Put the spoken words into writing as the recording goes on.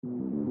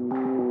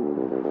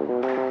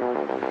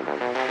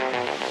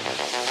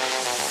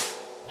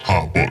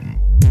Hot Button.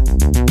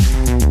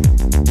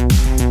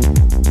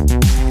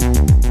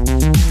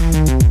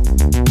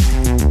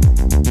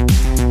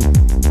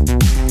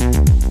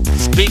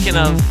 Speaking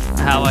of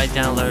how I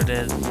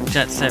downloaded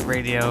Jet Set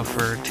Radio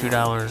for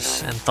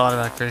 $2 and thought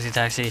about Crazy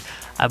Taxi,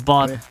 I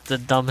bought the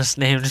dumbest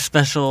named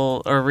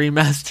special or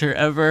remaster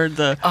ever.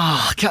 The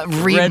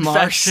Red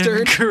Faction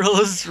remastered.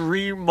 Gorillas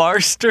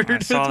remastered. I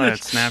saw that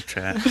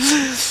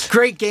Snapchat.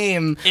 Great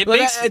game. It But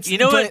makes you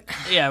know what?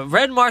 Yeah,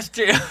 Red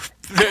Master.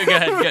 Go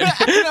ahead.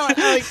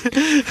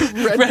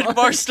 Red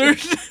Mastered.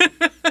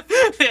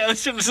 Yeah, I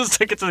should have just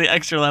took it to the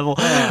extra level.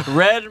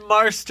 Red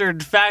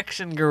Mastered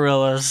Faction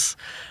Gorillas.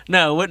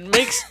 No, what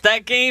makes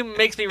that game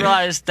makes me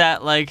realize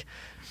that like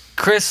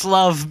Chris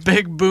Love,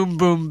 big boom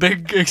boom,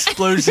 big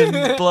explosion,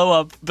 blow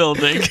up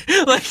building.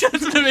 Like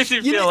that's what it makes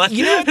me feel like.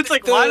 It's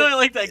like why do I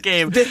like that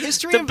game? The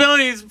history the of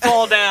buildings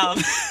fall down.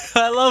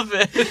 I love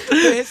it.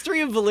 the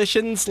history of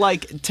Volition's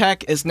like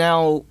tech is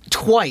now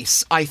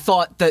twice. I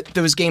thought that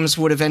those games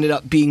would have ended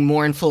up being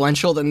more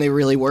influential than they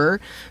really were,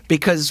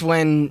 because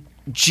when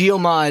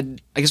Geomod,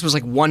 I guess, was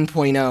like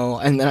 1.0,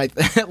 and then I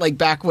like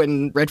back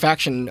when Red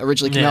Faction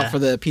originally came out for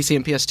the PC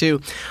and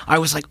PS2, I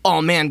was like,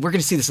 oh man, we're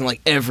gonna see this in like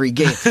every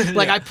game.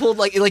 Like I pulled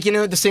like you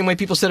know the same way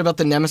people said about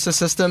the Nemesis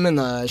system in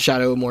the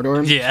Shadow of Mordor,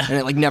 and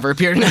it like never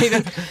appeared in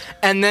anything.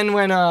 And then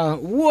when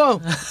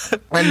and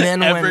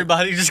then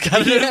everybody just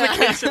got a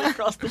notification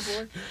across the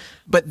board.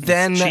 But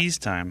then It's cheese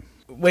time.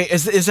 Wait,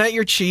 is that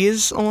your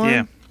cheese alarm?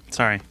 Yeah.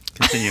 Sorry.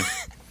 Continue.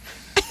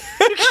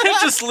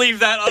 Just leave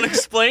that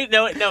unexplained.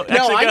 No. No,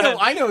 Actually,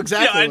 I know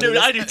exactly.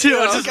 Yeah, I do too.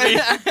 Yeah, It's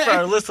just me for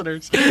our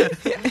listeners.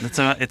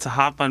 It's a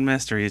hot bun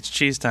mystery. It's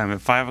cheese time at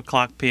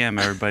 5:00 p.m.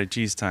 Everybody,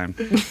 cheese time.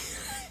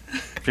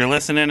 If you're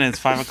listening and it's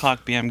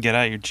 5:00 p.m., get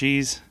out your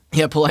cheese.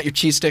 Yeah, pull out your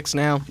cheese sticks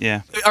now.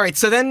 Yeah. All right,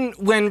 so then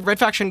when Red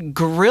Faction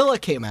Guerrilla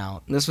came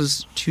out, and this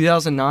was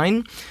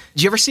 2009,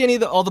 did you ever see any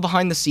of all the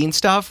behind-the-scenes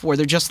stuff where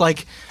they're just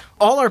like,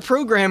 all our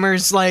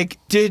programmers like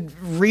did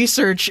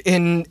research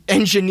in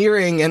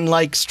engineering and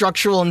like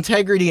structural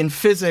integrity and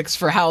physics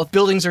for how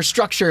buildings are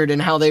structured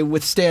and how they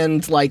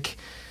withstand like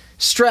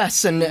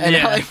stress and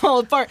how they fall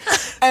apart,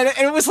 and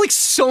it was like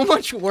so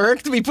much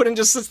work to be put in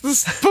just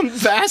this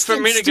vast for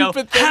and me to go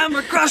stupid thing.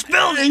 hammer crush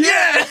building.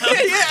 Yeah.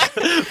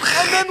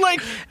 And then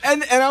like,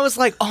 and I was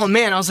like, oh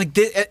man, I was like,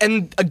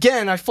 and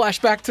again, I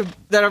flashed back to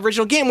that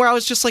original game where I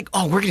was just like,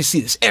 oh, we're gonna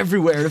see this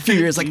everywhere in a few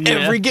years. Like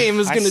every game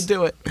is gonna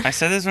do it. I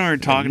said this when we were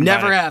talking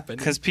Never about it. happened.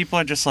 Because people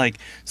are just like,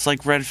 it's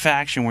like Red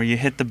Faction where you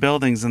hit the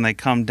buildings and they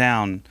come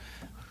down.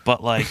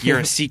 But, like, you're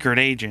a secret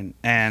agent.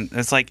 And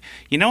it's like,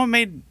 you know what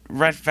made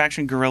Red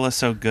Faction Guerrilla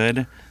so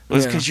good?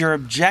 Was because your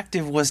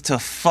objective was to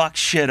fuck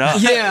shit up.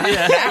 Yeah.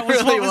 That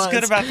was really what was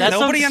good about that. That's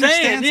Nobody what I'm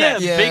saying,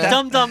 understands that. Big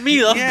dumb dumb me,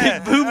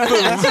 big boom boom.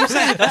 That's what I'm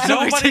saying. That's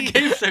what makes the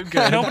game so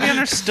good. Nobody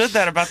understood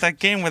that about that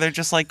game where they're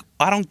just like,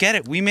 I don't get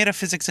it. We made a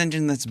physics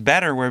engine that's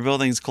better where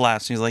buildings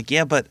collapse. And he's like,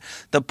 yeah, but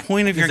the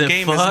point of your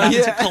game is not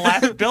to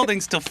collapse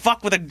buildings, to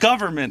fuck with a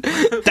government.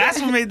 That's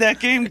what made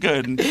that game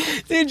good.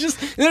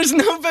 There's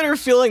no better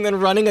feeling than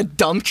running a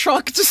dump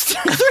truck just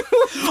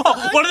through.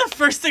 One of the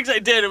first things I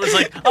did, it was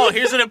like, oh,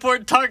 here's an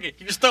important target.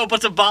 You just throw a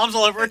bunch of bombs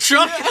all over a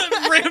truck and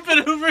then ramp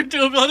it over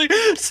into a building,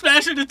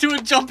 smash it into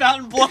it, jump out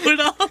and blow it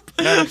up.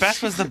 No, the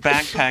best was the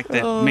backpack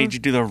that made you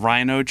do the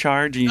rhino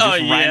charge, and you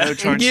just rhino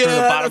charge through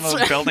the bottom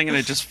of a building and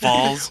it just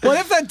falls. What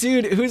if that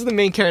dude, who's the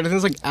main character, I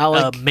think it's like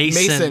Alec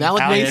Mason.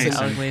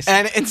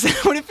 And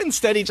what if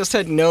instead he just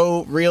had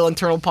no real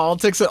internal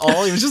politics at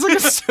all? He was just like a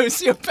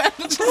sociopath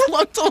that just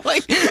loved to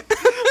like...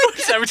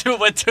 Every time it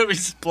went to him,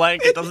 he's just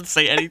blank. It doesn't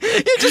say anything.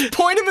 You just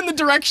point him in the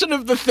direction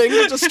of the thing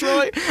to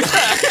destroy.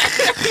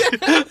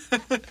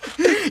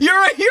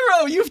 You're a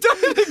hero. You've done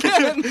it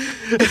again.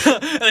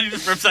 And then he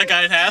just rips that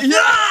guy in half.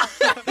 Yeah.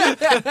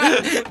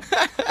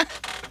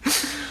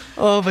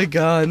 Oh my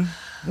god.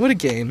 What a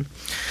game.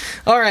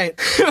 All right.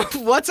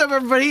 What's up,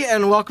 everybody,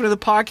 and welcome to the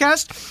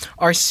podcast.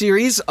 Our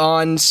series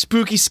on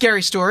spooky,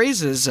 scary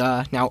stories is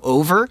now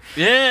over.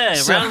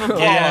 Yeah, round of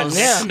applause.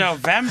 It's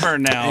November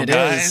now,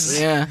 guys.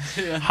 Yeah.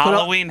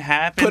 Halloween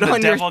happened, the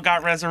devil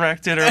got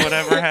resurrected or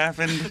whatever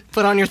happened.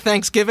 Put on your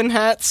Thanksgiving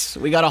hats.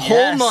 We got a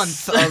whole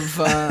month of...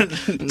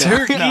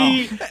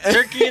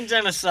 Turkey and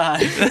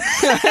genocide.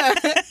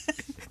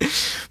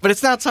 But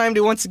it's now time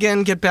to once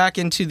again get back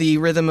into the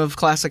rhythm of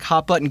classic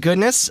hot button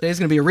goodness. Today's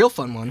going to be a real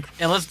fun one.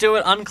 And let's do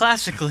it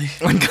unclassically.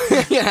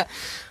 Yeah.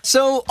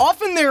 So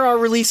often there are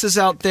releases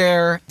out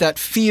there that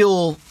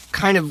feel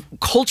kind of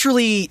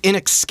culturally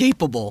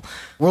inescapable.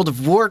 World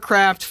of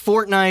Warcraft,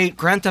 Fortnite,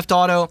 Grand Theft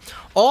Auto,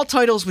 all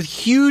titles with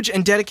huge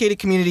and dedicated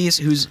communities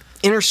whose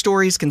inner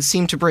stories can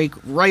seem to break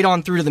right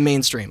on through to the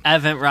mainstream.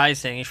 Advent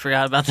Rising, you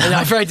forgot about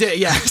that. I did,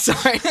 yeah,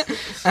 sorry.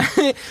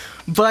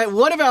 But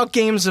what about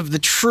games of the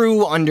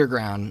true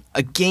underground?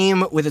 A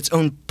game with its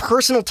own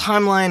personal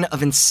timeline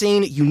of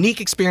insane, unique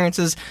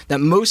experiences that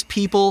most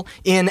people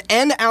in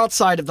and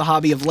outside of the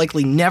hobby have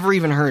likely never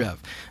even heard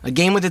of. A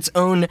game with its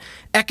own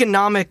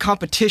economic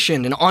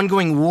competition and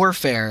ongoing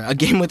warfare. A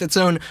game with its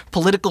own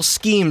political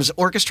schemes,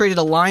 orchestrated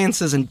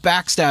alliances, and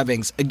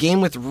backstabbings. A game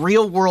with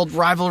real-world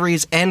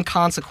rivalries and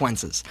consequences.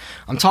 consequences.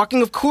 I'm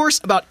talking, of course,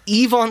 about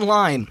EVE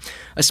Online,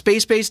 a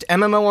space-based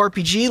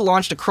MMORPG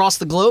launched across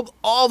the globe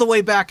all the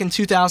way back in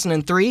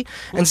 2003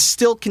 and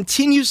still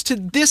continues to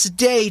this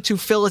day to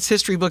fill its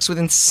history books with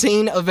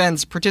insane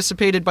events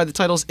participated by the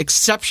title's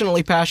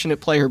exceptionally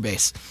passionate player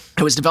base.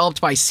 It was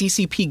developed by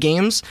CCP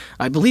Games.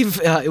 I believe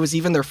it was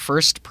even their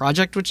first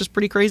project, which is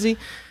pretty crazy.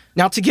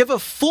 Now, to give a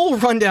full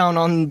rundown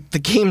on the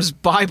game's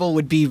Bible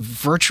would be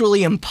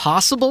virtually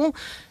impossible.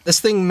 This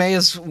thing may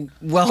as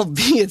well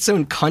be its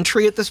own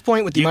country at this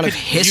point with the amount of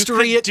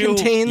history it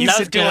contains.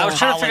 I was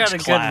trying to figure out a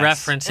good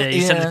reference. Yeah,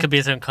 you said it could be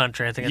its own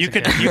country. I think you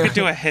could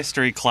do a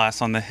history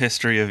class on the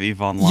history of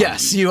EVE Online.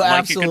 Yes, you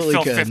absolutely could. You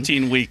could fill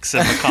 15 weeks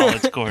of a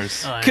college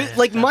course.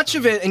 Much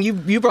of it, and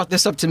you brought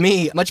this up to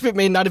me, much of it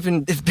may not have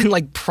been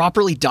like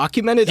properly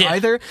documented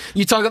either.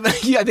 You talk about,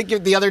 I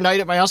think the other night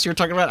at my house, you were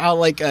talking about how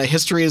like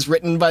history is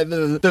written by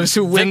those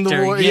who win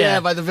the war.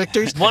 Yeah, by the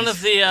victors. One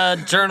of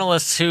the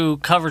journalists who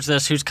covers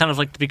this, who's kind of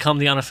like become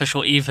the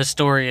unofficial EVE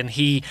historian,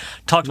 he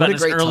talked about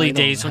his early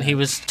days when he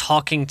was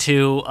talking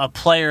to a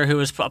player who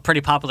was a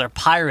pretty popular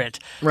pirate,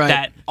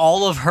 that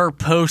all of her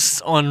posts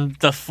on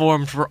the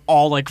forums were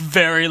all like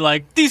very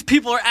like, these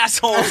people are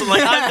assholes and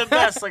like I'm the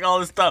best, like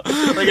all this stuff.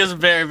 Like it was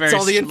very, very, it's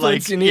all the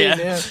influence you need.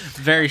 Yeah.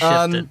 Very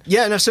shifted.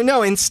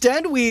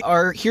 Instead we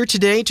are here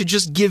today to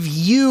just give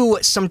you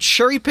some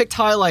cherry-picked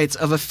highlights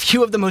of a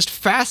few of the most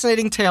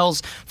fascinating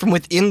tales from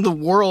within the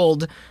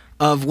world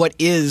of what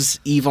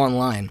is EVE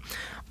Online.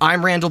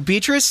 I'm Randall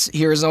Beatrice,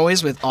 here as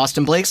always with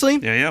Austin Blakesley.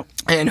 Yeah.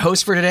 And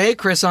host for today,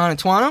 Chris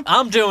Anatuano.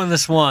 I'm doing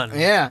this one.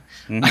 Yeah.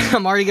 Mm-hmm.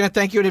 I'm already going to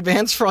thank you in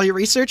advance for all your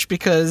research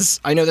because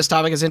I know this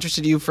topic has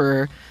interested you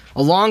for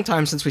a long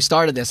time since we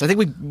started this. I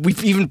think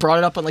we've even brought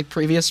it up on like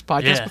previous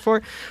podcasts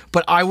before,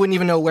 but I wouldn't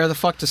even know where the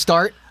fuck to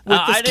start with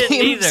this I didn't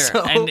game, either.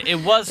 So. And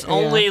it was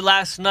only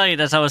last night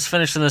as I was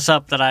finishing this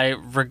up that I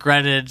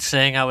regretted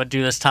saying I would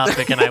do this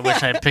topic and I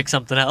wish I had picked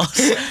something else.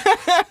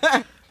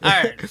 All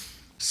right.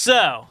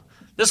 So...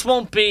 this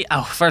won't be...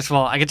 Oh, first of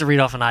all, I get to read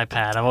off an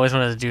iPad. I've always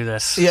wanted to do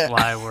this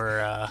while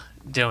we're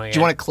doing it. Do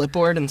you want a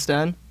clipboard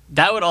instead?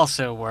 That would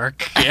also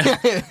work,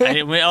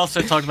 yeah. We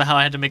also talked about how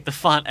I had to make the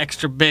font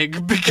extra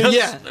big because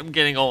I'm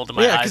getting old and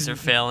my eyes are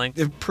failing.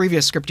 The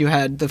previous script you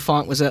had, the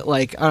font was at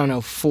like, I don't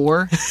know,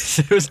 4?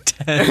 It was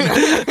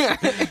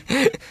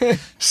 10.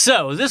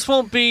 So, this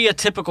won't be a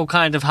typical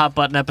kind of hot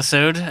button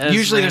episode.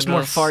 Usually there's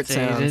more fart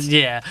sounds.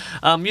 Yeah.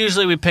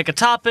 Usually we pick a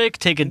topic,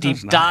 take a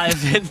deep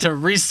dive into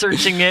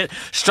researching it,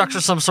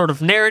 structure some sort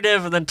of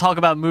narrative, and then talk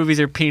about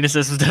movies or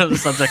penises instead of the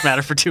subject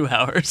matter for 2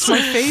 hours. It's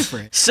my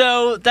favorite.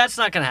 So, that's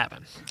not going to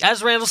happen.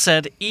 As Randall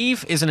said,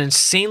 EVE is an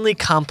insanely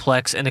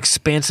complex and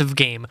expansive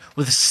game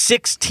with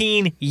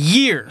 16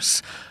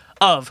 years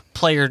of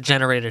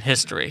player-generated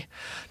history.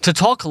 To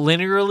talk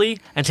linearly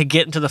and to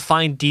get into the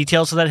fine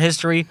details of that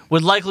history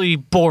would likely be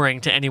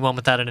boring to anyone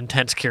without an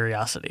intense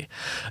curiosity.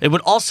 It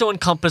would also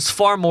encompass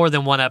far more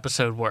than one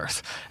episode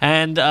worth.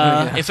 And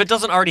if it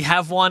doesn't already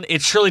have one,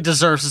 it surely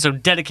deserves its own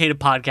dedicated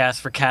podcast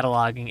for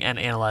cataloging and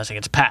analyzing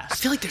its past. I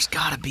feel like there's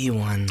gotta be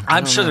one.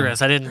 I'm sure there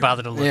is. I didn't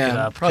bother to look it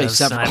up probably because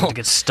several. I have to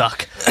get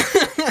stuck.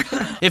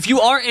 If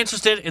you are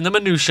interested in the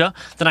minutia,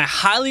 then I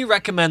highly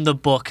recommend the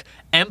book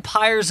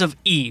Empires of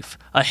Eve,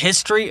 A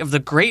History of the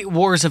Great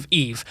Wars of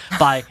Eve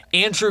by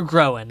Andrew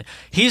Groen.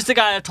 He's the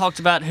guy I talked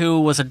about who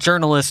was a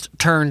journalist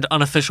turned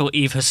unofficial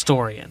Eve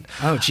historian.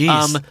 Oh,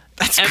 jeez.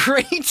 That's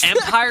great.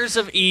 Empires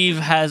of Eve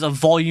has a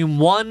volume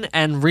 1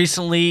 and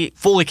recently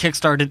fully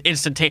kickstarted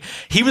instantaneously.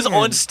 He was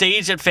on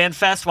stage at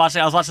FanFest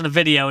I was watching a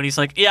video and he's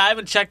like, yeah, I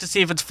haven't checked to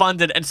see if it's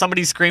funded, and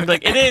somebody screamed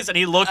like, it is, and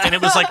he looked and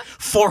it was like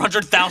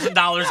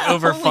 $400,000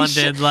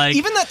 overfunded. Like,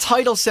 even that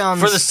title sounds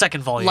for the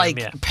second volume,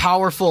 like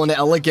powerful and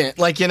elegant.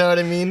 Like, you know what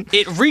I mean?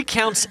 It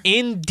recounts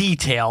in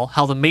detail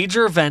how the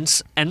major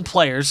events and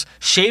players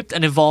shaped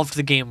and evolved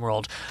the game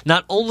world.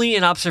 Not only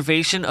an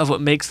observation of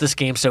what makes this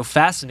game so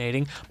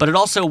fascinating, but it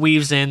also weaves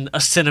in a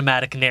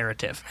cinematic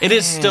narrative. It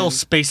is still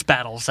space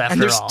battles after all.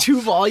 And there's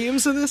 2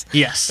 volumes of this?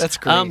 Yes. That's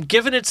great.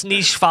 Given its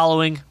niche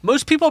following,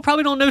 most people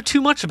probably don't know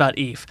too much about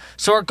EVE.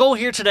 So our goal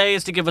here today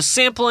is to give a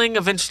sampling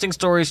of interesting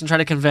stories and try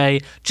to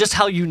convey just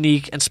how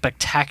unique and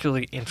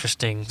spectacularly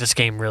interesting this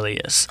game really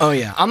is. Oh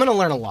yeah, I'm gonna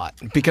learn a lot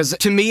because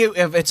to me,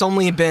 it's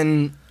only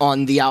been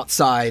on the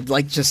outside,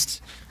 like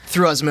just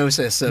through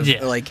osmosis of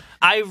like.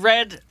 I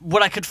read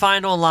what I could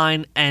find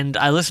online, and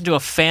I listened to a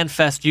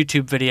FanFest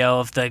YouTube video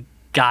of the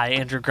guy,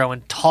 Andrew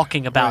Groen,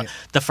 talking about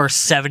the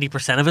first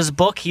 70% of his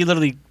book. He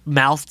literally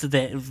mouthed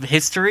the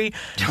history,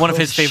 one of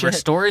his favorite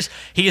stories.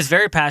 He is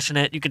very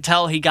passionate. You could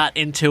tell he got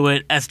into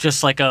it as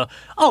just like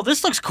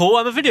this looks cool,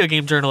 I'm a video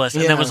game journalist.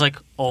 And then was like,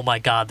 oh my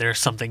god, there's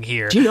something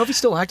here. Do you know if he's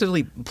still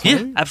actively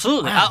playing? Yeah,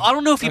 absolutely. Wow. I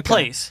don't know if he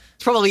plays.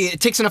 Probably it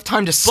takes enough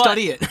time to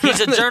study it. He's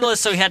a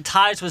journalist, so he had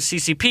ties with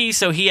CCP,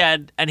 so he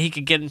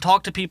could get and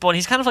talk to people, and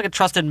he's kind of like a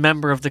trusted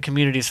member of the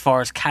community as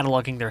far as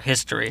cataloging their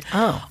history.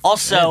 Oh,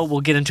 also,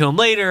 we'll get into him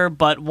later,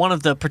 but one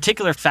of the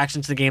particular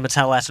factions in the game that's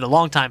how it lasted a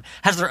long time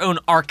has their own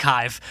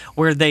archive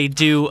where they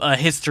do a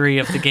history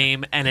of the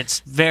game, and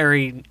it's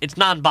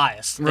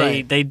non-biased.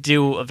 Right. They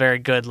do a very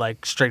good,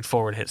 like,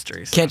 straightforward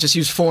history. Can't just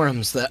use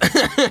forums.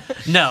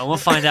 No, we'll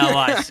find out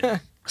why soon.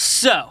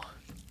 So,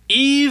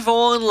 EVE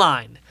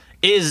Online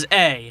is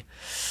a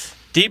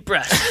deep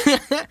breath.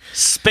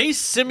 Space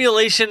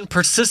simulation,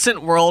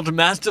 persistent world,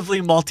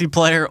 massively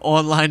multiplayer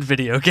online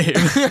video game.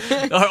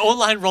 Or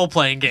online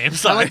role-playing game, I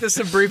sorry. like this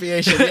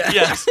abbreviation. Yeah.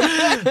 Yes.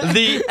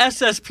 The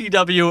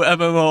SSPW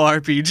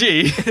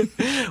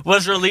MMORPG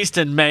was released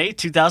in May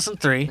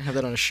 2003. I have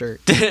that on a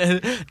shirt.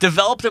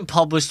 Developed and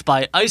published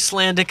by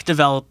Icelandic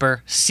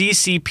developer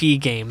CCP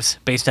Games,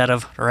 based out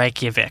of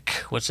Reykjavik,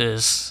 which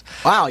is...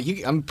 Wow,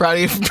 I'm proud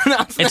of you for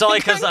pronouncing It's only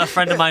because a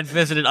friend of mine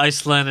visited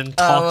Iceland and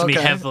talked to me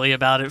okay. heavily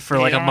about it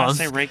for like You a don't wanna month.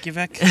 say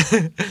Reykjavik?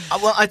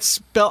 Well, it's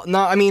spelled... No,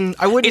 I mean,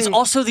 I wouldn't... It's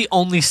also the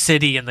only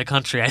city in the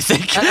country, I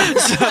think.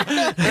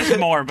 There's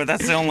more, but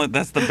that's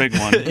the big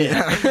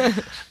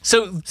one.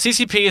 So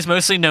CCP is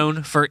mostly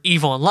known for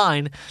EVE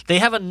Online. They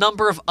have a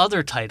number of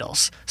other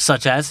titles,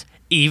 such as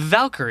EVE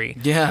Valkyrie,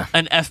 Yeah.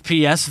 an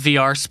FPS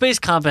VR space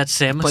combat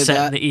sim Played set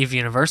that. in the EVE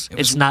universe.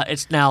 It's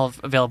now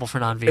available for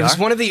non-VR. It was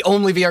one of the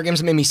only VR games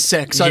that made me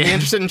sick, so I'd be Yeah.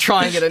 interested in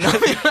trying it.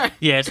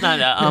 Yeah, it's not.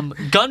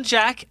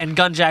 Gunjack and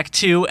Gunjack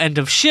 2 End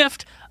of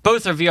Shift,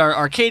 both are VR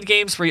arcade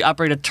games where you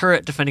operate a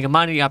turret defending a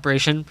mining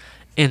operation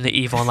in the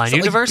EVE Online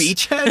universe. Like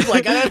Beachhead?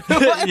 Like, I don't know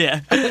what? Yeah.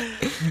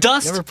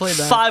 Dust Never played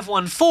that.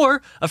 514,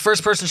 a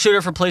first-person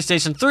shooter for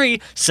PlayStation 3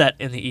 set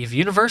in the EVE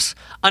universe.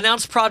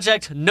 Announced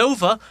Project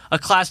Nova, a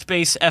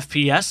class-based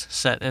FPS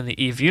set in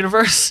the EVE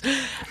universe.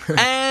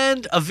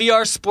 And a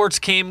VR sports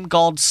game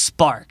called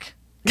Spark.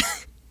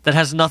 That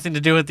has nothing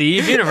to do with the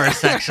EVE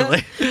universe,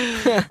 actually.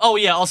 Oh,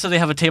 yeah, also they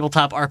have a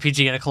tabletop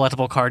RPG and a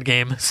collectible card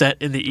game set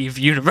in the EVE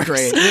universe.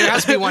 Great. There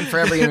has to be one for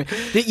every game.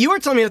 You were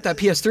telling me about that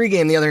PS3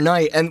 game the other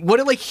night, and what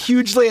a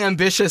hugely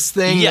ambitious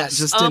thing Yes. that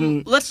just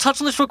didn't... Let's touch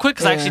on this real quick,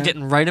 because I actually Yeah.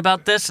 didn't write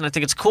about this, and I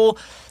think it's cool.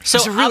 So,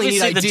 It's a really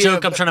neat obviously, the idea,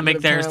 joke I'm but- trying to make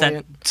but there is that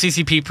apparently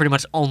CCP pretty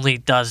much only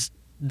does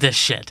this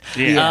shit.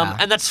 Yeah.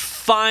 And that's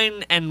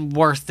fine and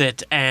worth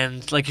it,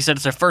 and like you said,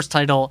 it's their first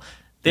title.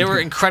 They were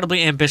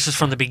incredibly ambitious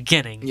from the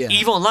beginning. Yeah.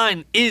 EVE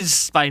Online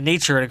is, by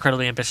nature, an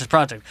incredibly ambitious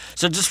project.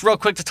 So just real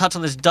quick to touch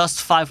on this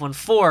Dust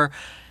 514,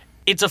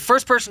 it's a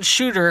first-person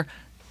shooter,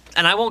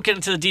 and I won't get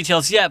into the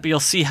details yet, but you'll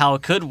see how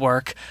it could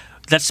work,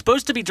 that's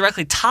supposed to be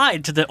directly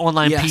tied to the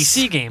online Yes.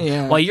 PC game.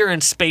 Yeah. While you're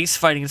in space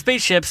fighting in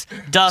spaceships,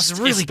 Dust It's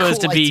a really is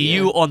supposed cool to be idea.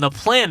 you on the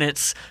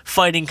planets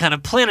fighting kind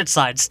of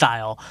planet-side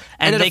style.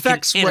 And it they can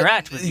affects what-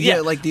 interact with yeah,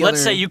 like the Let's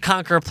other- say you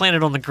conquer a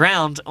planet on the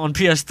ground on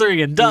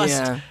PS3 in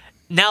Dust. Yeah.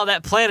 Now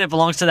that planet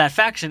belongs to that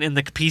faction in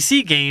the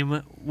PC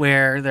game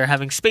where they're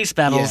having space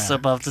battles Yeah.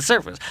 above the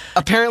surface.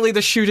 Apparently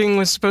the shooting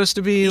was supposed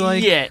to be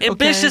like... Yeah,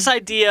 ambitious okay.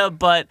 idea,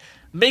 but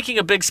making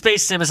a big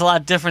space sim is a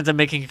lot different than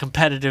making a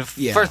competitive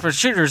Yeah. first-person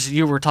shooters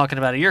you were talking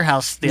about at your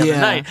house the other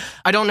night.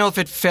 I don't know if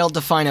it failed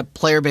to find a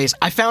player base.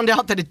 I found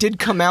out that it did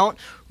come out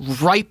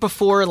right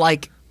before,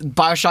 like,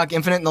 Bioshock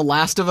Infinite and The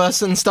Last of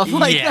Us and stuff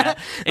like that.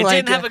 It Like,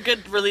 didn't have a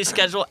good release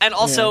schedule, and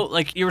also,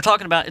 like you were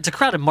talking about, it's a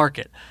crowded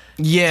market.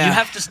 Yeah. You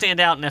have to stand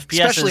out in FPS,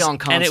 Especially on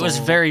and it was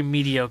console. very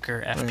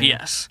mediocre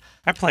FPS.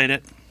 I played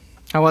it.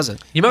 How was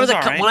it? You remember It was the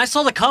alright. when I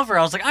saw the cover,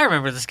 I was like, I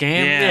remember this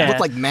game. Yeah. It looked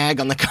like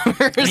Mag on the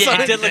cover. Or Yeah,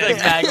 something. it did look like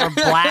Mag or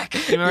Black.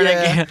 You remember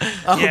Yeah. that game?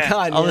 Oh, Yeah.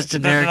 God. All yeah. this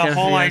generic The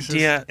whole FPSs.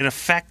 idea, it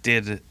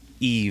affected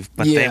Eve,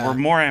 but they Yeah. were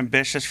more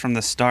ambitious from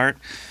the start,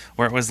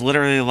 where it was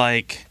literally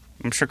like,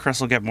 I'm sure Chris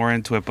will get more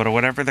into it, but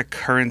whatever the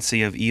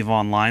currency of EVE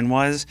Online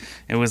was,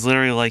 it was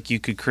literally like you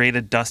could create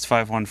a Dust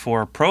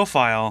 514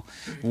 profile,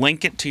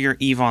 link it to your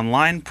EVE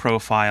Online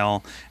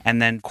profile,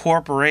 and then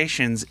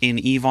corporations in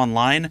EVE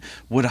Online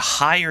would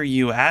hire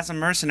you as a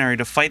mercenary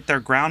to fight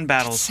their ground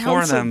battles for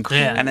sounds so them, cool.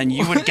 Yeah. and then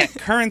you would get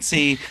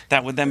currency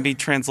that would then be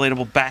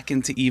translatable back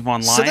into EVE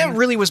Online. So that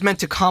really was meant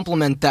to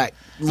complement that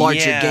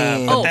larger yeah,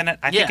 game. but Oh, then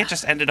I think yeah. it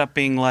just ended up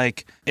being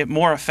like it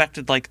more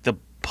affected like the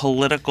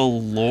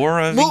political lore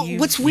of Well, Eve.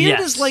 what's weird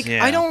Yes. is, like,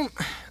 Yeah. I don't...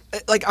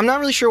 Like, I'm not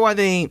really sure why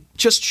they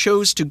just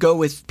chose to go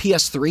with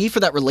PS3 for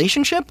that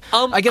relationship.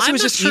 I guess it I'm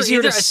was not just sure easier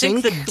either. to I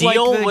sync. think the like,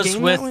 deal the was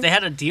game with that way. they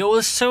had a deal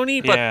with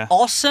Sony, but Yeah.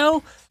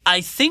 also I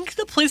think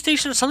the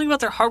PlayStation, something about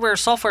their hardware or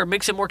software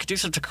makes it more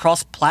conducive to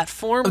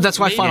cross-platform. That's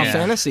why maybe. Final Yeah.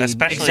 Fantasy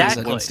Especially does it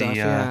Exactly. and stuff, the,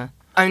 yeah.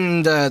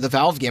 And the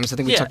Valve games, I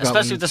think we Yeah, talked about.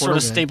 especially when with this sort of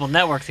Portal did. stable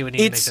network, they would need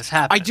to make this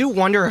happen. I do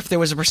wonder if there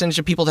was a percentage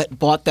of people that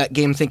bought that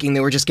game thinking they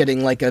were just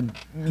getting like a, a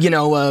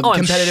I'm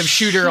competitive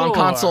shooter on sure.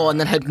 console, and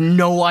then had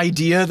no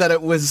idea that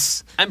it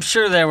was I'm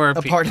sure there were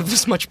a part of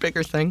this much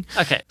bigger thing.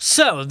 Okay,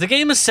 so the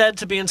game is said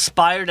to be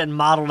inspired and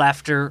modeled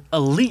after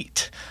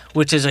Elite,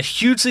 which is a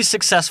hugely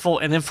successful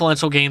and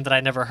influential game that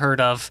I never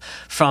heard of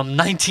from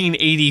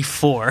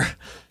 1984.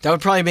 That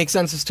would probably make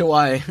sense as to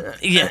why.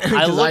 Yeah, I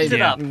 'Cause looked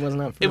it up.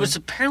 wasn't up for It was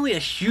apparently a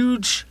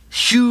huge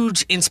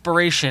huge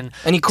inspiration.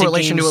 Any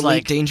correlation to games Elite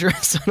like,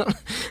 Dangerous?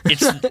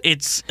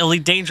 it's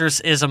Elite Dangerous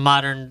is a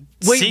modern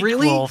Wait, sequel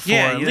really? for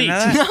Yeah, you Elite. didn't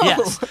know that? No.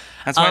 Yes.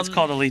 That's why it's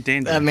called Elite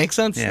Dangerous. That makes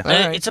sense. Yeah. All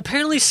right. It's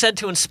apparently said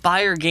to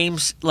inspire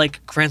games like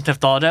Grand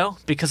Theft Auto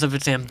because of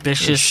its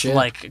ambitious, shit.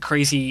 like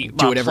crazy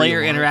whatever you player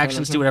want interactions.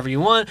 kind of Do whatever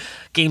you want.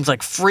 Games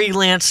like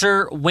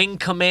Freelancer, Wing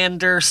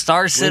Commander,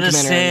 Star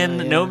Citizen,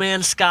 Commander, yeah. No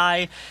Man's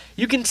Sky.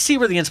 You can see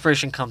where the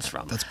inspiration comes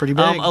from. That's pretty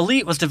big.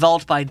 Elite was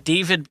developed by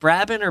David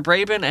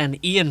Braben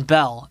and Ian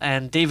Bell,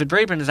 and David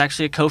Braben is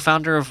actually a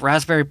co-founder of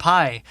Raspberry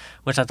Pi,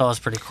 which I thought was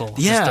pretty cool. Just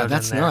Yeah, throw it in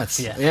that's there. nuts.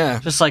 Yeah.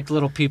 Just like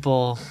little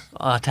people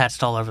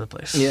attached all over the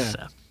place. Yeah.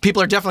 So.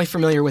 People are definitely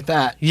familiar with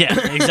that.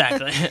 Yeah,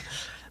 exactly.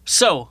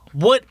 So,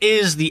 what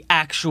is the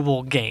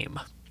actual game?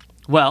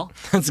 Well,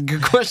 That's a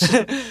good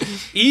question.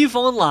 EVE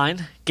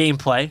Online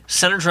gameplay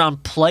centers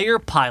around player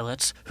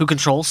pilots who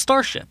control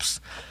starships.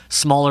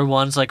 Smaller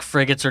ones like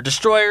frigates or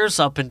destroyers,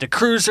 up into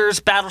cruisers,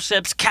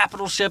 battleships,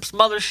 capital ships,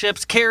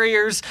 motherships,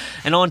 carriers,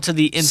 and onto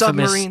the infamous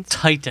Submarines.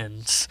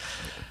 Titans.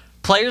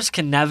 Players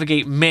can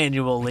navigate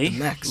manually,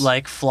 mechs.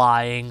 like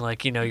flying,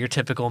 like, your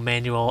typical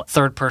manual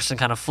third-person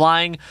kind of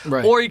flying.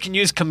 Right. Or you can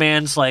use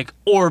commands like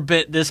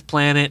orbit this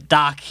planet,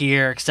 dock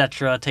here,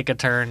 etc., take a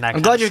turn, that I'm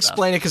kind glad of you stuff.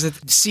 explained it because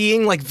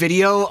seeing like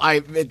video, I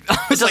was It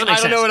like, doesn't make I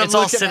don't know sense. what I'm It's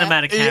all looking at.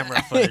 cinematic camera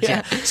Yeah. footage.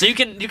 Yeah. So you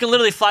can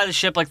literally fly the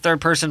ship like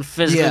third person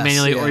physically Yes,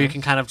 manually, yeah. or you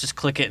can kind of just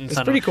click it and It's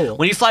pretty cool.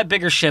 When you fly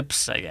bigger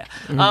ships, yeah.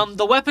 Mm-hmm.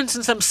 The weapons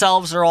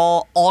themselves are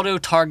all auto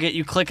target.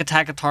 You click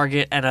attack a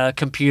target, and a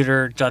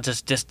computer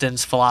judges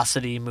distance, velocity,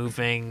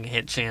 moving,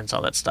 hit chance,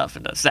 all that stuff,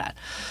 and does that.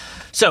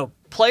 So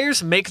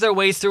players make their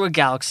way through a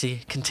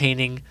galaxy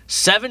containing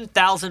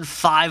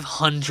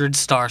 7,500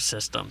 star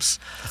systems,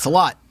 That's a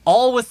lot.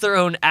 all with their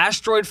own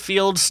asteroid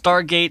fields,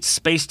 stargates,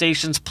 space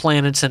stations,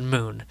 planets, and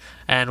moon.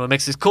 And what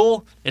makes this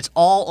cool, it's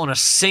all on a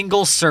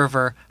single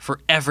server for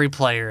every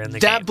player in the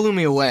That game. blew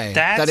me away.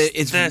 That's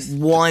it's the-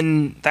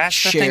 one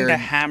That's the thing shared to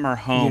hammer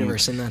home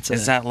universe, and that's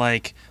is it. that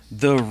like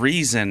the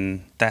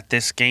reason that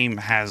this game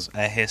has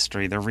a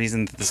history, the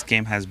reason that this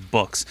game has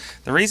books,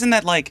 the reason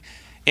that like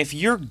if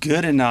you're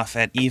good enough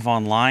at EVE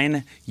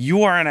Online,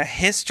 you are in a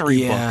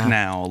history Yeah. book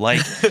now.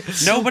 Like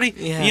nobody,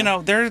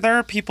 Yeah. there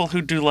are people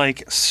who do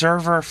like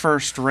server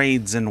first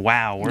raids in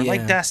WoW or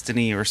like Yeah.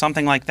 Destiny or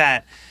something like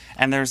that.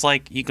 And there's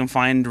like you can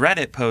find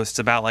Reddit posts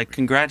about like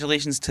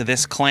congratulations to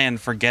this clan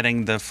for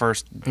getting the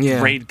first Yeah.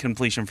 raid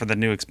completion for the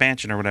new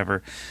expansion or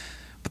whatever.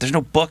 But there's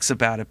no books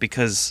about it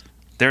because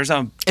there's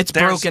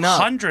broken up.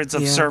 hundreds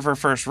of Yeah. server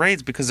first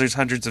raids because there's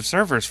hundreds of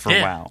servers for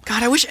Yeah. WoW.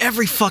 God, I wish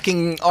every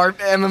fucking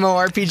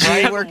MMORPG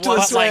Right? worked Well,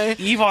 this way. like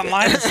EVE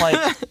Online is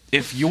like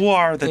if you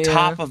are the Yeah.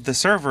 top of the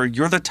server,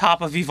 you're the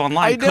top of EVE I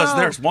Online because know.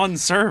 there's one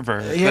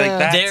server. Yeah. Like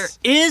that's, There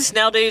is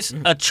nowadays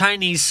a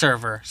Chinese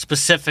server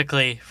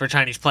specifically for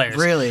Chinese players.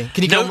 Really?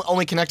 Can you No-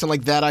 only connect on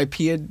like that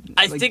IP?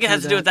 I think it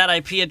has to do with that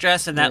IP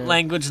address and that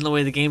language and the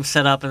way the game's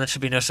set up, and that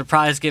should be no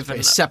surprise given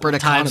A separate the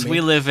times economy.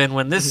 we live in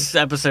when this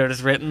episode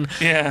is written,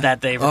 Yeah.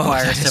 that they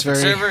require a that is separate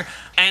very- server.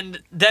 And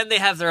then they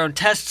have their own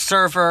test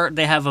server.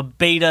 They have a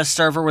beta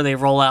server where they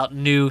roll out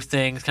new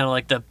things, kind of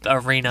like the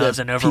arenas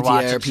The and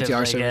Overwatch PTR and shit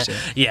like servers,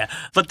 that. Yeah.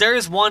 But there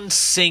is one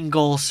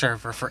single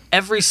server for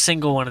every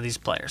single one of these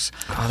players.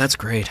 Oh, that's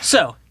great.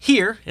 So,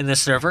 here in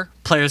this server,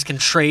 players can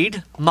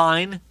trade,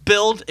 mine,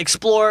 build,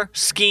 explore,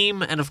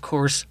 scheme, and of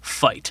course,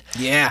 fight.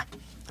 Yeah.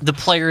 The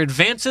player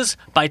advances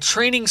by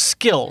training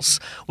skills,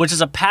 which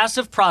is a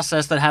passive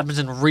process that happens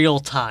in real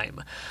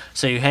time.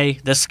 So, hey,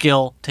 this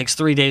skill takes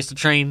 3 days to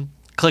train,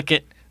 click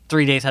it,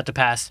 3 days have to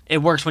pass. It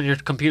works when your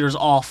computer's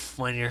off,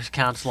 when your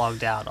account's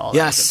logged out, all that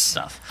Yes. good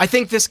stuff. I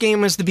think this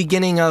game was the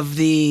beginning of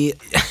the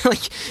like.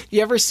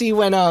 You ever see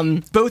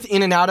when both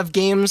in and out of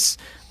games?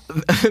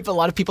 A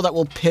lot of people that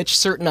will pitch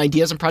certain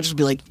ideas and projects will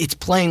be like, "It's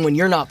playing when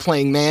you're not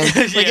playing, man."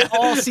 Like Yeah. it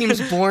all seems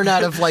born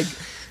out of like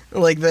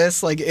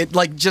this, like it,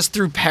 like just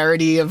through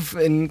parody of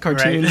in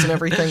cartoons Right. and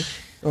everything.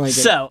 I like it.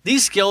 So,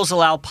 these skills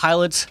allow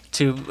pilots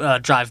to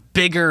drive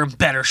bigger and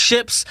better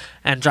ships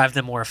and drive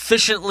them more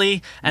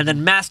efficiently, and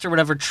then master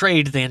whatever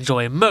trade they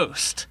enjoy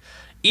most.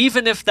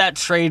 Even if that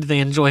trade they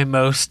enjoy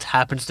most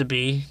happens to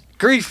be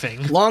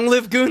griefing. Long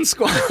live Goon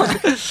Squad.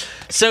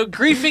 So,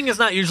 griefing is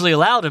not usually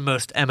allowed in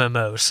most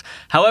MMOs.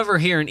 However,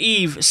 here in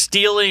EVE,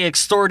 stealing,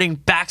 extorting,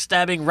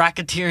 backstabbing,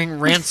 racketeering,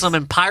 ransom,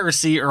 and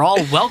piracy are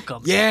all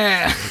welcome.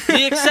 Yeah.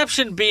 The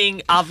exception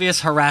being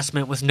obvious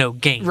harassment with no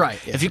gain. Right,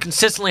 yeah. If you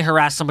consistently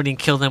harass somebody and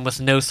kill them with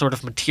no sort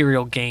of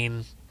material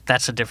gain,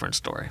 that's a different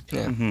story.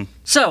 Yeah.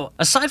 So,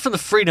 aside from the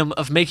freedom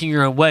of making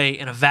your own way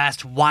in a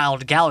vast,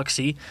 wild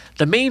galaxy,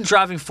 the main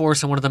driving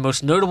force and one of the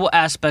most notable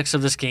aspects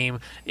of this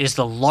game is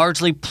the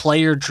largely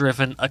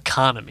player-driven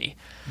economy.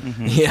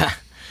 Yeah.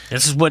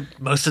 This is what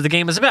most of the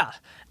game is about.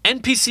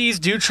 NPCs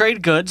do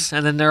trade goods,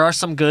 and then there are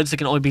some goods that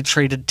can only be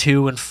traded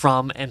to and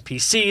from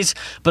NPCs,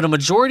 but a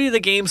majority of the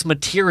game's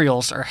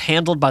materials are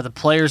handled by the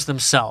players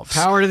themselves.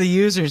 Power to the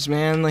users,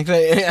 man. Like,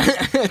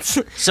 it's...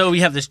 So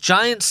we have this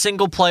giant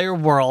single-player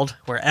world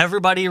where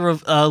everybody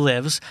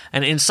lives,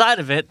 and inside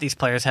of it, these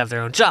players have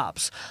their own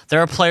jobs.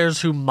 There are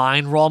players who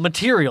mine raw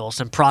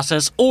materials and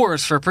process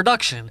ores for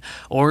production,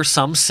 or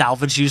some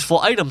salvage useful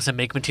items and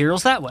make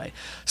materials that way.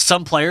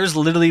 Some players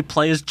literally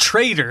play as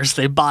traders.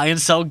 They buy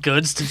and sell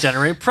goods to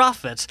generate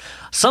profits.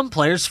 Some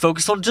players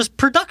focus on just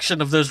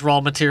production of those raw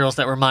materials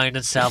that were mined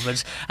and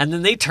salvaged, and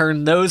then they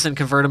turn those and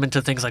convert them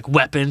into things like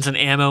weapons and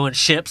ammo and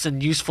ships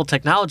and useful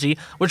technology,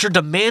 which are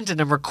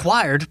demanded and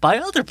required by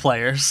other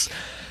players.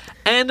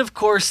 And of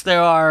course,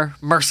 there are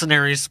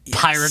mercenaries,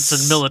 pirates,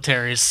 and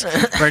militaries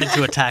ready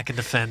to attack and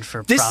defend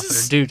for profit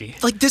or duty.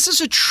 Like, this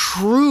is a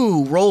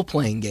true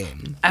role-playing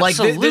game.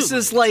 Absolutely. Like, this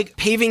is like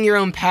paving your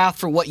own path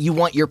for what you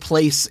want your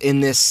place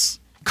in this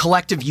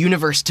collective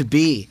universe to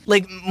be.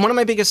 Like, one of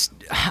my biggest,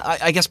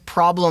 I guess,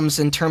 problems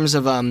in terms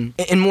of,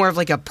 in more of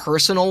like a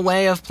personal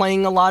way of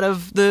playing a lot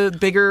of the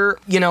bigger,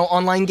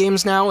 online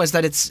games now is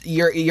that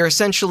you're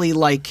essentially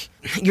like,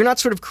 you're not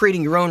sort of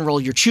creating your own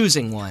role, you're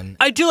choosing one.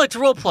 I do like to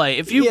roleplay.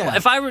 If you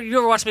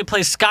ever watch me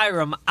play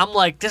Skyrim, I'm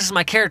like, this is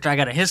my character. I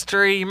got a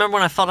history. You remember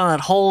when I fell down that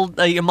hole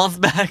a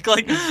month back?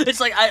 Like, it's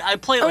like I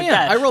play it like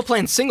that. I roleplay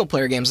in single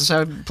player games. That's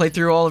how I play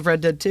through all of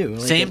Red Dead 2.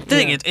 Like, Same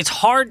thing. Yeah. It's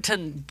hard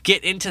to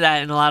get into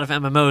that in a lot of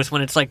MMOs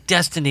when it's like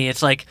Destiny.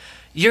 It's like,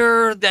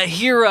 you're the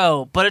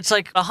hero, but it's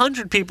like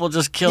 100 people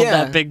just killed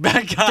that big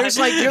bad guy. There's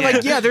like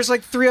there's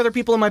like 3 other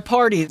people in my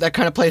party that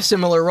kind of play a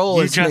similar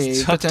role as me. You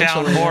just took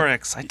down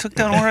Oryx. I took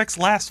down Oryx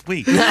last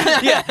week.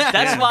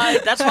 That's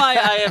why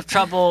I have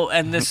trouble.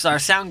 And our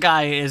sound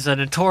guy is a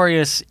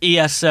notorious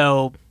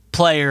ESO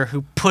player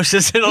who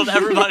pushes it on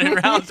everybody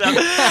around him.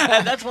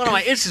 And that's one of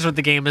my issues with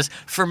the game is,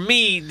 for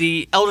me,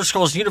 the Elder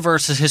Scrolls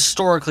universe is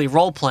historically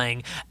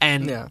role-playing.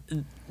 And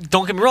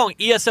don't get me wrong,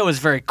 ESO is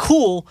very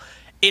cool.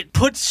 It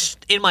puts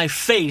in my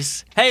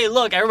face, hey,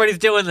 look, everybody's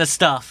doing this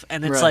stuff.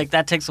 And it's like,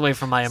 that takes away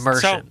from my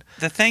immersion. So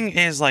the thing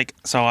is, like,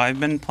 I've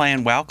been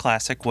playing WoW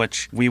Classic,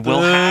 which we will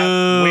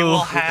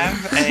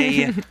have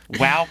a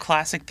WoW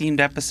Classic themed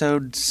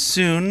episode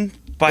soon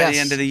by the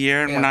end of the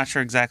year. And we're not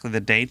sure exactly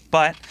the date,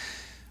 but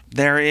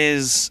there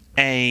is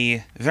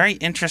a very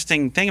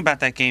interesting thing about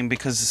that game,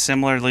 because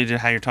similarly to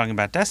how you're talking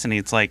about Destiny,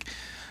 it's like,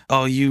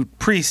 oh, you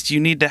priest,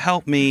 you need to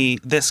help me.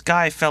 This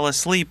guy fell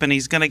asleep and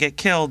he's going to get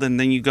killed. And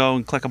then you go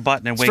and click a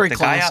button and wake the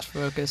guy up.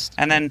 Focused.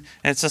 And then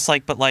it's just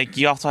like, but like,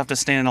 you also have to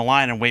stand in a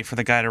line and wait for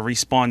the guy to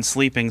respawn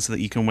sleeping so that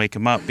you can wake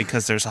him up,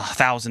 because there's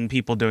 1,000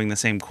 people doing the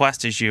same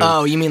quest as you.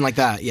 Oh, you mean like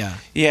that? Yeah.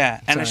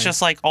 Yeah. And it's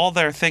just like all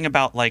their thing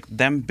about like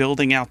them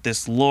building out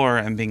this lore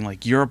and being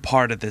like, you're a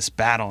part of this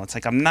battle. It's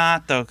like, I'm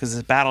not though, because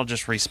this battle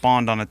just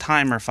respawned on a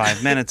timer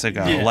 5 minutes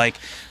ago. Like,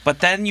 but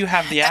then you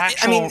have the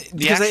actual.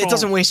 Because it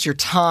doesn't waste your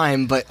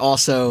time, but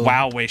also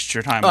WoW wastes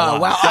your time a lot.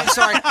 Wow, I'm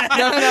sorry. No.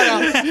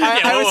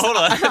 Hold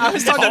on. I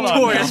was talking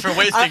notorious for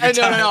wasting your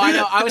time. No, I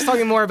know. I was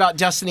talking more about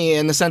Destiny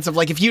in the sense of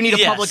like, if you need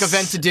a public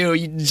event to do,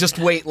 you just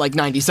wait like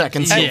 90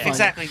 seconds.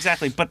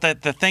 Exactly. But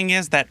the thing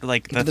is that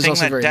like the thing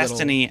that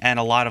Destiny and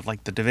a lot of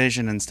like the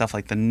Division and stuff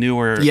like the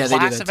newer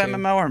class of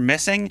MMO are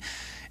missing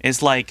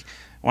is like,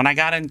 when I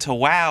got into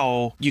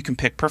WoW, you can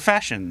pick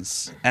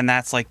professions, and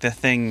that's like the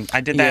thing.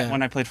 I did that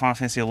when I played Final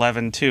Fantasy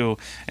XI too.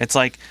 It's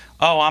like,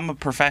 oh, I'm a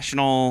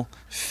professional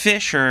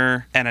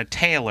fisher and a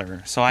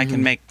tailor, so I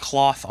can make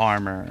cloth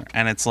armor,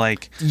 and it's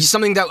like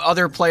something that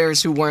other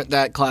players who weren't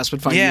that class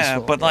would find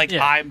useful. Yeah, but like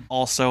I'm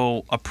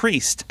also a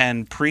priest,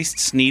 and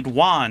priests need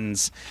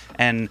wands,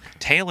 and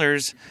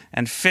tailors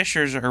and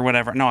fishers or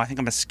whatever. No, I think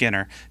I'm a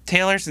skinner.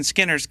 Tailors and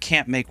skinners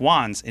can't make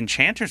wands.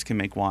 Enchanters can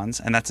make wands,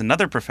 and that's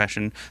another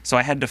profession. So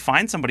I had to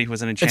find somebody who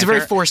was an enchanter. It's a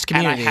very forced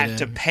community. And I had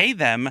to pay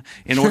them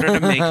in order to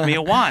make me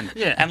a wand.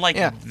 And like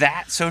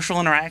that social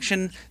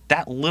interaction,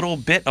 that little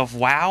bit of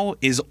WoW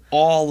is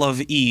all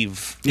of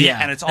EVE.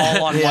 And it's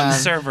all on one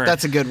server.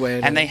 That's a good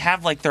way. And they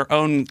have like their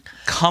own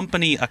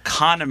company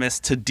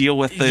economists to deal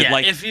with the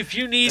like. If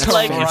you need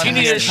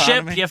a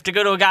ship, you have to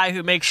go to a guy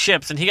who makes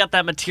ships, and he got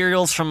that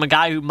materials from a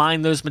guy who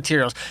mined those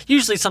materials.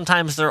 Usually,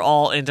 sometimes they're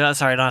all into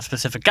not a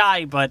specific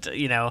guy, but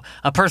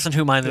a person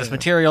who mined those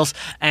materials.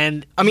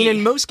 And I mean,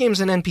 in most games,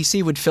 an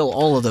NPC would fill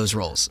all of those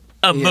roles.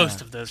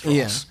 Most of those roles.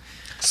 Yeah.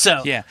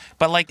 So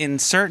but like in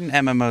certain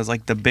MMOs,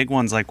 like the big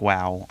ones like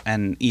WoW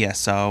and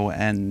ESO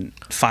and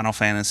Final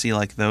Fantasy,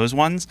 like those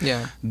ones,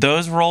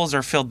 those roles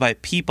are filled by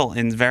people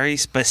in very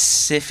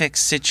specific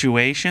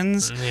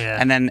situations,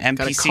 and then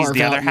NPCs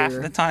the other half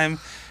of the time.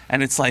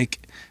 And it's like,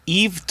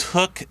 Eve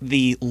took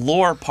the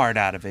lore part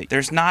out of it.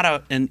 There's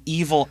not an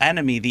evil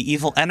enemy. The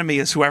evil enemy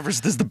is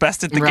whoever's the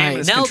best at the game and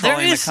is Now, there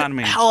controlling the is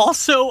economy.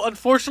 also,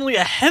 unfortunately,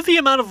 a heavy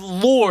amount of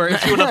lore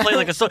if you want to play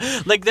like a story.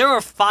 Like, there are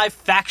 5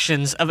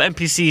 factions of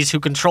NPCs who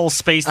control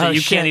space that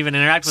you can't even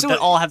interact with, So that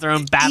all have their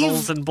own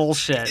battles Eve- and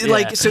bullshit.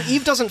 Like, so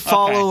Eve doesn't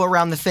follow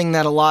around the thing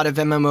that a lot of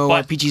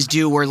MMORPGs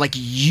do, where like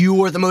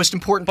you are the most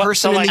important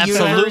person in the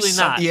absolutely universe.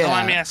 not. Yeah. So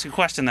let me ask you a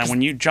question then.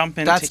 When you jump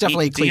into That's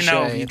definitely do you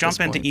know if cliche you at jump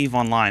this into point. Eve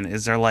Online,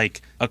 is there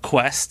like a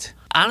quest?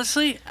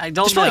 Honestly, I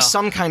don't There's know. probably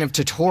some kind of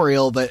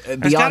tutorial, but There's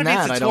beyond gotta be a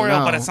that, I don't tutorial,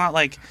 know. but it's not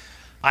like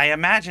I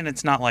imagine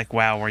it's not like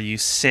WoW where you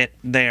sit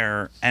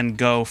there and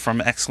go from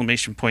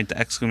exclamation point to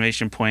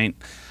exclamation point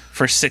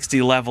for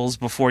 60 levels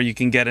before you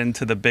can get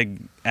into the big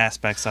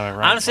aspects of it,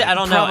 right? Honestly, I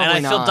don't know, and I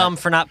Probably feel not. dumb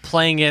for not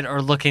playing it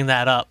or looking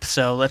that up.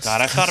 So let's,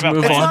 God, I thought let's about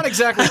move It's on. not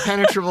exactly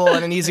penetrable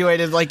and an easy way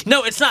to like.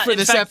 No, it's not. For In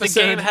this fact,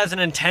 episode. the game has an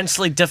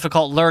intensely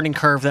difficult learning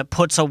curve that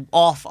puts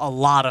off a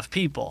lot of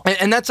people.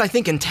 And that's, I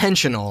think,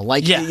 intentional.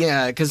 Like,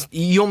 Yeah. because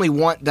you only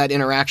want that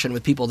interaction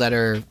with people that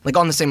are like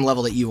on the same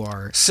level that you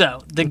are.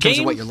 So the in terms of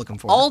game, what you're looking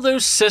for. all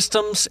those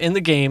systems in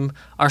the game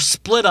are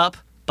split up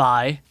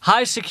by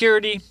high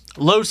security,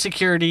 low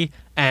security,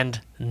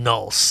 and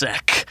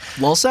nullsec.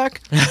 Lulsec?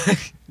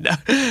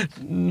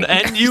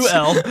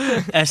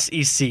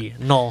 NULSEC,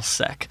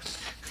 nullsec.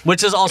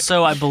 Which is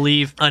also, I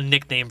believe, a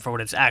nickname for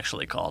what it's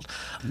actually called.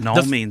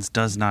 Null means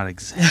does not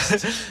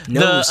exist.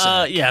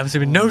 I'm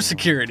assuming no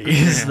security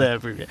is the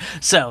abbreviation.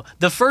 So,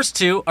 the first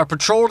 2 are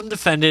patrolled and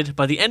defended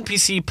by the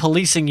NPC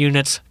policing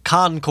units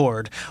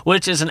Concord,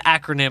 which is an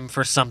acronym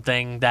for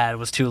something that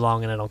was too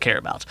long and I don't care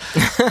about.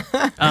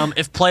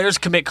 If players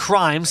commit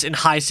crimes in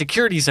high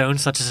security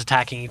zones, such as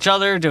attacking each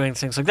other, doing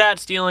things like that,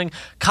 stealing,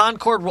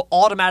 Concord will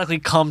automatically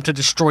come to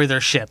destroy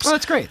their ships. Oh,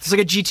 that's great. It's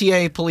like a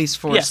GTA police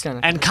force Yes, kind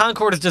of. and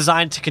Concord is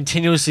designed to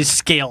continuously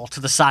scale to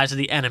the size of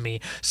the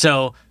enemy.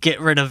 So get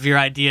rid of your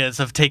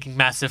ideas of taking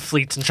massive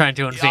fleets and trying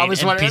to invade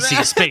was wondering NPC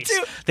that space.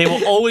 too. They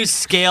will always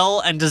scale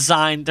and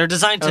design. They're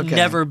designed to Okay.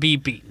 never be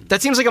beaten.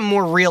 That seems like a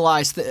more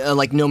realized,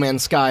 like No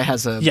Man's Sky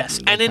has a.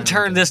 Yes, and in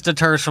turn, this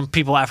deters from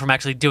people from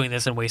actually doing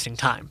this and wasting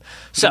time.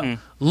 So,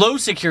 low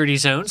security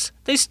zones,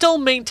 they still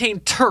maintain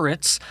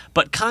turrets,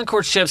 but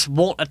Concord ships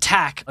won't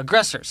attack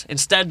aggressors.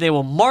 Instead, they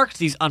will mark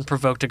these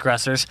unprovoked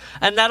aggressors,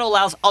 and that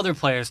allows other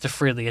players to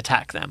freely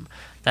attack them.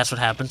 That's what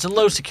happens in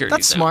low security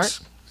That's zones.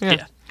 smart.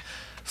 Yeah.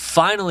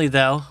 Finally,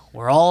 though,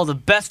 where all the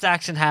best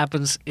action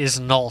happens is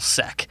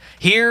nullsec.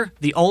 Here,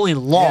 the only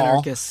law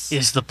Anarchists.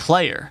 is the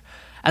player.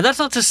 And that's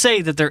not to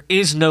say that there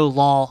is no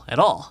law at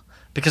all,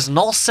 because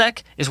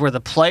nullsec is where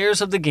the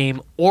players of the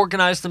game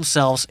organize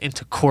themselves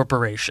into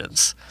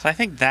corporations. So I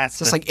think that's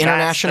Just the, like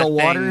international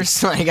that's the waters.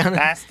 Thing, Like, I don't-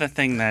 that's the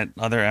thing that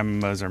other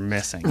MMOs are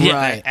missing. Yeah.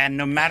 Right. And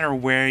no matter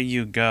where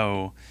you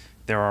go,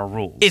 there are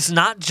rules. It's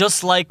not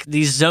just like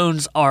these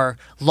zones are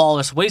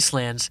lawless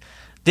wastelands.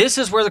 This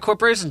is where the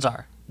corporations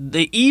are.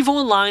 The EVE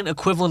Online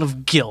equivalent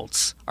of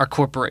guilds are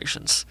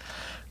corporations.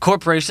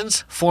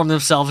 Corporations form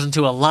themselves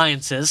into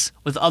alliances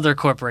with other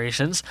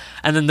corporations,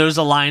 and then those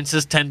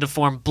alliances tend to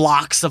form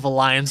blocks of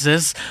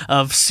alliances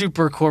of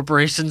super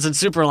corporations and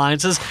super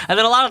alliances, and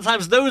then a lot of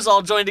times those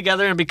all join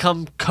together and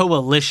become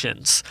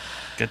coalitions.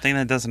 Good thing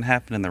that doesn't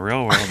happen in the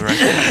real world,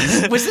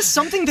 right? Was this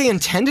something they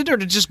intended, or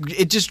did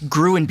it just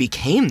grew and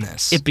became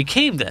this? It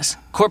became this.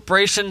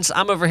 Corporations,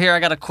 I'm over here, I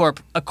got a corp.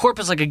 A corp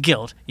is like a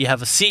guild. You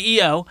have a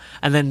CEO,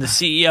 and then the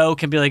CEO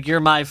can be like, you're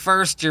my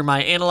first, you're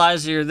my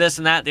analyzer, you're this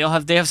and that. They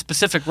have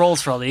specific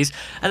roles for all these.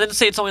 And then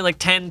say it's only like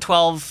 10,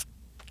 12,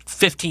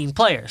 15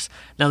 players.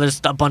 Now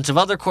there's a bunch of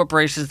other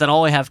corporations that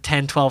only have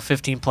 10, 12,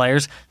 15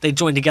 players. They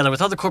join together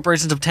with other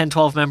corporations of 10,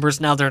 12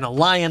 members. Now they're an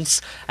alliance,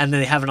 and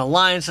then they have an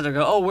alliance, and they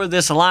go, oh, we're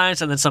this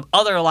alliance, and then some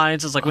other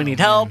alliance is like, we need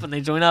help, and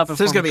they join up. And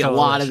There's form going to be a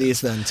lot of coalition.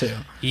 these then, too.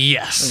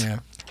 Yes. Yeah.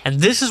 And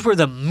this is where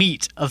the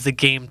meat of the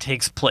game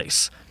takes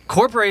place.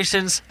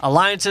 Corporations,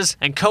 alliances,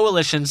 and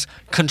coalitions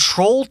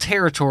control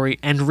territory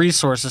and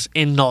resources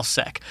in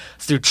nullsec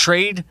through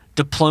trade,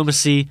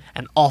 diplomacy,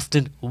 and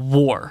often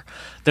war.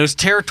 Those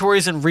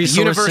territories and resources...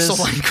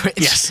 Universal language.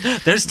 Yes.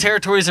 Those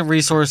territories and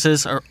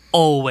resources are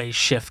always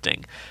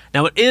shifting.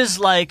 Now, it is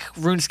like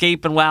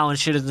RuneScape and WoW and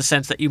shit in the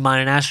sense that you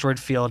mine an asteroid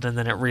field and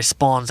then it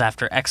respawns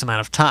after X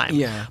amount of time.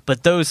 Yeah.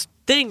 But those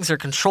things are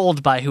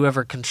controlled by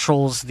whoever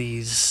controls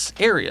these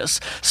areas.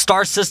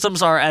 Star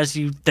systems are, as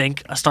you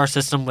think, a star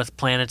system with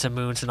planets and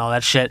moons and all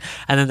that shit.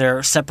 And then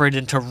they're separated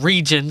into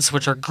regions,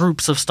 which are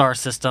groups of star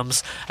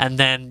systems. And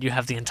then you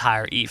have the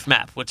entire EVE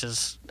map, which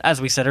is,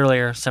 as we said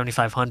earlier,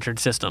 7,500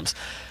 systems.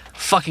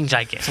 Fucking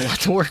gigantic. A lot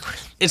to work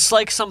with. It's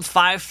like some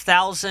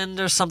 5,000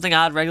 or something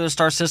odd regular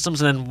star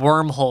systems, and then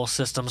wormhole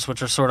systems,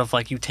 which are sort of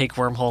like you take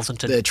wormholes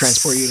into They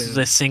transport you to-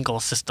 the single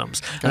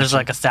systems. And there's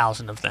like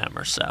 1,000 of them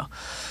or so.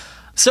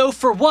 So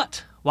for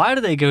what? Why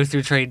do they go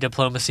through trade,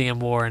 diplomacy,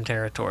 and war and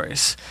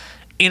territories?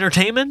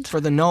 Entertainment? For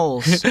the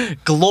Knolls.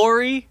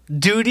 Glory,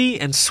 duty,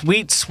 and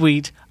sweet,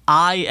 sweet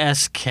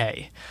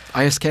ISK.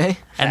 ISK?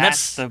 And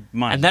That's the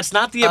money. And that's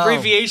not the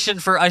abbreviation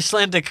for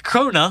Icelandic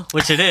krona,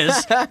 which it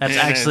is. That's It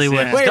actually is,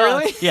 what yeah. it's Wait,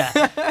 called. really?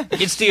 Yeah.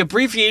 It's the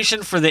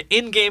abbreviation for the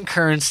in-game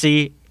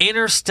currency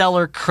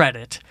Interstellar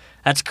Credit.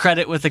 That's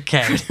credit with a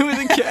K. With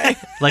a K.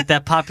 Like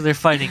that popular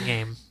fighting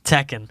game,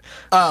 Tekken.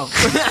 Oh.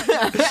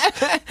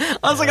 I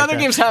was like, other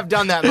games have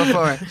done that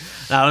before.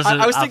 That was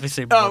I was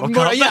obviously thinking, Mortal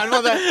Kombat. yeah,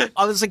 well,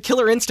 I was like,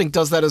 Killer Instinct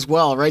does that as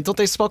well, right? Don't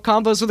they spell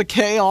combos with a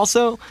K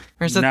also?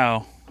 Or is it?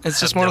 No. It's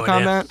just I have Mortal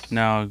no idea. Kombat.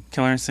 No,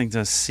 Killer Instinct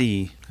does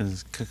C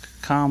because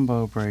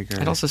combo breaker.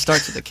 It also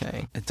starts with a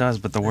K. It does,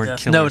 but the word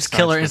killer. No, it's starts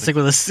Killer with a- Instinct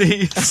with a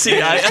C.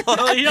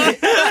 C-I-L-L-E-R.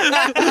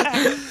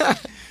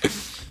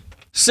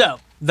 So,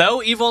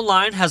 though EVE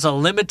Online has a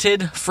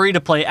limited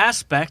free-to-play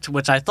aspect,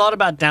 which I thought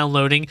about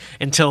downloading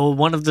until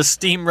one of the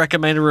Steam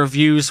recommended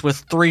reviews with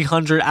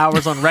 300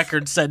 hours on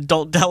record said,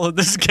 don't download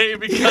this game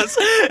because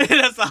it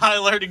has a high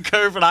learning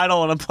curve and I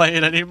don't want to play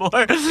it anymore.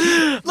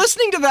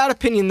 Listening to that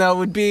opinion, though,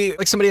 would be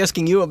like somebody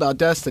asking you about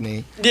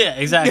Destiny. Yeah,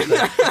 exactly.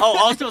 Oh,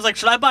 Austin was like,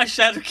 should I buy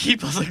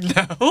Shadowkeep? I was like,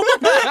 no.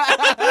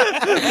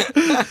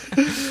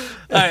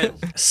 All right,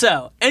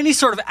 so any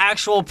sort of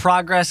actual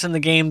progress in the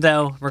game,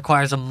 though,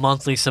 requires a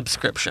monthly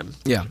subscription.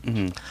 Yeah.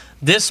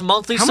 This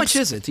monthly How much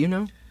is it? Do you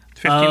know?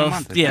 15 a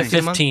month. I yeah,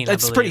 think. 15. I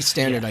That's believe. pretty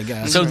standard, I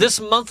guess. So this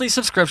monthly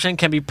subscription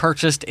can be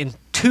purchased in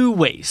two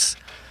ways.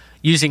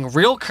 Using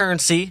real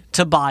currency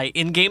to buy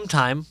in-game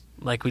time,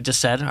 like we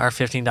just said, our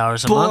 $15 a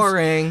month,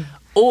 Boring.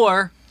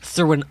 or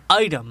through an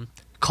item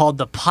called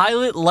the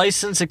Pilot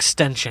License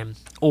Extension,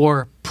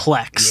 or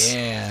Plex.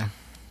 Yeah.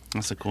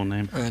 That's a cool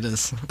name. It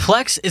is.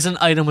 Plex is an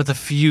item with a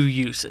few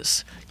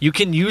uses. You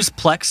can use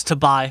Plex to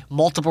buy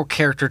multiple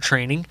character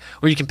training,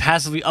 or you can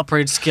passively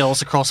upgrade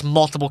skills across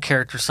multiple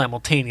characters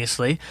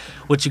simultaneously,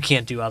 which you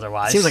can't do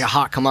otherwise. Seems like a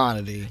hot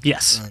commodity.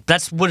 Yes,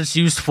 that's what it's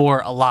used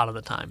for a lot of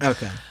the time.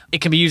 Okay. It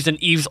can be used in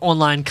EVE's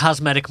online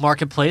cosmetic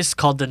marketplace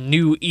called the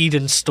New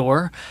Eden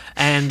Store.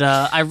 And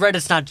I read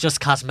it's not just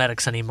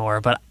cosmetics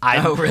anymore, but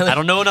Oh, really? I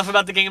don't know enough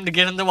about the game to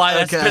get into why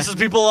that Okay. pisses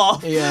people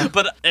off. Yeah.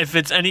 But if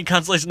it's any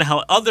consolation to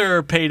how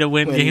other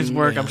pay-to-win games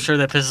work, yeah. I'm sure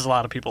that pisses a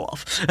lot of people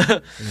off.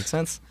 Makes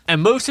sense.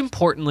 And most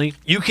importantly,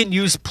 you can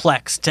use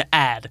Plex to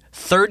add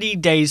 30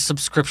 days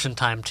subscription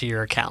time to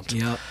your account.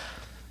 Yep.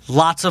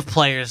 Lots of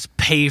players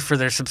pay for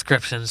their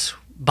subscriptions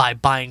by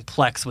buying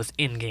Plex with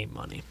in-game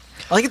money.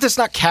 I like it that's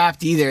not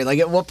capped either. Like,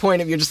 at what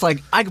point if you're just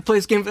like, I could play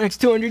this game for the next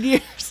 200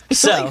 years? It's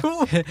So,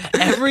 like, ooh.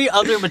 every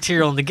other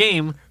material in the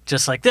game,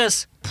 just like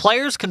this,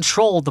 players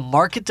control the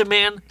market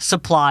demand,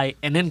 supply,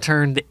 and in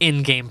turn, the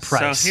in-game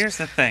price. So here's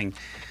the thing.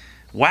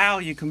 WoW,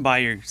 you can buy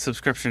your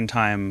subscription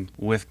time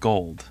with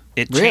gold.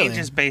 It Really?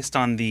 changes based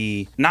on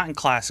the, not in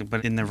Classic,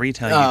 but in the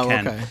retail you Oh,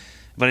 can. okay.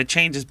 But it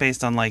changes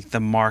based on like the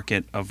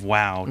market of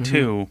WoW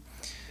too.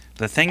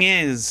 The thing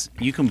is,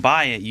 you can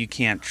buy it, you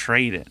can't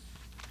trade it.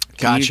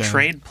 Can Gotcha. you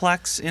trade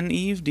Plex in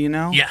EVE? Do you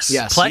know? Yes.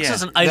 Yes. Plex Yeah.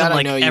 is an That item I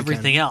like know you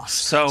everything can. else.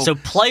 So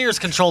players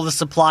control the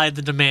supply,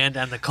 the demand,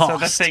 and the So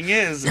cost. the thing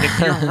is, if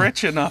you're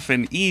rich enough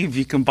in EVE,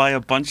 you can buy a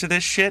bunch of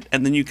this shit,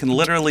 and then you can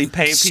literally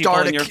pay people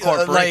Start in a your c-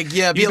 corporation. like,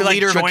 yeah, be You a can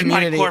leader of a join my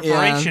community,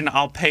 corporation.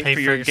 I'll pay, Pay for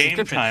your game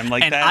subscription. time.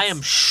 Like and that's, I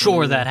am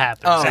sure that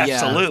happens. Oh, yeah.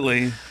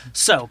 absolutely.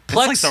 So,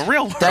 Plex, It's like the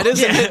real world. That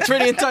is it's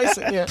pretty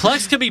enticing. Yeah.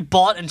 Plex can be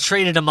bought and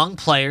traded among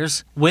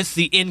players with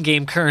the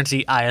in-game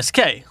currency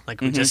ISK,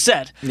 like we just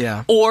said.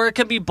 Yeah. Or it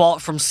can be bought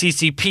from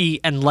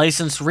CCP and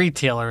licensed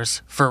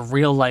retailers for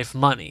real-life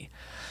money.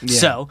 Yeah.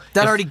 So,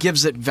 that if- already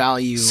gives it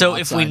value. So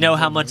if we outside know of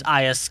how it. much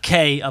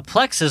ISK a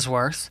Plex is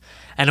worth,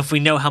 and if we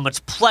know how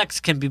much Plex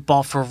can be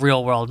bought for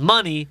real-world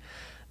money,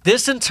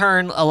 this in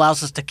turn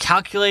allows us to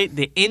calculate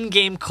the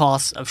in-game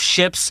costs of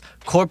ships,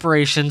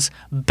 corporations,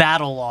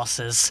 battle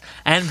losses,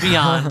 and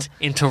beyond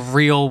into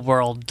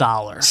real-world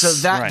dollars.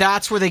 So Right.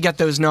 that's where they get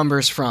those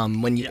numbers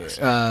from when you. That's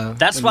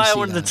when why you I see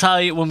wanted that. to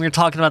tell you when we were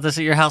talking about this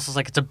at your house. I was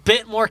like, it's a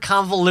bit more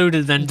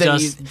convoluted than Then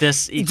just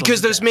this equals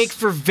because those this. make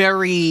for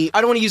very. I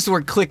don't want to use the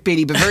word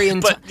clickbaity, but very.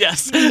 But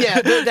yes, yeah,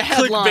 the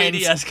headlines.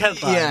 clickbaity-esque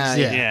headlines. Yeah,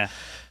 yeah. Yeah.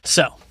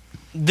 So,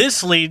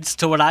 this leads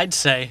to what I'd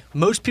say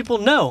most people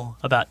know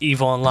about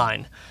EVE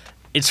Online.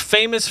 It's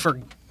famous for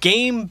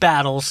game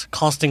battles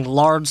costing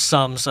large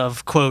sums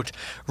of, quote,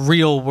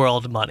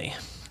 real-world money.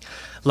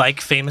 Like,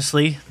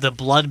 famously, the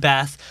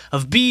bloodbath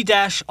of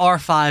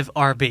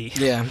B-R5RB.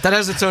 Yeah, that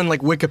has its own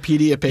like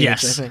Wikipedia page.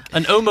 Yes, I think.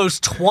 an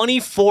almost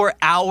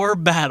 24-hour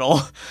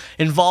battle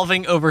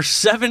involving over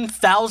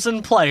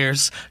 7,000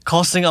 players,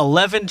 costing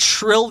 11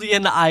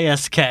 trillion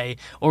ISK,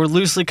 or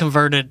loosely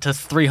converted to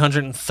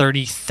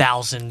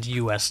 330,000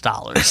 US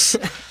dollars.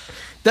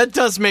 That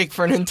does make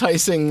for an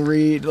enticing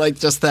read. Like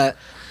just that.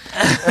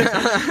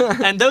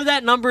 And though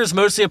that number is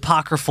mostly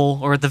apocryphal,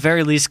 or at the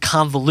very least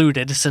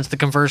convoluted, since the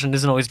conversion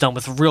isn't always done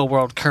with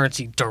real-world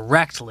currency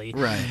directly,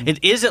 Right.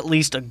 it is at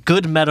least a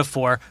good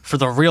metaphor for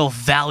the real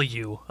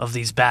value of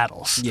these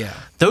battles. Yeah.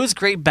 Those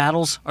great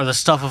battles are the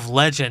stuff of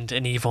legend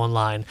in EVE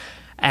Online,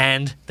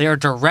 and they are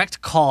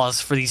direct cause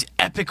for these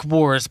epic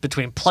wars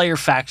between player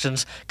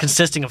factions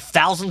consisting of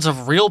thousands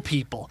of real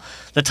people.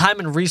 The time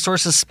and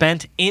resources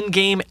spent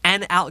in-game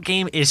and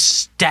out-game is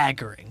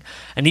staggering.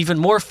 And even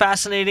more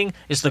fascinating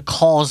is the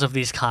cause of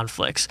these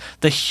conflicts.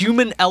 The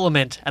human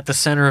element at the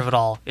center of it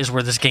all is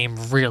where this game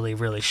really,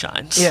 really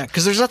shines. Yeah,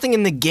 because there's nothing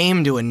in the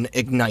game to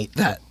ignite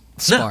that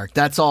spark.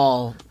 That's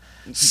all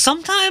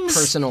sometimes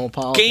personal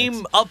politics.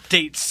 Game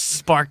updates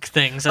spark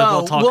things that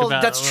we'll talk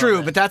about. That's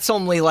true, but that's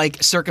only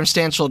like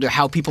circumstantial to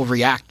how people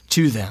react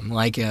to them,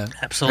 like a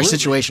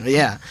situation.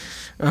 Yeah.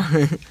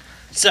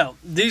 So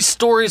these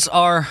stories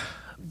are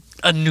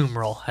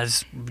innumerable,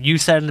 as you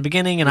said in the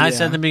beginning, and I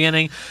said in the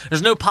beginning.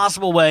 There's no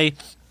possible way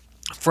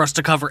for us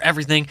to cover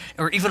everything,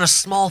 or even a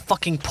small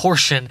fucking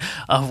portion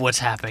of what's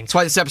happening. That's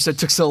why this episode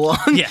took so long.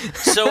 Yeah.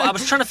 So I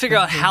was trying to figure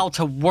out how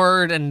to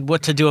word and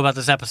what to do about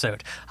this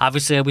episode.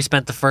 Obviously, we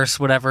spent the first,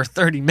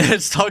 30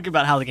 minutes talking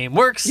about how the game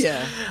works.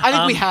 Yeah. I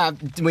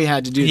think we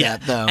had to do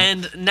that, though.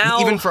 And now,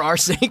 even for our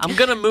sake, I'm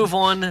going to move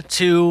on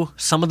to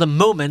some of the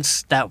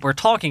moments that we're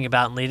talking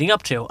about and leading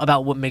up to,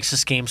 about what makes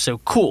this game so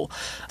cool.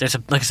 There's,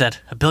 like I said,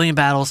 a billion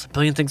battles, a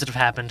billion things that have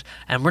happened,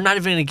 and we're not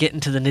even going to get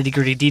into the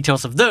nitty-gritty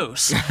details of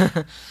those.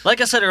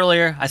 Like I said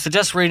earlier, I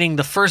suggest reading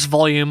the first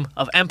volume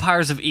of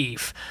Empires of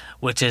Eve,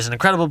 which is an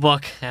incredible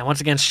book, and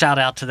once again, shout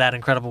out to that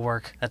incredible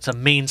work. That's a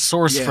main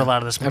source for a lot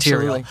of this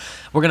material.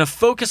 Absolutely. We're going to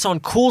focus on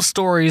cool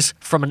stories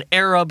from an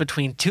era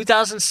between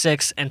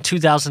 2006 and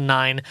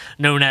 2009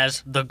 known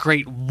as the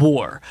Great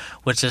War,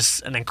 which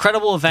is an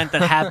incredible event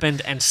that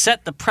happened and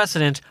set the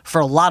precedent for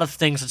a lot of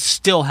things that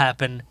still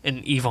happen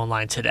in EVE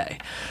Online today.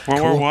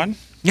 World War One?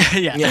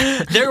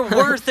 Yeah. There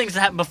were things that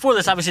happened before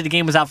this. Obviously, the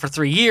game was out for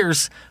 3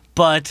 years,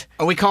 but...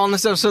 Are we calling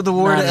this episode the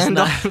war No, to it's end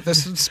not. all the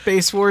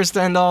space wars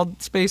to end all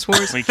space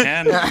wars? We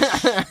can.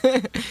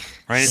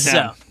 Write it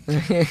down. So,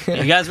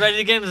 you guys ready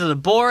to get into the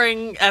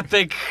boring,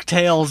 epic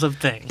tales of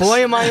things?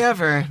 Boy, am I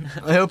ever.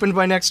 I opened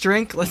my next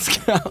drink. Let's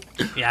go.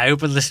 Yeah, I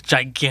opened this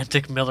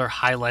gigantic Miller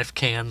High Life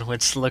can,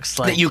 which looks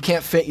like... That you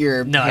can't fit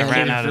your No, I hand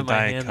ran in. out of my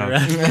Diet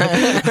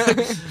hand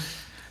around.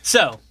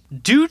 So,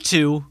 due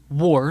to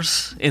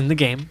wars in the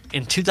game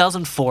in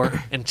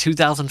 2004 and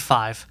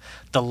 2005,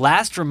 the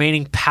last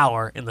remaining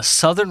power in the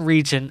southern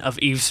region of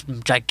EVE's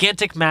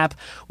gigantic map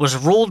was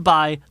ruled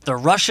by the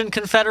Russian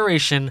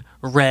Confederation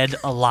Red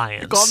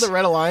Alliance. Called the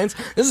Red Alliance.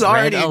 This is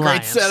already a great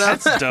Alliance. setup.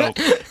 That's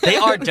dope. They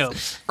are dope.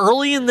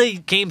 Early in the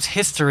game's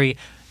history,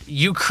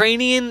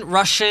 Ukrainian,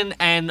 Russian,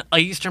 and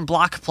Eastern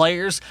Bloc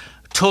players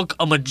took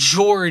a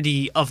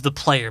majority of the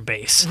player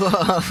base.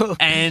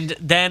 And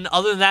then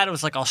other than that, it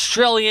was like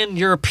Australian,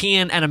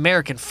 European, and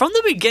American. From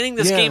the beginning,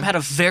 this game had a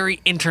very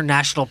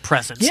international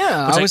presence.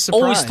 Yeah, which I was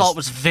always surprised. thought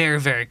was very,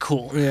 very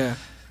cool. Yeah.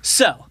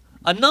 So,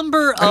 a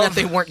number of... And that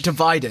they weren't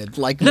divided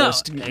like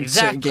most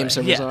game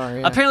servers are.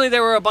 Yeah. Apparently,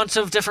 there were a bunch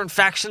of different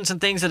factions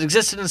and things that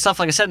existed and stuff,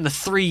 like I said, in the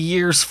 4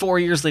 years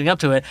leading up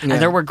to it. Yeah.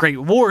 And there were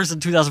great wars in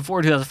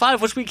 2004,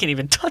 2005, which we can't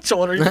even touch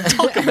on or even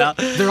talk about.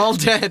 They're all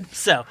dead.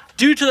 So,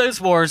 due to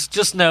those wars,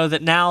 just know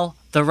that now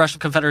the Russian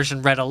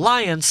Confederation Red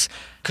Alliance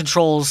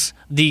controls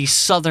the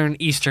southern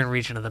eastern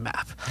region of the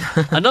map.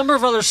 A number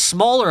of other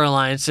smaller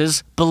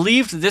alliances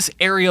believed this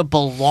area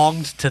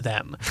belonged to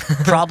them,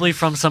 probably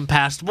from some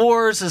past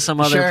wars and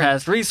some other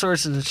past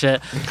resources and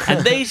shit.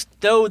 And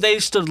though they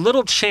stood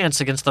little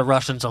chance against the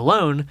Russians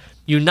alone,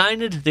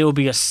 united they will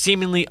be a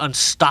seemingly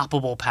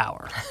unstoppable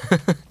power.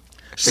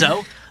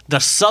 So, the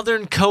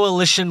Southern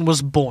Coalition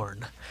was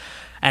born.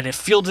 And it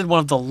fielded one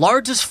of the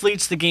largest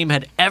fleets the game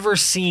had ever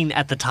seen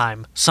at the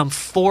time, some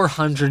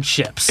 400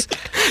 ships.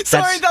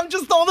 Sorry, I'm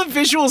just all the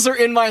visuals are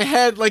in my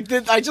head. Like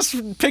I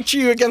just picture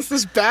you against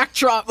this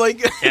backdrop.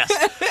 Like Yes,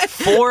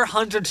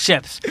 400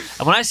 ships.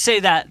 And when I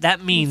say that,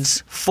 that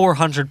means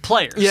 400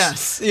 players.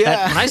 Yes,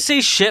 yeah. When I say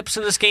ships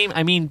in this game,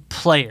 I mean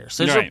players.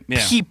 Those Right, are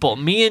yeah. people,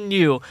 me and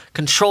you,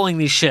 controlling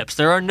these ships.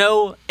 There are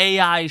no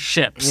AI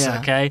ships,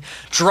 okay?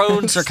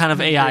 Drones are kind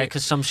of AI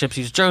because some ships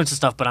use drones and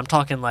stuff, but I'm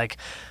talking like,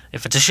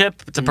 if it's a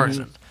ship, it's a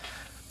person.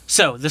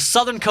 So, the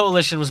Southern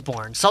Coalition was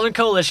born. Southern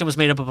Coalition was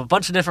made up of a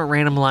bunch of different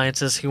random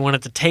alliances who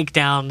wanted to take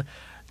down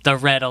the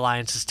Red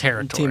Alliance's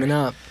territory. Teaming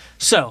up.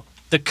 So,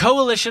 the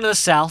Coalition of the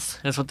South,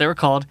 that's what they were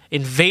called,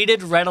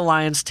 invaded Red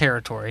Alliance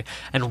territory,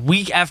 and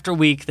week after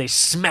week they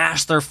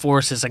smashed their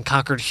forces and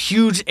conquered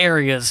huge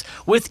areas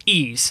with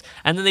ease,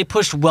 and then they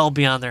pushed well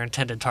beyond their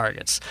intended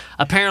targets.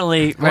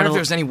 Apparently, I wonder if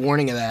there was any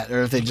warning of that,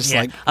 or if they just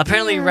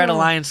apparently Red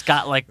Alliance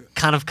got like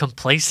kind of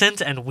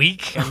complacent and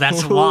weak, and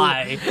that's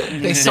why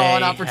they saw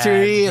an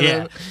opportunity.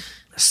 And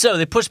So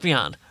they pushed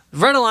beyond.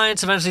 Red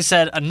Alliance eventually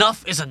said,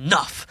 enough is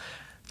enough.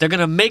 They're going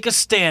to make a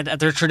stand at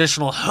their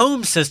traditional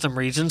home system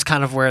regions,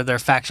 kind of where their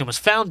faction was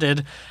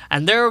founded,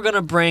 and they're going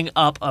to bring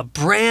up a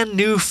brand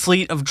new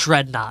fleet of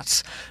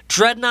dreadnoughts.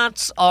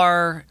 Dreadnoughts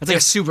are... It's like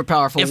a super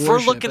powerful If we're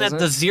warship, looking at isn't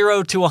the it?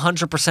 0 to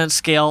 100%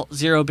 scale,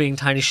 0 being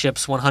tiny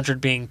ships, 100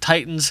 being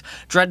titans,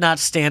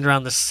 dreadnoughts stand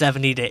around the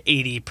 70 to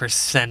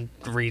 80%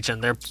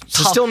 region. They're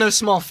So tough. still no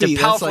small They're feat.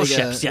 powerful That's like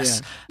ships,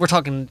 yes. yeah. We're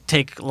talking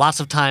take lots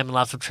of time and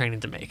lots of training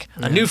to make.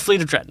 A new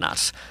fleet of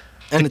dreadnoughts.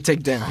 And a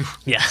takedown.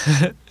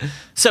 Yeah.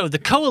 So the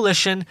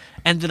Coalition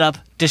ended up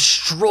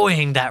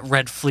destroying that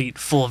Red Fleet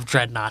full of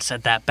dreadnoughts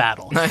at that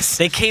battle. Nice.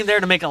 They came there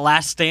to make a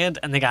last stand,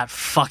 and they got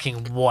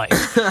fucking wiped.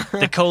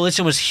 The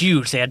Coalition was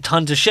huge. They had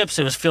tons of ships.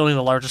 It was fielding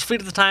the largest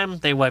fleet at the time.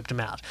 They wiped them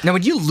out. Now,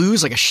 when you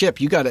lose like a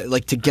ship, you got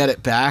to to get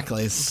it back.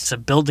 So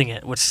building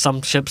it, which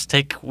some ships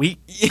take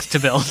weeks to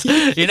build,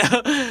 you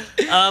know.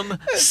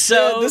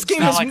 So this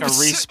game Not is like a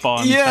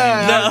respawn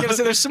Yeah, thing. I was gonna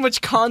say there's so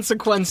much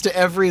consequence to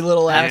every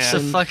little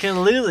action.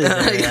 Absolutely,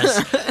 there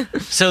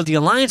is. So the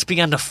Alliance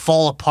began to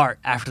fall apart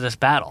after this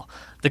battle.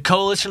 The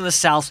Coalition of the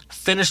South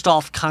finished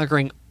off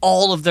conquering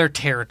all of their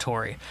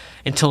territory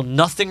until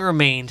nothing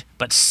remained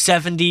but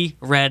 70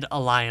 Red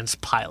Alliance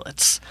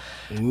pilots.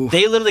 Ooh.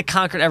 They literally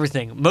conquered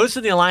everything. Most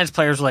of the Alliance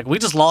players were like, we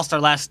just lost our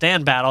last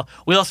stand battle.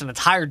 We lost an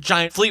entire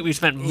giant fleet we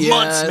spent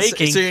months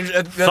making.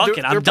 Fuck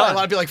it, I'm done. A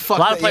lot of people like, fuck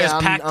a lot of that, players yeah,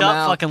 packed I'm up,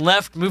 out. fucking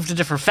left, moved to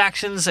different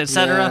factions,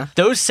 etc. Yeah.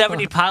 Those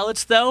 70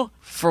 pilots, though,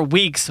 for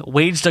weeks,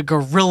 waged a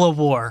guerrilla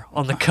war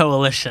on the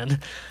Coalition.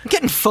 I'm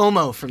getting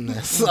FOMO from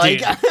this. Dude,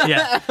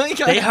 yeah.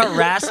 They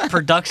harassed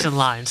production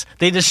lines.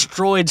 They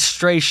destroyed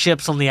stray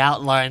ships on the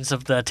outlines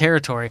of the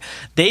territory.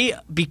 They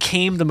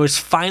became the most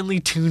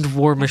finely tuned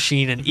war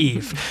machine in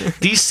EVE.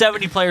 These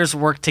 70 players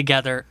worked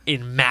together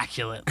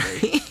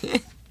immaculately.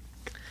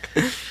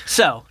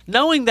 So,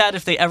 knowing that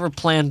if they ever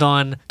planned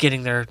on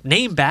getting their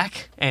name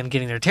back and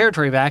getting their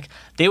territory back,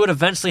 they would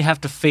eventually have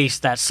to face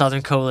that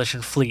Southern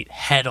Coalition fleet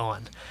head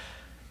on.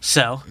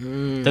 So,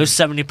 those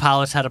 70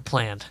 pilots had a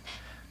plan.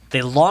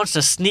 They launched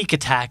a sneak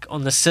attack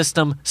on the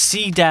system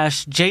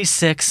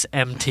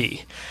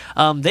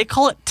C-J6MT. They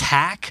call it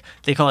TAC.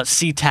 They call it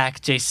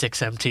C-TAC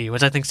J6MT,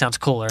 which I think sounds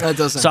cooler. That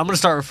doesn't. So I'm going to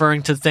start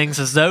referring to things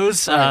as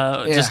those,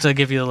 Right, yeah. just to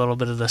give you a little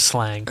bit of the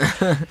slang.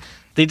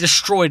 They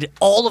destroyed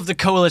all of the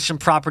Coalition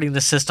property in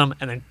the system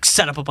and then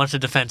set up a bunch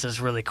of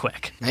defenses really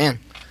quick. Man.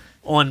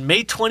 On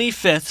May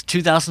 25th,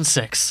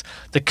 2006,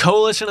 the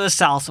Coalition of the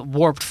South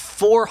warped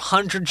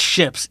 400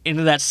 ships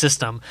into that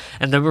system,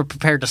 and they were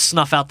prepared to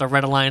snuff out the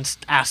Red Alliance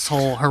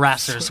asshole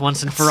harassers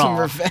once and for Some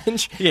all.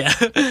 revenge. Yeah.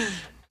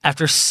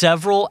 After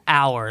several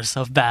hours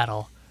of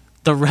battle,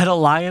 the Red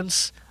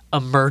Alliance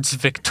emerged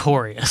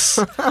victorious.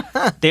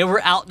 They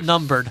were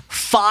outnumbered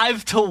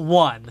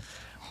 5-1.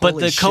 But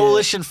Holy the shit.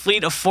 Coalition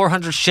fleet of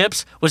 400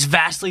 ships was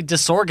vastly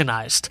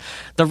disorganized.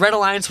 The Red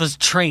Alliance was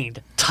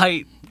trained,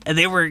 tight, and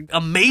they were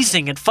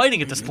amazing at fighting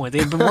at this point. They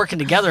had been working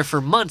together for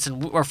months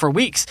or for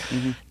weeks.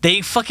 They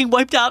fucking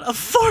wiped out a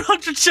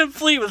 400 ship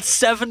fleet with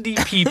 70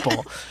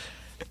 people.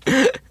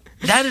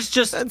 That is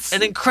just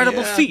an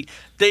incredible feat.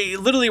 They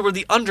literally were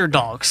the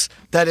underdogs.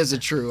 That is a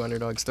true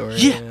underdog story.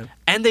 Yeah,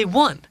 and they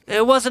won.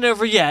 It wasn't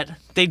over yet.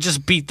 They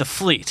just beat the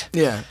fleet.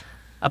 Yeah.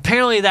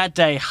 Apparently that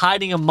day,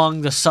 hiding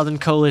among the Southern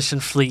Coalition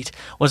fleet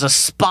was a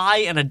spy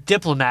and a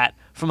diplomat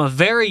from a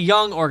very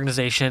young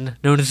organization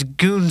known as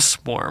Goon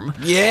Swarm.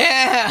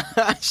 Yeah.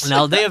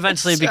 Now, they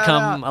eventually Shout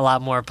become out. a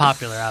lot more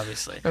popular,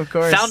 obviously. Of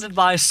course. Founded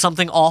by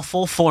Something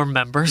Awful 4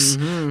 members,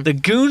 the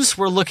Goons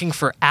were looking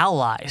for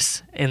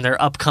allies in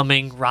their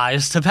upcoming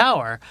rise to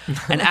power.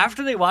 And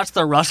after they watched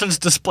the Russians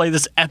display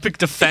this epic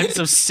defense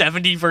of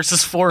 70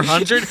 versus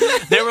 400,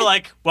 they were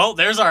like, well,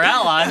 there's our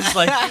allies.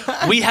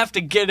 Like, we have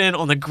to get in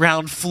on the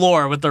ground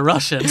floor with the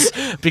Russians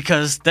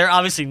because they're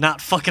obviously not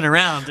fucking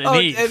around in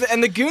Eve.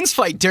 And the goons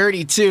fight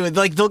dirty too.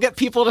 Like they'll get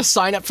people to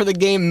sign up for the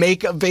game,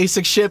 make a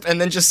basic ship,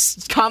 and then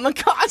just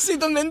kamikaze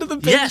them into the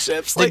big Yes,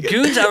 ships. the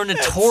Goons are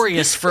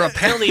notorious for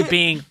apparently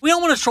being, we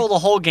don't want to troll the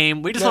whole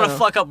game, we just want to No.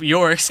 fuck up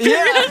your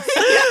experience.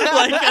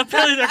 Like,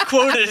 apparently they're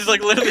quoted as,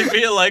 like, literally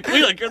being like,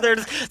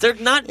 they're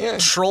not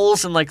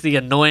trolls in, like, the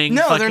annoying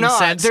No, fucking they're not.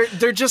 sense.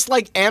 They're just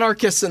like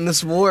anarchists in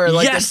this war.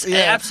 Like Yes, this,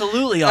 they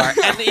absolutely are.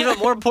 And even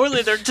more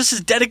importantly, they're just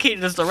as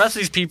dedicated as the rest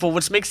of these people,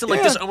 which makes them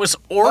like this almost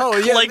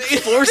orc-like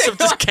force of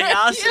just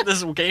chaos in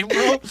this game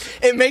world.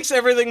 It makes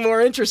everything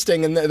more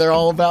interesting, and they're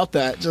all about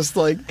that. Just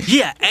like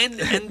Yeah, and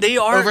they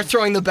are...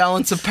 overthrowing the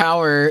balance of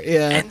power.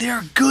 Yeah, and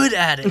they're good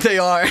at it. they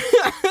are.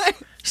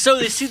 So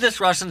they see this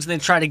Russians and they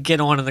try to get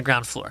on the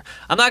ground floor.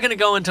 I'm not going to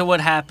go into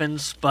what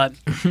happens, but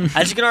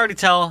as you can already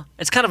tell,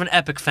 it's kind of an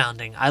epic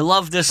founding. I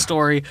love this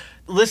story.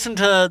 Listen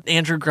to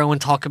Andrew Groen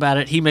talk about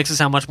it. He makes it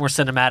sound much more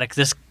cinematic.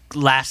 This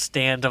last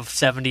stand of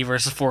 70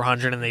 versus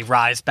 400 and they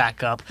rise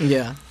back up.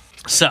 Yeah.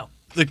 So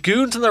the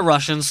Goons and the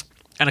Russians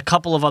and a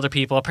couple of other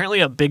people, apparently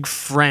a big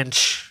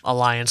French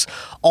alliance,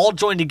 all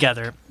joined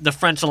together. The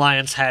French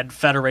alliance had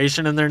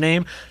Federation in their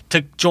name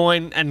to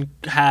join and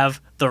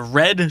have the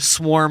Red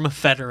Swarm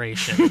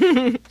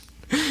Federation.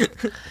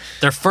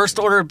 Their first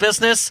order of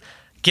business,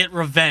 get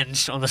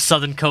revenge on the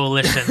Southern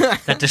Coalition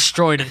that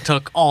destroyed and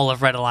took all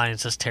of Red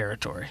Alliance's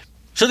territory.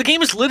 So the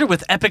game is littered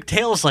with epic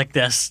tales like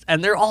this,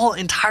 and they're all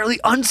entirely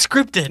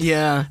unscripted.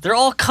 Yeah. They're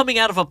all coming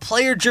out of a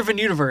player-driven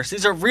universe.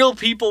 These are real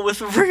people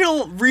with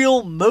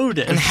real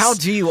motives. And how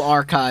do you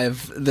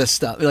archive this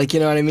stuff? Like,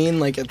 you know what I mean?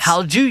 Like, it's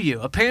How do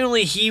you?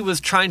 Apparently he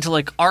was trying to,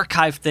 like,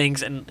 archive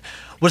things, and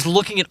was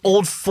looking at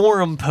old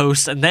forum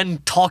posts and then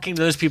talking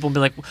to those people and be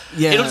like,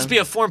 Yeah. it'll just be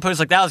a forum post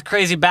like, that was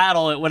crazy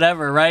battle at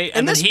whatever, right?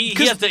 And then this- he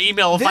 'cause has to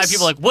email five this-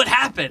 people like, what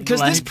happened? Because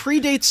Like, this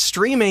predates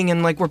streaming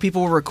and like where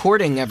people were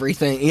recording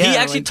everything. Yeah, he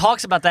actually like,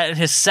 talks about that in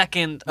his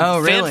second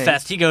Oh, Fan really?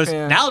 Fest. He goes,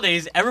 Yeah.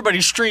 nowadays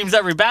everybody streams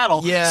every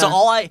battle. Yeah.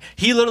 So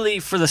he literally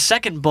for the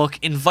second book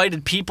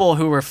invited people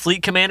who were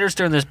fleet commanders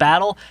during this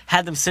battle,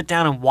 had them sit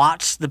down and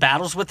watch the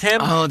battles with him.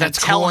 Oh, that's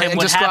and tell cool. him And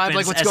what describe, happens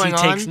like, what's as going he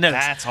takes on? notes.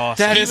 That's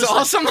awesome. That He is was like-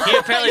 awesome. he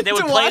apparently they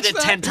would To play watch it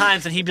that. 10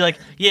 times, and he'd be like,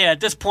 "Yeah, at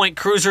this point,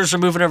 cruisers are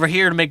moving over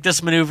here to make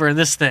this maneuver and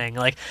this thing."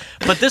 Like,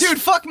 but this,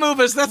 Dude, fuck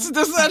Movus.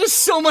 That is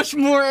so much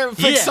more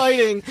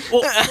exciting.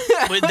 well,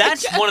 but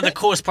that's one of the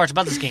coolest parts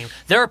about this game.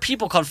 There are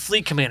people called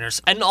fleet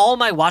commanders, and all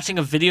my watching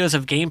of videos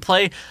of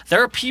gameplay,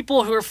 there are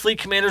people who are fleet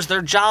commanders.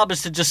 Their job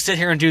is to just sit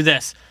here and do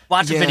this,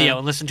 watch a Yeah. video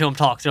and listen to them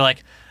talk. They're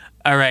like,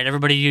 all right,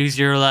 everybody use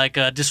your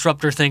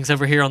disruptor things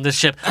over here on this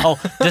ship. Oh,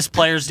 this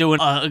player's doing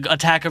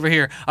attack over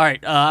here. All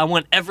right, I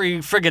want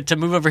every frigate to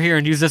move over here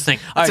and use this thing.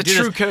 All right, That's a do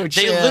true this. coach,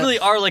 They yeah. literally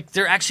are like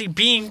they're actually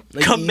being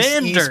Like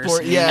commanders,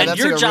 e-sport, yeah, and that's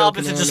your like a job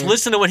real is to just commander.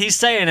 listen to what he's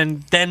saying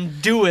and then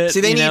do it.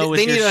 See, they with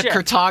need your a ship.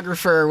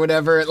 cartographer or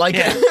whatever. Like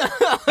Yeah.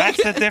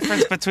 That's the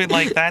difference between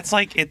it's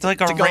like a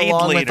to go raid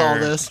along leader. with all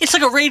this. It's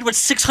like a raid with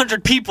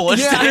 600 people.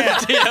 Instead Yeah.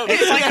 of, you know,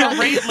 It's like a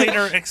raid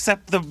leader,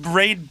 except the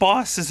raid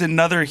boss is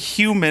another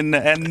human,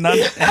 and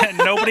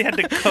nobody had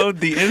to code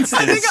the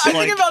instance. I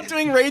think about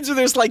doing raids where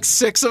there's like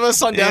 6 of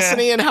us on Yeah.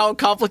 Destiny and how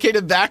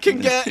complicated that can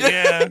get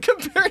Yeah.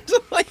 compared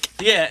to like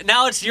yeah,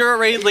 now you're a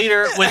raid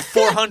leader with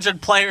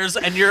 400 players,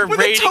 and you're With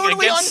a raiding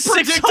totally against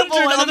unpredictable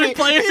 600 other enemy.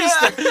 players.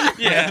 Yeah.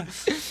 Yeah.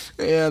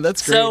 yeah,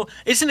 that's great. So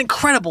it's an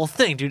incredible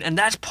thing, dude, and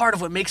that's part of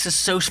what makes this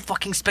so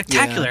fucking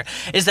spectacular.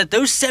 Is that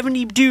those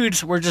 70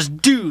 dudes were just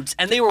dudes,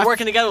 and they were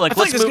working together. Like, I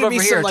feel let's like there's move gonna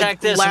over be here, some like attack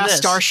this and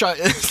last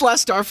this.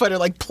 last Starfighter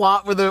like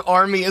plot where the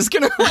army is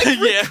gonna like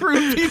Yeah.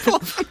 recruit people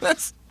from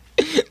this.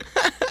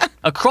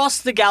 Across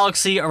the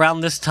galaxy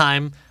around this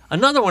time,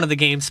 another one of the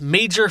game's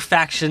major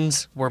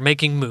factions were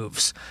making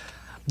moves.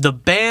 The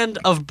Band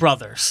of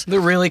Brothers. They're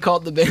really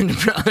called the Band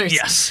of Brothers.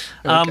 Yes.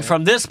 Okay.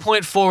 From this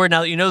point forward,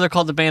 now that you know they're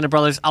called the Band of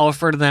Brothers, I'll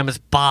refer to them as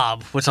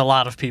Bob, which a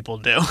lot of people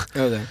do.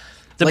 Okay.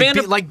 The like Band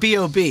of like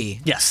B.O.B.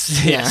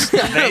 Yes. Yeah. Yes.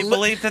 They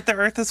believe that the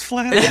Earth is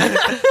flat.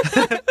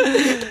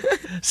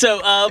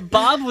 So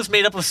Bob was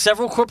made up of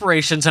several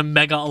corporations and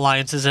mega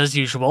alliances as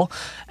usual,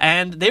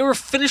 and they were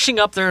finishing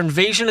up their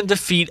invasion and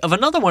defeat of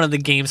another one of the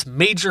game's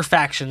major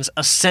factions,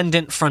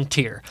 Ascendant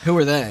Frontier. Who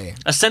are they?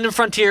 Ascendant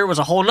Frontier was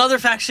a whole other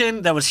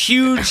faction that was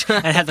huge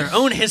and had their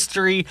own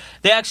history.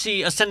 They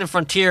actually, Ascendant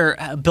Frontier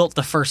built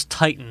the first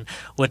Titan,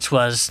 which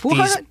was these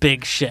What?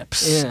 big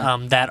ships Yeah.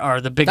 that are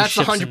the biggest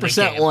That's the ships in the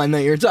 100% game. one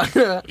that you're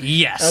talking about.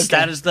 Yes, Okay.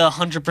 that is the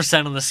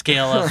 100% on the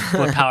scale of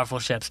what powerful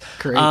ships.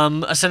 Great.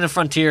 Ascendant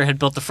Frontier had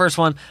built the first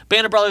one.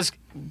 Band of Brothers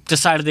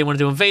decided they wanted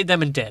to invade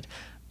them and did.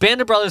 Band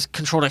of Brothers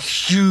controlled a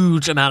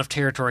huge amount of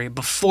territory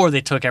before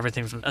they took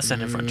everything from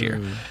Ascendant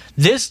Frontier.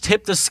 This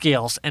tipped the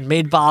scales and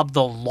made Bob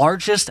the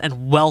largest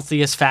and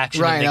wealthiest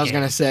faction in Right, the I was game.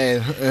 gonna say.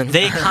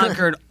 They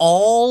conquered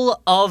all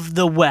of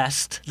the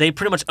West. They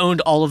pretty much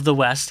owned all of the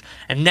West,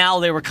 and now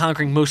they were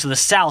conquering most of the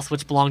South,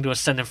 which belonged to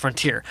Ascendant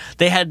Frontier.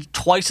 They had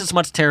twice as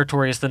much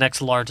territory as the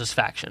next largest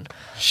faction.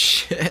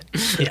 Shit.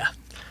 Yeah.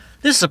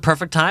 This is a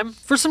perfect time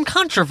for some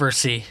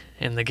controversy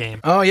in the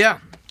game. Oh yeah.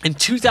 In It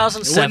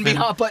 2007, wouldn't be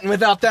hot button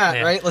without that,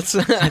 Yeah. right? Let's.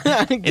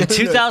 in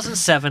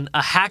 2007,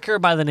 a hacker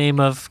by the name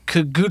of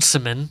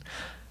Kagutsaman,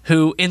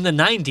 who in the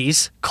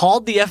 90s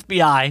called the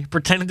FBI,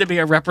 pretending to be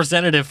a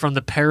representative from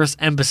the Paris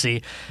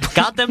embassy,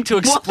 got them to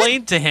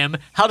explain to him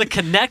how to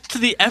connect to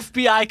the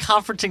FBI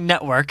conferencing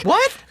network.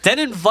 What? Then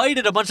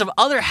invited a bunch of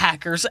other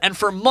hackers, and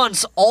for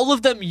months, all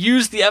of them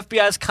used the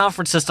FBI's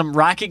conference system,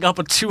 racking up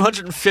a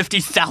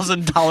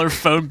 $250,000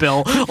 phone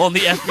bill on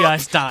the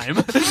FBI's dime.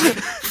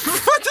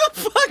 What the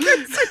fuck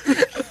is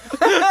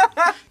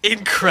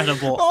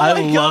Incredible. Oh I my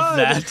love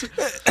God.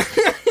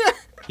 that.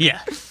 Yeah.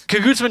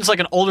 Kagutsaman's like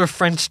an older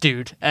French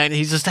dude, and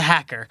he's just a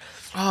hacker.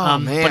 Oh,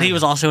 man. But he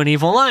was also an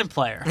Evil Line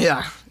player.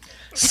 Yeah.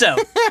 So,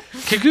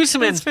 That's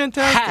Kagutsaman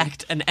fantastic.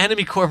 hacked an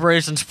enemy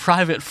corporation's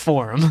private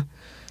forum,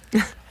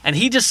 and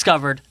he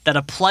discovered that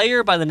a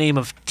player by the name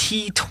of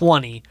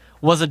T20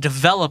 was a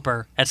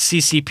developer at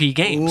CCP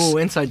Games. Ooh,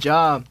 inside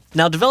job.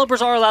 Now,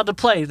 developers are allowed to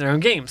play their own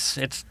games.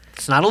 It's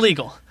not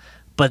illegal.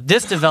 But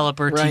this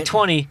developer, Right.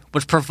 T20,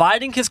 was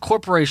providing his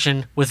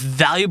corporation with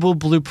valuable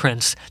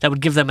blueprints that would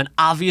give them an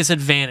obvious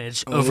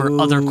advantage over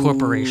other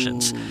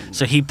corporations.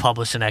 So he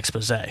published an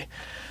expose.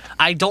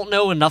 I don't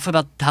know enough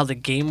about how the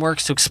game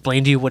works to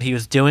explain to you what he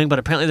was doing, but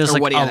apparently there's Or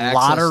like what he had a access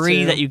lottery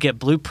to. that you get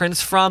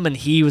blueprints from, and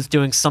he was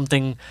doing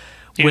something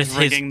He was with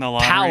his rigging the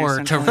lottery, power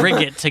to essentially?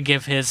 rig it to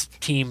give his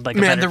team like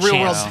a Man, better the real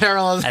world chance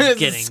peril is at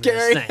getting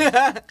scary. this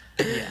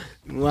thing.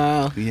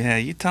 Wow. Yeah,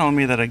 you telling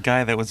me that a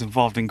guy that was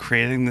involved in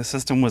creating the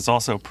system was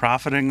also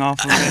profiting off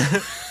of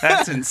it?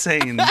 That's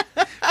insane.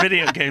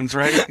 Video games,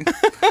 right?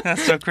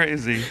 That's so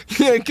crazy.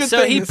 Yeah, good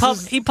So thing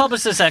he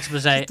published this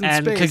expose, and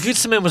space.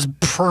 Kaguya-sama was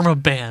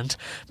perma-banned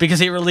because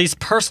he released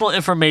personal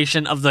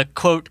information of the,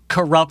 quote,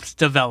 corrupt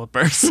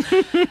developers.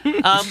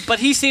 But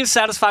he seems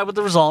satisfied with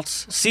the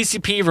results.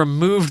 CCP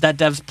removed that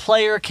dev's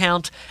player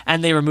account,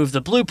 and they removed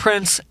the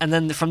blueprints, and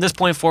then from this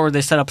point forward,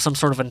 they set up some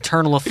sort of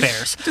internal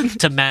affairs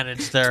to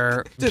manage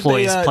their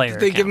employees' player Did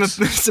they give him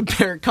accounts. a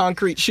pair of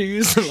concrete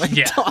shoes and like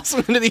Yeah. toss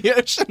him into the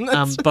ocean?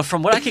 But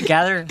from what I could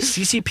gather,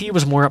 CCP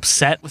was more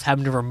upset with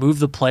having to remove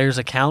the players'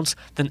 accounts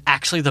than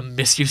actually the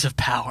misuse of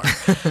power.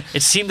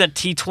 It seemed that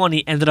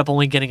T20 ended up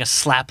only getting a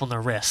slap on the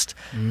wrist.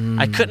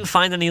 I couldn't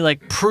find any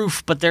like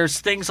proof, but there's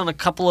things on a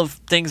couple of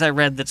things I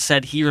read that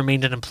said he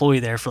remained an employee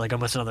there for like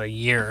almost another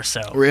year or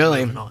so.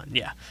 Really? Moving on.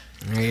 Yeah.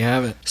 There you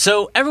have it.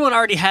 So everyone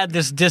already had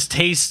this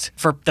distaste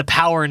for the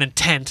power and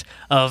intent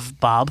of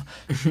Bob.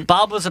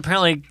 Bob was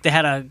apparently, they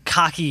had a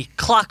cocky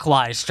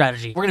clockwise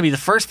strategy. We're going to be the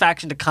first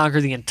faction to conquer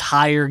the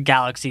entire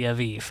galaxy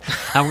of Eve.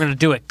 And we're going to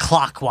do it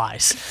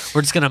clockwise. We're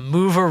just going to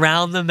move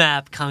around the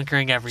map,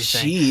 conquering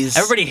everything. Jeez.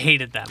 Everybody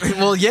hated them.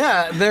 Well,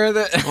 yeah, they're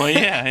the. Well,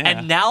 yeah.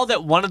 And now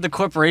that one of the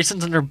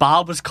corporations under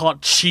Bob was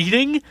caught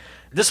cheating,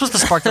 this was the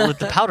spark that lit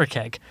the powder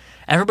keg.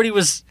 Everybody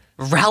was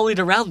rallied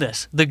around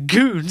this. The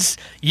goons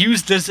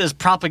used this as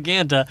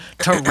propaganda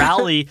to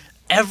rally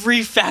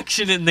every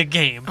faction in the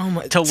game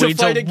to wage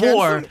fight a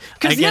war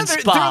against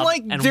they're Bob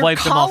like, and they're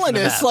wipe them off the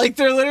colonists. map. Like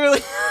they're literally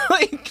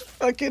like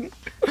fucking.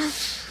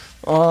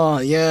 Oh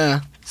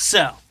yeah.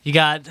 So, you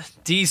got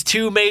these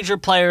two major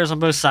players on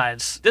both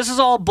sides. This is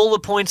all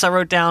bullet points I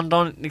wrote down.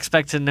 Don't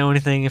expect to know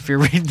anything if you're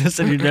reading this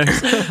in your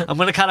notes. I'm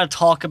going to kind of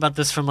talk about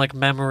this from like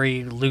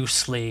memory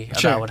loosely about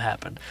Sure. what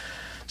happened.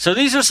 So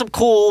these are some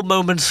cool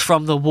moments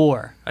from the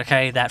war,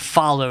 okay, that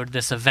followed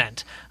this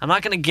event. I'm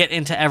not going to get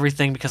into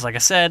everything because, like I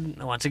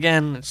said, once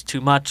again, it's too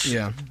much.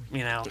 Yeah.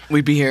 You know,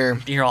 We'd be here.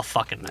 you're all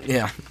fucking night.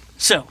 Yeah.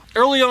 So,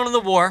 early on in the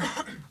war,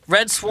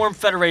 Red Swarm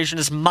Federation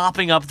is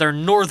mopping up their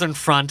northern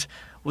front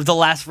with the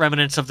last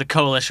remnants of the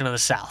coalition of the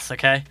South,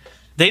 okay?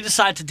 They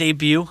decide to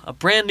debut a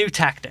brand new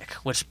tactic,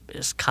 which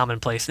is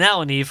commonplace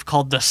now in EVE,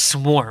 called the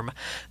Swarm.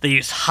 They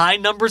use high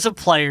numbers of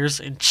players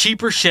and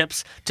cheaper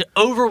ships to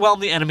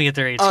overwhelm the enemy at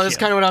their HQ. Oh, that's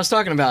kind of what I was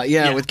talking about.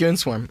 Yeah, Yeah. with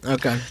Goonswarm.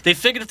 Okay. They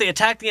figured if they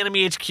attacked the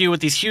enemy HQ with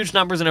these huge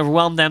numbers and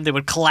overwhelmed them, they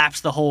would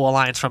collapse the whole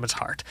alliance from its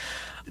heart.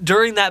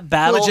 During that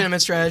battle... Legitimate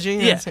strategy.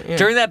 Yeah.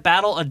 During that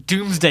battle, a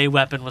Doomsday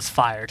weapon was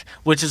fired,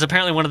 which is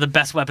apparently one of the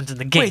best weapons in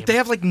the game. Wait, they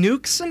have like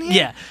nukes in here?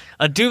 Yeah.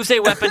 A Doomsday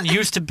weapon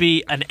used to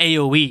be an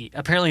AoE.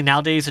 Apparently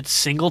nowadays it's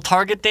single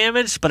target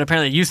damage, but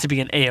apparently it used to be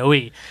an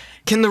AoE.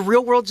 Can the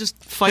real world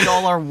just fight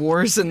all our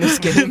wars in this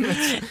game?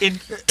 In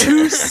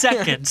 2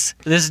 seconds,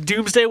 this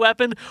Doomsday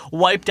weapon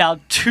wiped out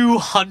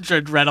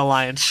 200 Red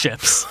Alliance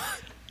ships.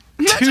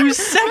 2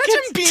 seconds,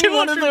 Imagine being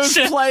one of 200 those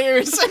ships.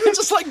 players and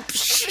just like.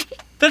 Psh.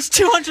 That's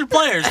 200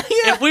 players.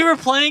 Yeah. If we were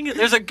playing,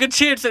 there's a good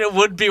chance that it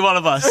would be one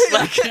of us.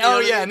 Like, you know, Oh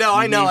yeah, no,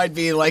 I know. I'd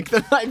be like,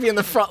 I'd be in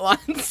the front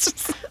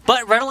lines.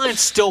 But Red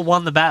Alliance still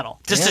won the battle,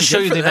 just Yeah, to show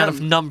good you for the amount of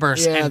them.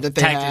 numbers Yeah, and that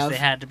they tactics have. they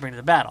had to bring to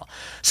the battle.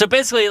 So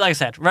basically, like I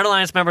said, Red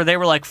Alliance, remember, they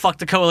were like, fuck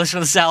the Coalition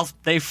of the South.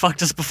 They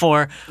fucked us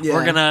before. Yeah.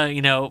 We're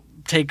gonna,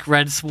 take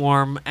Red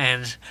Swarm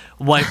and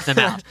wipe them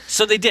out.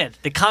 So they did.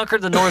 They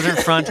conquered the northern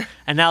front,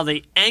 and now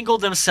they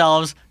angled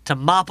themselves to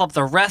mop up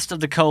the rest of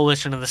the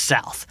Coalition of the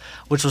South,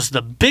 which was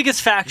the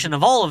biggest faction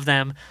of all of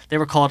them. They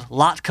were called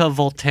Latka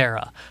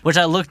Volterra, which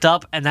I looked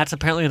up, and that's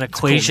apparently an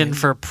equation name.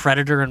 for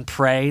predator and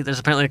prey. There's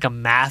apparently like a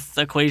math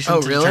equation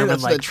Oh, to really? determine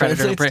That's what like it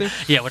predator and prey.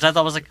 translates Yeah, which I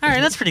thought was like, all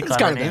right, that's pretty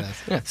clever. kinda name.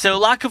 badass, yeah. So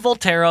Latka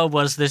Volterra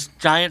was this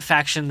giant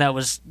faction that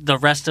was the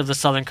rest of the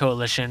Southern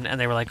Coalition, and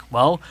they were like,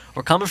 well,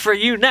 we're coming for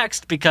you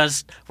next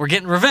because we're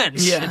getting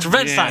revenge. Yeah. It's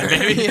revenge time,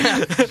 baby.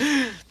 Yeah.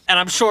 And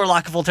I'm sure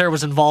Latka Volterra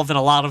was involved in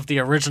a lot of the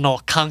original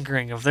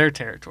conquering of their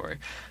territory.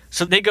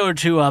 So they go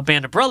to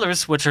Band of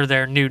Brothers, which are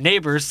their new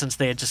neighbors since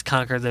they had just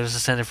conquered those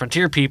Ascended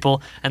Frontier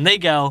people, and they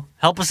go,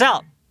 help us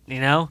out,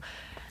 Yeah.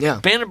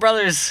 Band of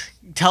Brothers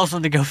tells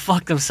them to go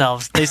fuck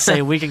themselves. They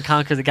say, we can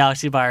conquer the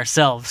galaxy by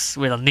ourselves.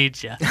 We don't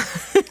need you.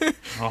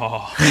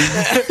 Oh.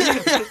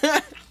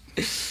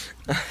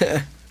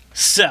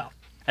 So,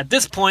 at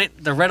this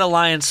point, the Red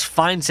Alliance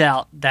finds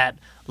out that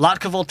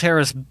Latka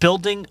Volterra is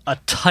building a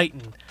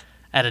Titan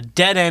at a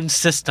dead-end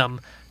system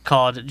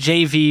called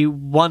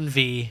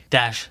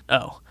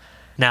JV1V-0.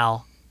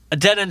 Now, a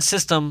dead-end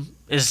system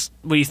is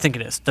what you think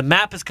it is. The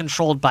map is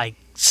controlled by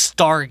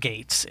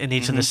stargates in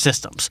each of the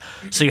systems.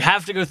 So you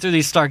have to go through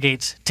these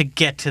stargates to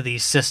get to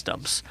these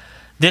systems.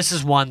 This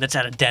is one that's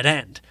at a dead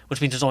end, which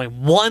means there's only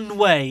one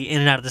way in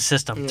and out of the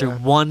system through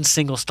one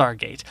single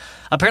stargate.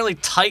 Apparently,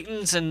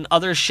 Titans and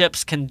other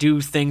ships can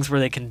do things where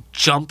they can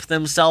jump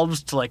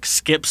themselves to like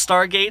skip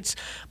stargates,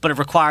 but it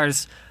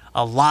requires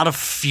a lot of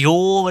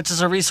fuel, which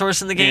is a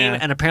resource in the game, Yeah.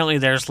 and apparently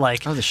there's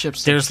like Oh, the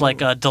ships. there's like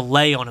a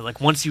delay on it.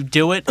 Like once you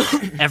do it,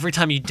 every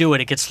time you do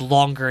it, it gets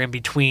longer in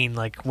between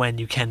like when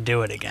you can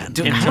do it again.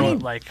 Dude, until how many,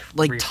 it, like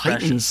refreshes.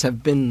 Titans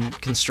have been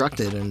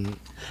constructed and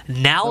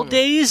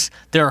Nowadays,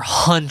 there are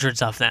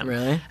hundreds of them.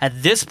 Really?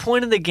 At this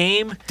point in the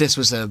game, this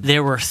was a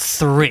there were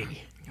 3.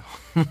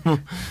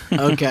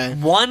 Okay.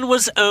 One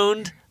was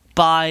owned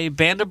by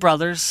Band of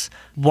Brothers.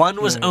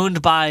 One was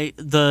owned by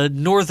the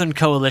Northern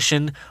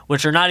Coalition,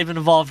 which are not even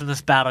involved in this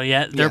battle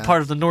yet. They're Yeah.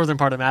 part of the northern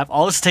part of the map.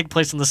 All this take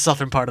place in the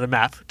southern part of the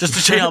map, just to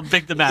show you how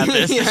big the map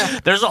is. Yeah.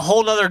 There's a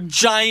whole other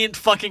giant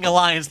fucking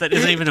alliance that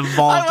isn't even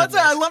involved in I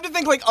this. love to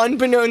think, like,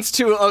 unbeknownst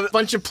to a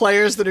bunch of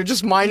players that are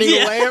just mining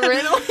Yeah. away at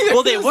randomly.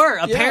 Well, they were.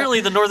 Yeah.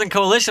 Apparently, the Northern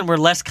Coalition were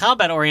less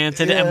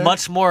combat-oriented Yeah. and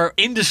much more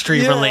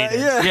industry-related.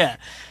 Yeah.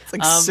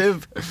 It's like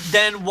Civ.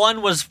 Then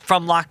one was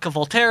from Lac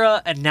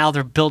Volterra, and now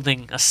they're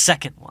building a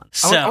second one.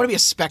 So, I want to be a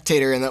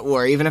spectator in that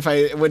war, even if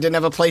I didn't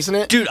have a place in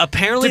it. dude,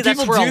 apparently Do that's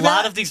people where do a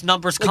lot that? of these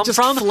numbers Like, come just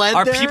from. fled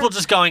Are there? people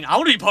just going, I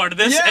want to be part of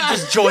this, and Yeah.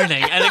 just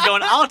joining, and then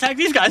going, I'll attack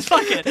these guys,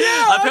 fuck it.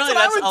 Apparently what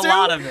I that's would a do.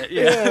 lot of it.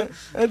 Yeah.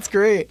 That's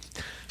great.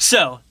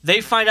 So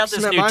they find out this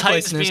Isn't that new my Titan's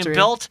place in being history?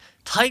 built.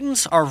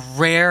 Titans are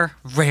rare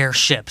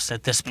ships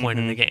at this point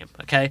in the game,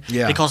 okay?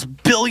 Yeah. They cost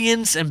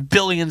billions and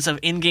billions of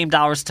in-game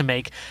dollars to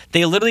make.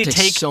 They literally Takes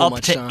take so up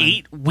much to time.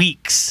 8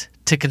 weeks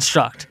to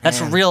construct. That's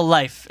Man. real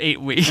life,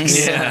 8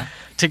 weeks Yeah.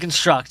 to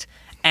construct.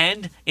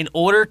 And in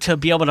order to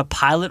be able to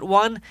pilot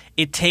one,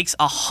 it takes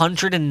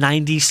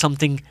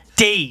 190-something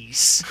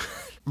days,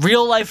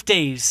 real life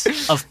days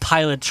of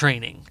pilot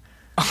training.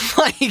 Oh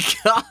my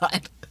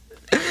god.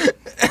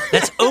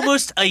 That's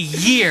almost a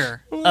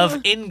year of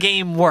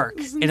in-game work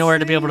in order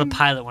to be able to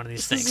pilot one of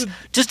these things.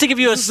 Just to give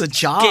you a this is a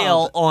job.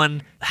 scale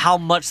on how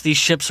much these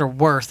ships are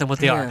worth and what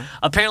they Yeah. are.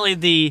 Apparently,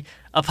 the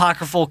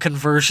apocryphal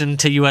conversion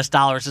to U.S.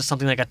 dollars is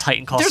something like a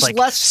Titan costs There's like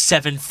less-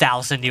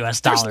 7,000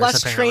 U.S. dollars. There's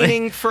less apparently.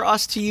 training for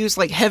us to use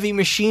like heavy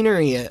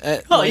machinery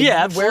at Oh, like,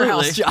 yeah,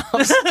 warehouse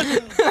absolutely.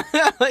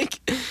 jobs. Like,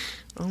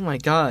 oh my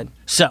god.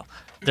 So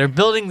they're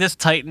building this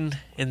Titan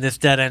in this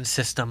dead-end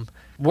system.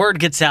 Word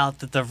gets out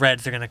that the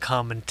Reds are going to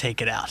come and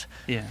take it out.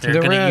 Yeah. They're The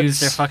going to Reds. use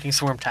their fucking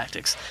swarm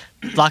tactics.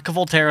 Lac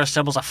Volterra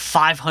assembles a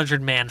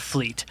 500-man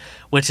fleet,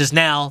 which is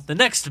now the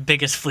next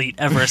biggest fleet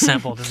ever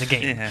assembled in the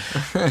game.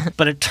 Yeah.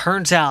 But it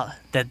turns out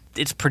that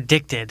it's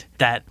predicted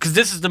that, because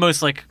this is the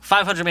most, like,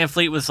 500-man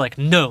fleet was, like,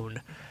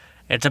 known.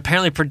 It's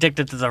apparently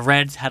predicted that the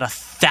Reds had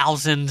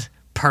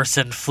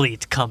 1,000-person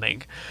fleet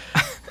coming.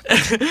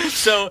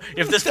 So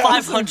if this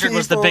 1,000 500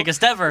 was the people.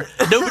 biggest ever,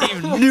 nobody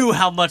even knew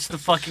how much the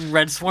fucking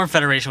Red Swarm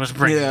Federation was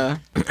bringing. Yeah.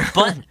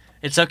 But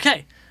it's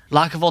okay.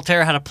 Lac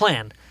Volterra had a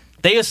plan.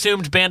 They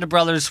assumed Band of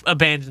Brothers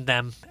abandoned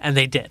them, and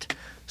they did.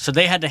 So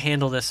they had to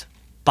handle this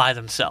by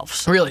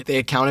themselves. Really, they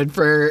accounted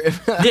for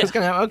if that Yeah. was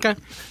gonna happen. Okay.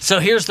 So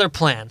here's their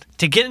plan.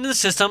 To get into the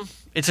system,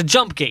 it's a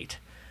jump gate.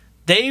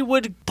 They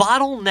would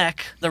bottleneck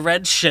the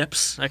Red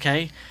ships,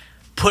 okay?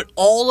 Put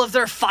all of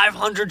their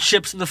 500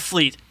 ships in the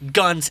fleet,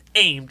 guns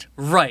aimed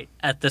right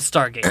at the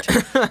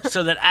Stargate.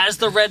 So that as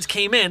the Reds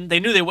came in, they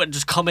knew they wouldn't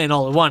just come in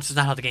all at once. It's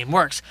not how the game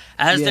works.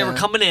 As they were Yeah.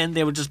 coming in,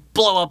 they would just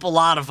blow up a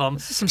lot of them.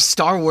 Some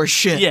Star Wars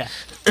shit. Yeah.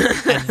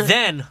 And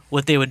then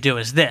what they would do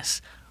is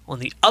this. On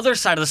the other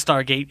side of the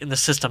Stargate, in the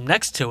system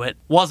next to it,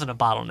 wasn't a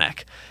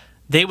bottleneck.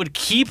 They would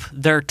keep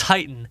their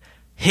Titan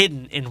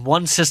hidden in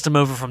one system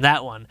over from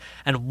that one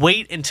and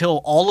wait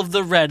until all of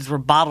the Reds were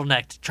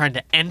bottlenecked trying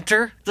to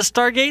enter the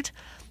Stargate,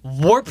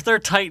 warp their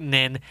Titan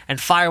in,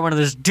 and fire one of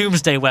those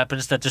doomsday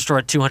weapons that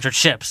destroyed 200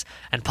 ships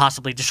and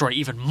possibly destroy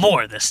even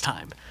more this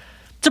time.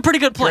 It's a pretty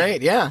good plan.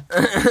 Great. Yeah.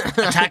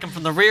 Attack them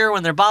from the rear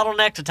when they're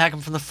bottlenecked, attack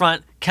them from the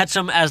front, catch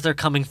them as they're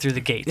coming through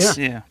the gates.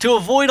 Yeah. Yeah. To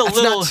avoid a It's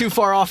little not too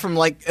far off from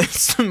like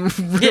some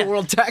real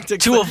world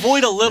tactics. to but-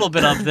 avoid a little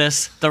bit of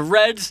this, the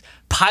Reds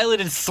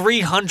piloted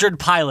 300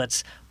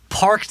 pilots,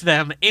 parked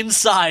them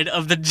inside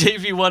of the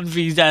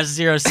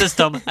JV1V-0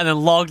 system, and then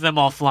logged them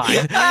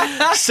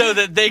offline so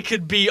that they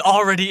could be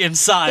already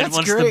inside That's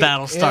once the great,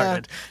 battle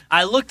started.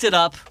 I looked it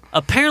up.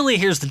 Apparently,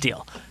 here's the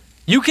deal.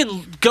 You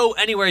can go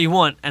anywhere you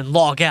want and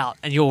log out,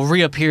 and you'll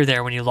reappear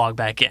there when you log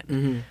back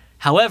in.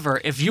 However,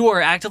 if you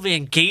are actively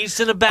engaged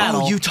in a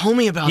battle... Oh, you told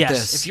me about Yes,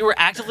 this. if you were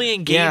actively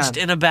engaged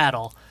in a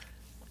battle,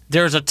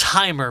 there's a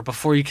timer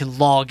before you can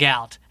log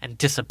out and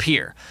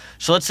disappear.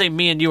 So let's say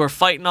me and you are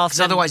fighting off.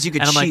 otherwise you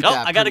could and I'm cheat like, oh,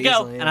 that I gotta pretty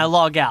go, easily, and yeah. I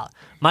log out.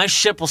 My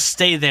ship will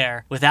stay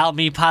there without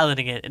me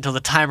piloting it until the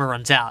timer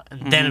runs out,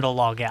 and then it'll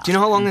log out. Do you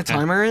know how long the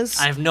timer is?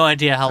 I have no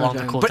idea how long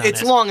the Okay. cooldown But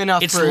it's is. long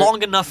enough It's for-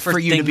 long enough for for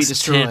you to be things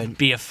destroyed.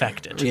 be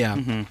affected. Yeah.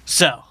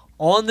 So,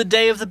 on the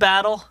day of the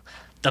battle,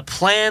 the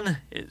plan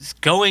is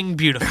going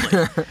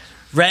beautifully.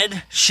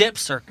 Red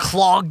ships are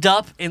clogged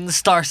up in the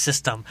star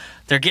system.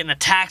 They're getting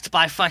attacked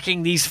by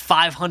fucking these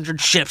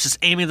 500 ships just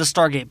aiming at the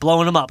Stargate,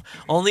 blowing them up.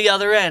 On the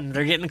other end,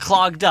 they're getting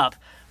clogged up.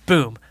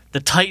 Boom. The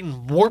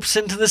Titan warps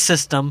into the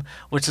system,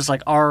 which is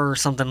like R or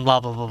something, blah,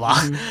 blah, blah,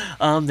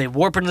 blah. They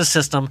warp into the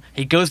system.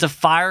 He goes to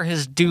fire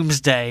his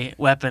Doomsday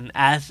weapon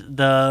at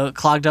the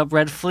clogged up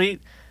Red fleet.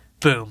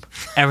 Boom.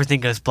 Everything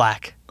goes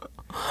black.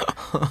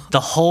 The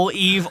whole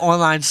EVE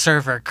online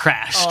server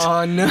crashed.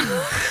 Oh no.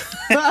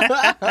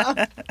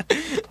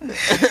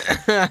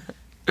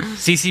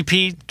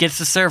 CCP gets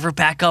the server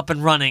back up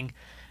and running,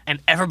 and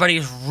everybody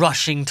is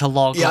rushing to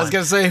log on. Yeah, I was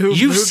gonna say, who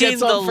You've who seen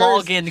gets the on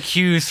first? login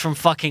queues from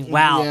fucking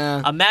WoW.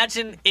 Yeah.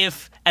 Imagine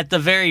if at the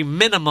very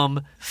minimum,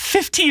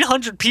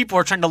 1,500 people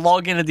are trying to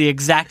log in at the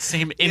exact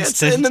same It's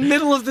instant. in the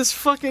middle of this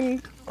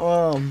fucking.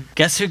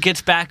 Guess who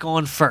gets back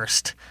on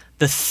first?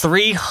 The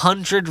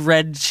 300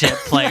 red chip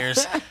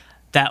players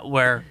that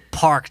were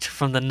parked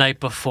from the night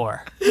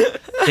before.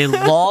 They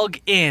log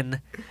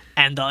in,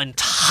 and the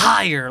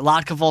entire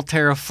Latka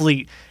Volterra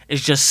fleet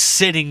is just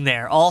sitting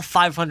there, all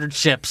 500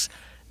 ships,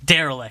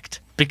 derelict,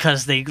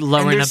 because they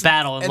lowered in a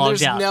battle and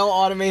logged out. There's no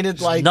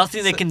automated, like...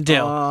 Nothing they can do.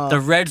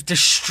 The Reds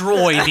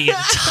destroy the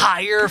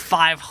entire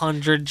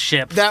 500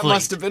 ship That fleet.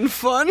 must have been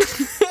fun.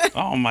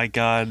 Oh my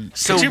god.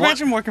 So Could you what-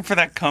 imagine working for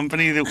that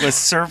company that was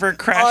server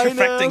crash I know.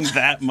 affecting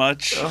that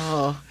much?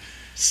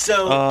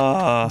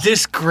 So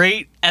this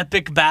great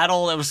epic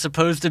battle that was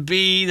supposed to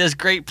be this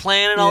great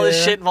plan and all this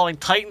Yeah. shit involving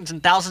titans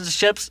and thousands of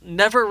ships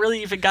never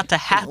really even got to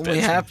happen. Only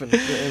happened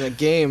in a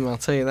game, I'll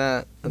tell you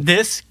that.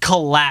 This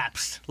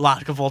collapsed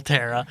Latka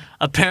Volterra.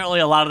 Apparently,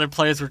 a lot of their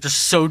players were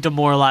just so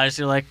demoralized.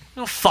 They're like,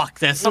 "Oh fuck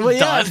this, I'm Well, yeah,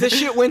 done." if this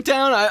shit went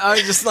down, I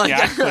was just like...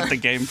 Yeah, I quit the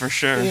game for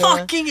sure. Yeah.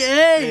 Fucking A,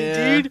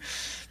 Yeah. dude.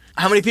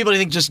 How many people do you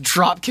think just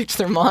drop kicked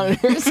their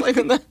monitors? Like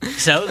that?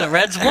 So the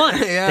Reds won.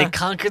 Yeah. They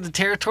conquered the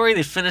territory,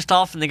 they finished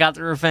off, and they got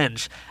their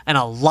revenge. And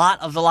a lot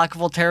of the Latka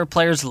Volterra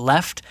players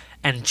left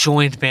and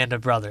joined Band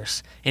of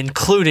Brothers,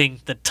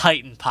 including the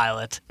Titan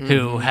pilot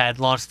who had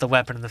launched the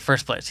weapon in the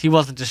first place. He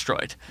wasn't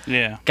destroyed.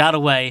 Yeah. Got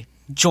away,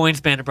 joins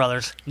Band of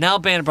Brothers. Now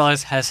Band of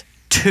Brothers has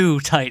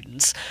 2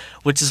 Titans,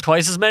 which is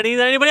twice as many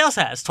that anybody else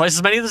has. Twice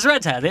as many as the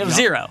Reds had. They have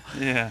 0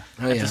 Yeah.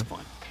 Oh, at yeah. this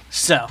point.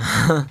 So,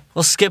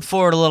 we'll skip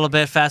forward a little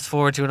bit, fast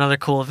forward to another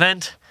cool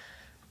event.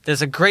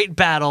 There's a great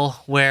battle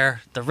where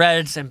the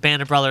Reds and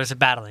Band of Brothers are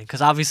battling,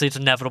 because obviously it's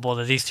inevitable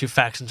that these two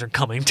factions are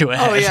coming to a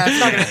head. Oh, yeah, it's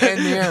not going to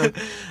end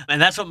here. And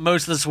that's what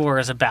most of this war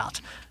is about.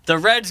 The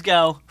Reds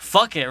go,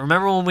 fuck it.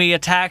 Remember when we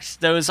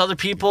attacked those other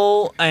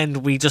people and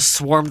we just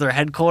swarmed their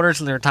headquarters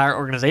and their entire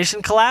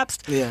organization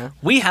collapsed? Yeah.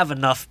 We have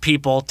enough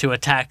people to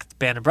attack the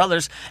Band of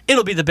Brothers.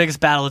 It'll be the biggest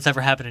battle that's ever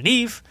happened in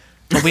EVE,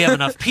 but we have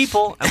enough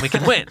people and we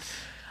can win.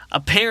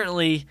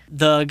 Apparently,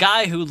 the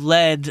guy who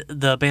led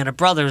the Band of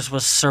Brothers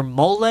was Sir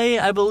Mole,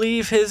 I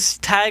believe his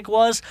tag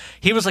was.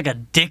 He was like a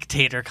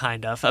dictator,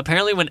 kind of.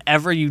 Apparently,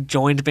 whenever you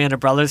joined Band of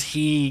Brothers,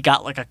 he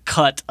got like a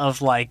cut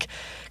of like...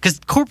 Because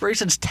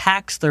corporations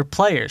tax their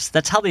players.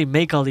 That's how they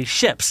make all these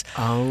ships.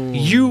 Oh.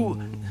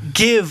 You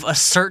give a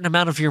certain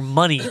amount of your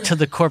money to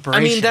the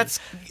corporation. that's-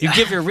 You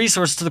give your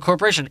resources to the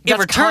corporation. In That's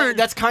return,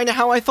 that's kind of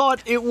how I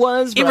thought it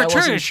was, but in I return,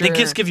 wasn't sure. they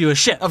just give you a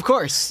ship. Of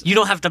course. You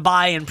don't have to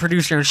buy and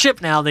produce your own ship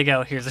now. They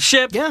go, here's a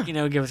ship. Yeah. You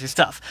know, give us your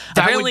stuff.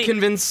 That would Apparently,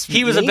 convince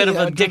he was a me bit of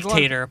that a would go on.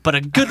 dictator, but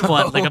a good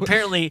one. Like,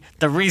 apparently,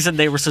 the reason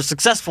they were so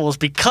successful is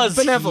because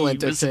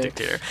Benevolent he was a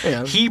dictator. dictator.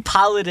 Yeah. He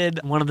piloted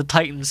one of the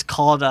Titans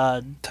called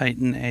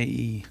Titan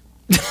AE.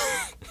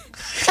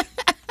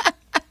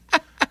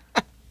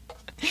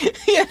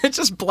 Yeah, it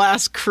just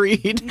blast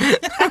Creed.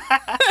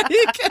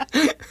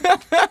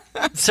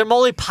 Sir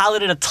Mole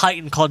piloted a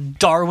Titan called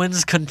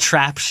Darwin's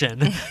Contraption.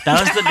 That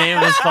was the name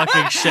of his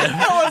fucking ship.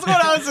 That was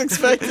what I was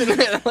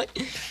expecting. Like,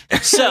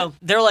 So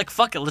they're like,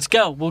 fuck it, let's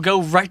go. We'll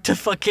go right to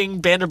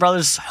fucking Band of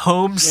Brothers'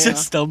 home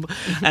system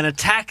and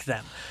attack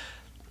them.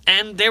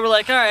 And they were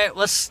like, all right,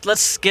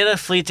 let's get a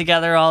fleet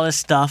together, all this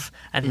stuff.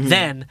 And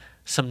then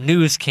some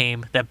news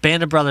came that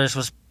Band of Brothers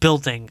was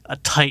building a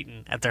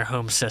Titan at their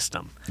home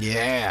system.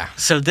 yeah.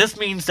 So this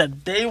means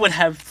that they would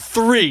have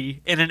 3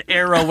 in an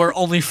era where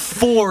only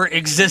 4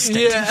 existed.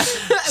 Yeah.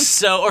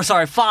 So, or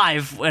sorry,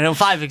 5. When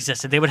 5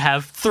 existed, they would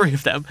have 3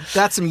 of them.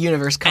 That's some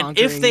universe And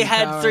conquering if they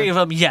had power. 3 of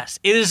them, yes,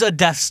 it is a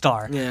Death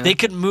Star. Yeah. They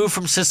could move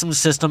from system to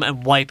system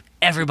and wipe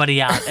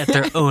everybody out at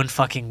their own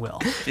fucking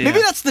will.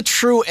 Maybe that's the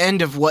true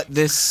end of what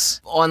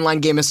this online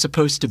game is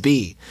supposed to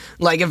be.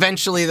 Like,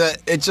 eventually,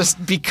 it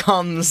just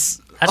becomes...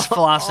 That's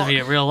philosophy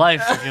of real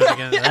life, if you want to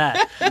get into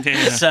that.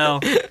 Yeah.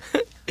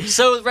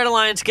 So Red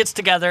Alliance gets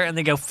together and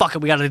they go, fuck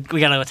it, we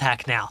gotta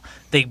attack now.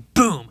 They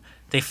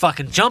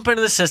fucking jump into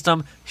the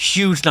system,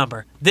 huge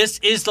number. This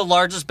is the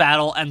largest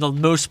battle and the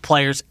most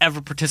players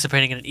ever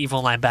participating in an EVE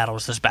Online battle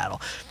is this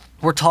battle.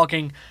 We're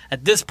talking,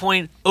 at this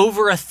point,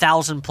 over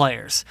 1,000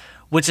 players,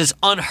 which is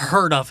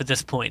unheard of at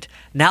this point.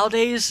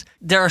 Nowadays,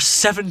 there are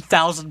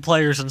 7,000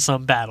 players in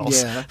some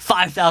battles. Yeah.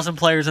 5,000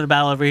 players in a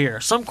battle over here.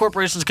 Some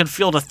corporations can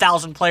field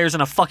 1,000 players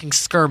in a fucking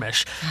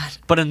skirmish.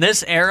 But in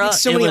this era,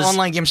 So it many was...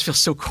 online games feel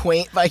so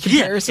quaint by Yeah,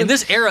 comparison. in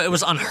this era, it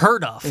was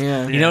unheard of.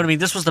 Yeah. You know what I mean?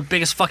 This was the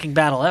biggest fucking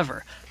battle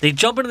ever. They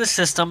jump into the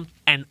system,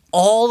 and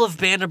all of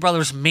Band of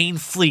Brothers' main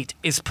fleet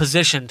is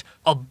positioned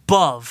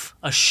above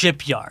a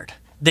shipyard.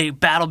 The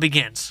battle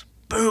begins.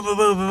 Boom, boom,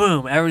 boom, boom,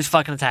 boom. Everybody's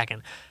fucking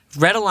attacking.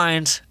 Red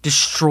Alliance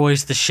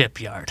destroys the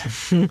shipyard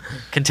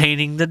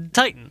containing the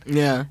Titan.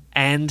 Yeah.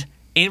 And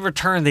in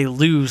return, they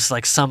lose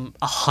like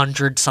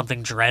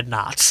 100-something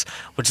dreadnoughts,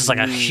 which is like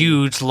a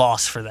huge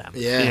loss for them.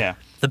 Yeah. Yeah.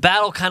 The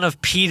battle kind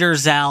of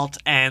peters out,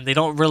 and they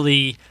don't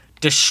really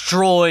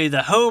destroy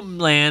the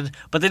homeland,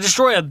 but they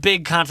destroy a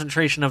big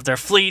concentration of their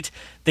fleet.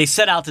 They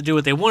set out to do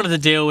what they wanted to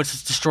do, which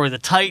is destroy the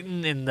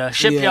Titan in the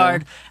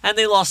shipyard, and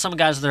they lost some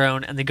guys of their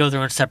own, and they go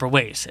their own separate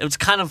ways. It was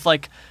kind of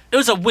like, it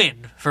was a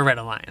win for Red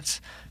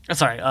Alliance.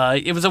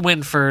 It was a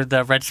win for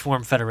the Red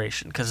Swarm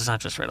Federation, because it's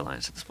not just Red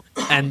Alliance at this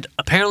point. And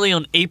apparently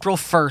on April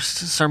 1st,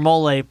 Sir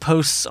Mole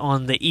posts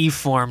on the Eve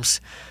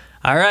forums,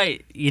 all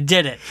right, you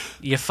did it.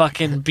 You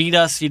fucking beat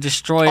us. You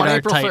destroyed On our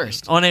April Titan.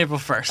 1st. On April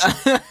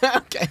 1st.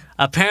 Okay.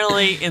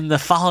 Apparently, in the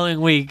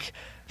following week,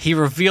 he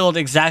revealed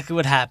exactly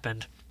what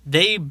happened.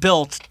 They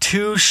built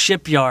 2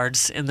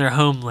 shipyards in their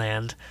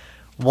homeland.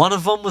 One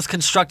of them was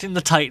constructing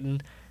the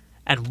Titan,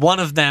 and one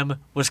of them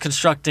was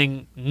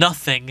constructing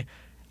nothing,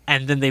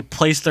 and then they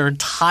placed their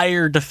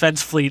entire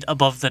defense fleet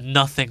above the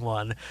nothing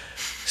one.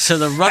 So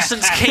the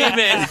Russians came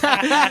in.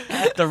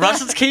 The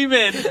Russians came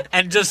in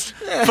and just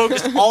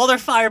focused all their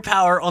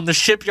firepower on the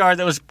shipyard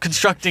that was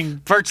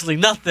constructing virtually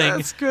nothing.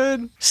 That's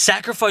good.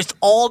 Sacrificed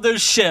all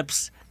those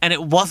ships, and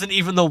it wasn't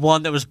even the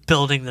one that was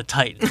building the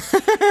Titan.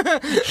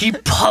 He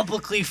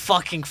publicly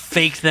fucking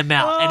faked them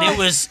out, and it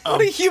was a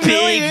big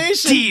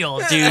humiliation. deal,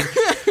 dude.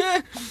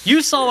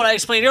 You saw what I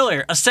explained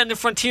earlier. Ascendant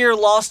Frontier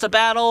lost a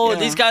battle,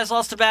 these guys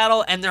lost a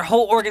battle, and their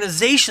whole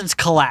organizations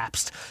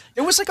collapsed.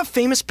 It was like a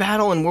famous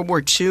battle in World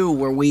War II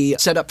where we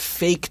set up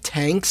fake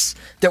tanks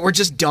that were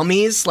just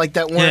dummies, like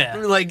that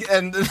weren't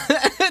and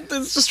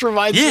this just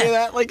reminds me of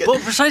that. Like, well,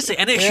 precisely,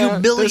 and it the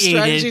humiliated.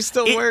 strategy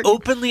still It worked.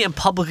 openly and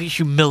publicly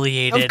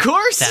humiliated. Of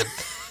course. them.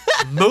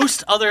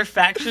 Most other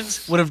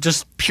factions would have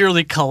just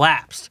purely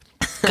collapsed.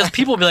 Because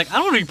people would be like, I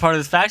don't want to be part of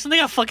this faction. They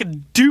got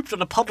fucking duped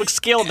on a public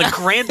scale, the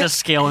grandest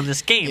scale in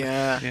this game.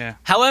 Yeah.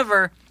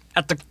 However,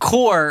 at the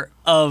core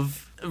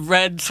of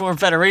Red Swarm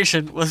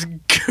Federation was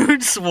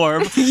Goon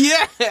Swarm.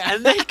 Yeah.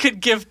 And they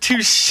could give 2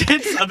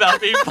 shits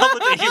about being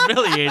publicly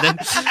humiliated.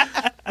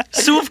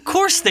 So of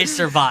course they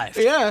survived.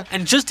 Yeah.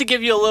 And just to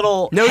give you a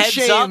little No heads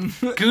shame.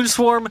 up, Goon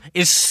Swarm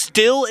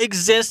still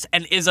exists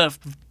and is a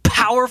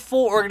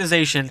powerful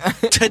organization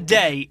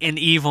today in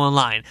EVE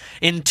Online.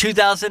 In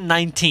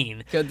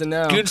 2019, Good to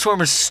know. Goon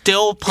Swarm is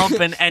still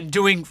pumping and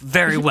doing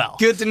very well.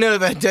 Good to know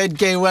that dead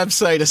gay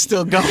website is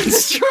still going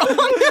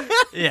strong.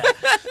 Yeah.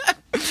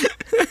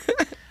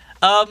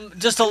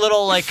 Just a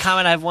little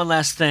comment. I have one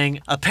last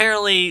thing.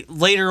 Apparently,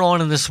 later on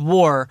in this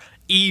war,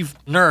 EVE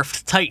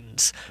nerfed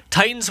Titans.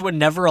 Titans were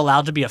never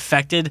allowed to be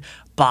affected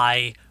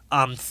by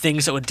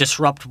things that would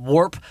disrupt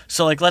warp.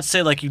 So, let's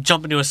say, you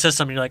jump into a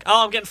system and you're like,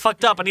 oh, I'm getting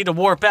fucked up. I need to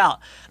warp out.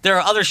 There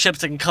are other ships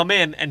that can come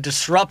in and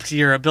disrupt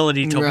your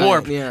ability to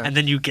warp, and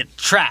then you get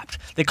trapped.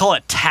 They call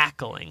it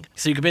tackling.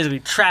 So you could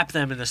basically trap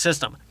them in the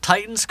system.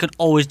 Titans could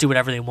always do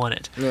whatever they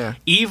wanted. Yeah.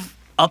 EVE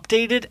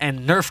updated and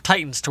nerfed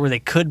Titans to where they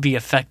could be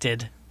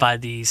affected by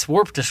these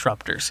warp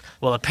disruptors.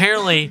 Well,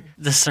 apparently,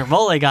 the Sir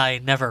Mole guy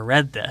never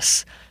read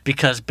this,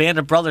 because Band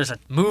of Brothers had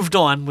moved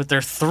on with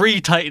their 3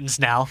 Titans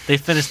now. They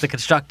finished the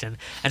construction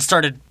and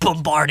started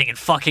bombarding and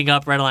fucking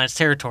up Red Alliance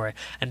territory.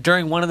 And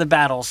during one of the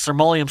battles, Sir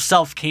Mole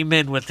himself came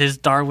in with his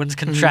Darwin's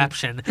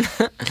contraption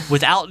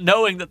without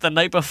knowing that the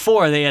night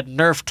before they had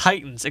nerfed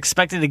Titans,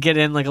 expecting to get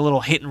in a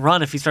little hit and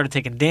run if he started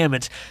taking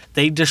damage.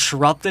 They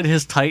disrupted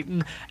his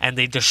Titan and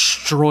they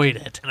destroyed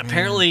it. And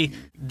apparently,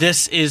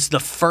 this is the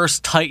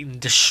first Titan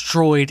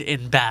destroyed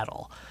in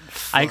battle.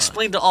 I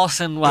explained to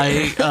Austin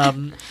why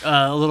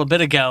a little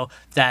bit ago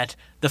that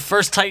the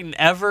first Titan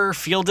ever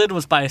fielded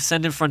was by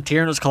Ascendant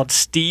Frontier, and it was called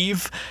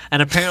Steve.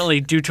 And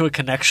apparently, due to a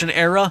connection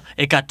error,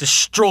 it got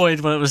destroyed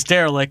when it was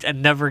derelict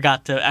and never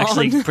got to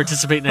actually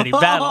participate in any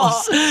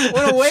battles.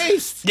 What a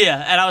waste.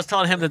 Yeah, and I was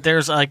telling him that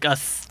there's a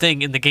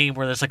thing in the game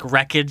where there's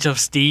wreckage of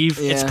Steve.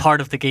 Yeah. It's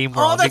part of the game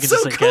world. Oh, that's you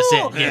so can just,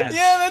 cool. guess it.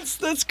 Yeah,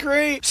 that's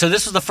great. So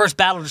this was the first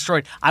battle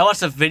destroyed. I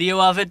watched a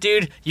video of it,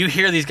 dude. You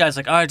hear these guys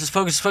all right, just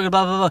focus, blah,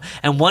 blah, blah.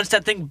 And once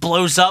that thing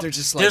blows up,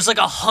 Just there's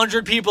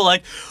 100 people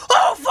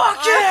oh,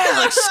 fuck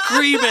yeah!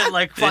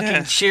 Screaming,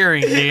 fucking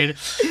cheering, dude.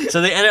 So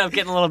they ended up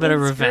getting a little bit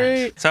of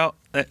revenge. Great. So,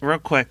 real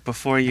quick,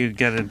 before you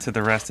get into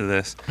the rest of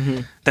this,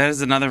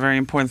 there's another very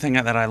important thing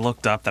that I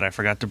looked up that I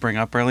forgot to bring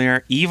up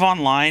earlier. EVE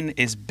Online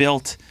is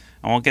built,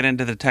 I won't get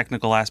into the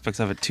technical aspects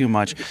of it too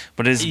much,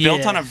 but it is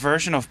built on a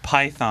version of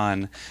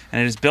Python,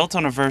 and it is built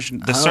on a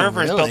version, the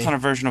server is built on a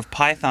version of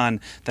Python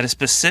that is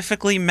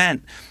specifically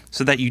meant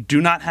so that you do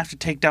not have to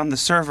take down the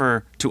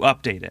server to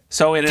update it.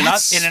 So in another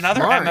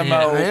smart.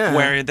 MMO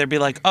where they'd be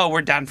like, oh,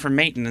 we're down for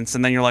maintenance,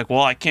 and then you're like,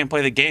 well, I can't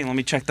play the game, let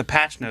me check the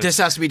patch notes. This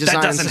has to be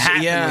designed. That doesn't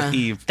happen with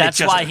EVE. That's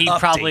why he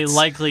probably updates.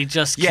 likely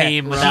just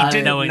came without He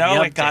didn't knowing know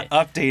the it got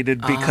update.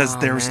 updated because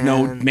there was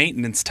no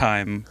maintenance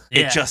time.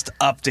 Yeah. It just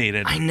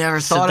updated. I never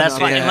So thought that's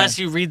about why, it. unless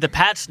you read the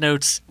patch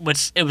notes,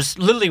 which it was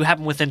literally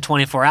happened within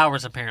 24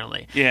 hours,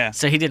 apparently. Yeah.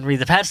 So he didn't read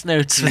the patch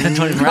notes within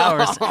 24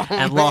 hours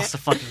and lost the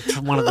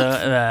fucking one of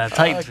the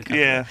Titans.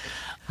 Yeah.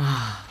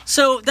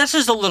 So that's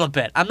just a little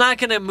bit. I'm not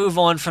going to move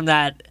on from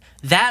that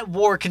That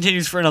war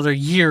continues for another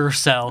year or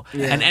so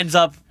and ends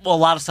up a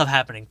lot of stuff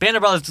happening. Band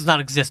of Brothers does not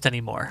exist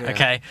anymore,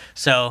 okay?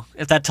 So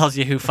if that tells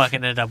you who fucking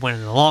ended up winning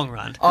in the long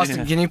run.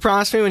 Austin, can you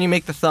promise me when you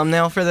make the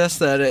thumbnail for this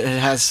that it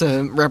has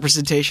a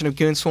representation of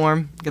Goon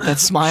Swarm? Get that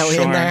smiley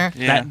in there?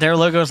 Yeah. Their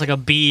logo is like a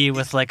bee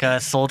with like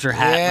a soldier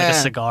hat, like a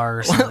cigar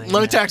or something.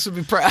 Low Tax would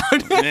be proud.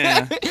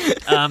 Yeah.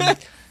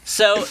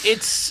 So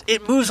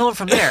it moves on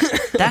from there.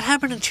 That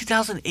happened in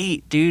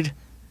 2008, dude.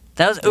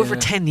 That was over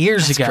 10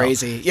 years ago.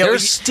 Crazy. Yeah,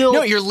 There's still.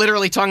 No, you're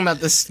literally talking about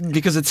this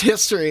because it's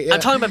history. Yeah.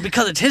 I'm talking about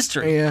because it's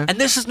history. Yeah. And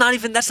this is not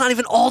even. That's not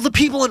even all the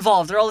people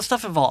involved. There are all the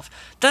stuff involved.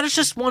 That is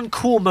just one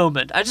cool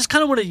moment. I just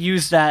kind of want to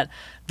use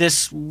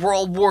this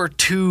World War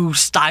II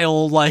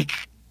style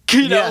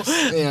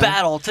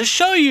battle to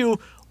show you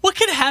what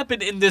can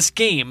happen in this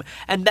game,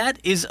 and that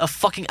is a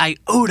fucking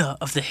iota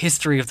of the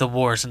history of the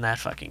wars in that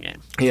fucking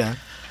game. Yeah.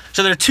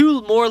 So there are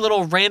two more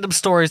little random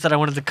stories that I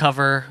wanted to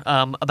cover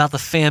about the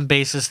fan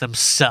bases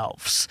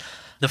themselves.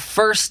 The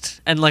first,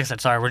 and like I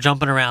said, sorry, we're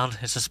jumping around.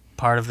 It's just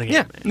part of the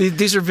game. Yeah,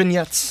 these are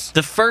vignettes.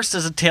 The first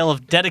is a tale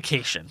of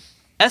dedication.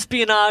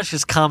 Espionage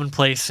is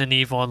commonplace in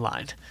EVE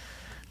Online.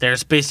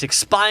 There's basic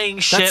spying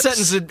ships. That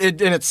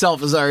sentence in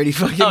itself is already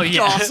fucking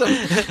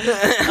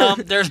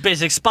awesome. There's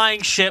basic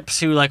spying ships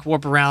who like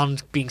warp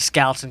around being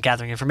scouts and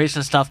gathering information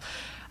and stuff.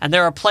 And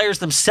there are players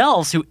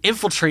themselves who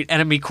infiltrate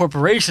enemy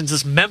corporations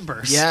as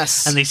members.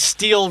 Yes. And they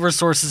steal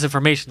resources,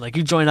 information. Like,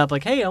 you join up,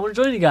 like, hey, I want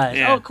to join you guys.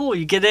 Yeah. Oh, cool.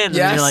 You get in, and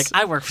you're like,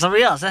 I work for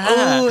somebody else.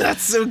 Oh,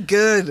 that's so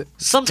good.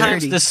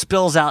 Sometimes Dirty. this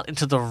spills out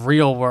into the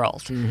real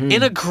world,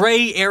 in a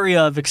gray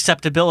area of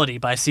acceptability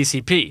by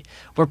CCP,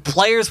 where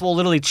players will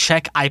literally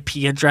check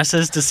IP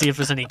addresses to see if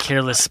there's any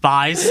careless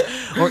spies,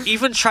 or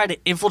even try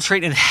to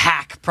infiltrate and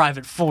hack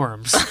private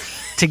forums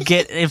to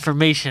get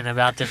information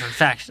about different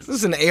factions. This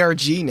is an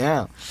ARG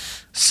now.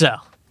 So,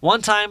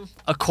 one time,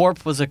 a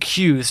corp was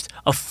accused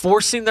of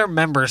forcing their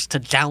members to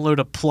download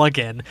a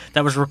plugin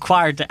that was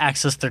required to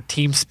access their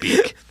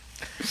TeamSpeak.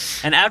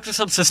 And after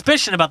some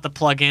suspicion about the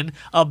plugin,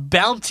 a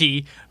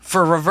bounty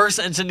for reverse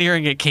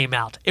engineering it came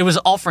out. It was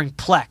offering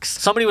Plex.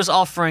 Somebody was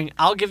offering,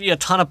 I'll give you a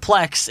ton of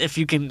Plex if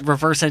you can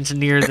reverse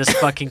engineer this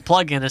fucking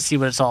plugin and see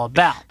what it's all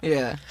about.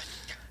 Yeah.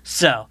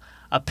 So,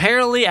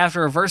 apparently,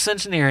 after reverse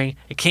engineering,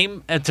 it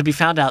came to be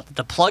found out that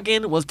the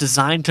plugin was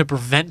designed to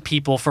prevent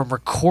people from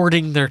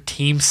recording their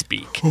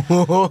TeamSpeak.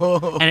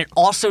 And it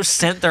also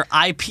sent their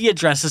IP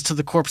addresses to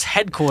the Corp's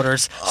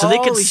headquarters so they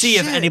could Holy see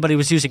if shit. anybody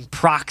was using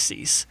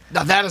proxies.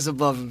 Now that is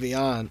above and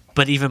beyond.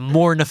 But even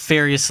more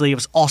nefariously, it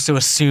was also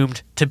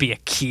assumed to be a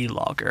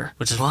keylogger,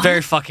 which is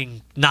very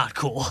fucking not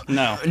cool.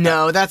 No.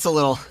 No, that's a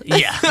little.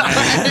 Yeah.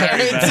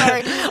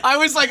 Sorry, I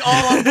was like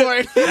all on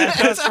board. That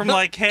goes from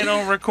like, hey,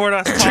 don't record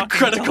us talking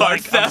credit to,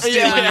 card like, I'm theft. stealing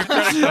Yeah. your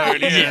credit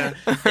card. Yeah.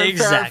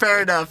 Exactly.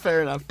 Fair enough.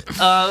 Fair enough.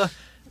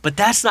 But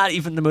that's not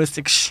even the most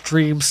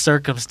extreme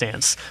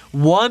circumstance.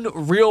 One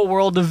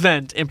real-world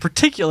event in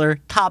particular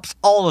tops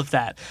all of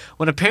that,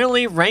 when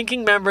apparently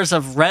ranking members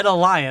of Red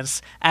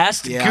Alliance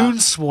asked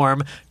Goon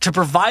Swarm to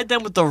provide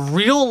them with the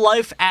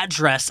real-life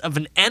address of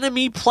an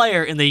enemy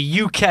player in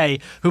the UK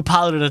who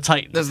piloted a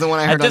Titan. This is the one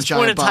I heard At on this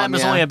point in Giant time, Bomb,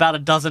 there's yeah. only about a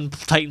dozen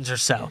Titans or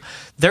so.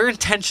 Their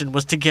intention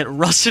was to get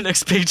Russian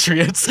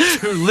expatriates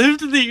who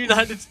lived in the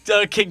United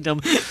Kingdom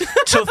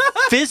to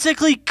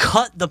physically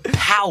cut the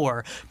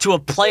power to a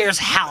player's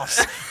house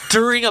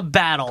during a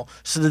battle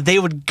so that they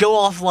would go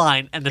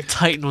offline and the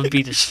Titan would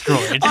be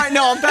destroyed. All right,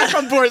 no, I'm back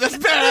on board. That's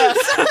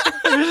badass.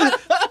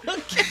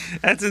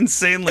 That's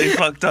insanely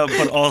fucked up,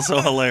 but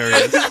also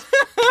hilarious.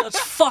 That's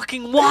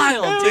fucking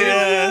wild, dude.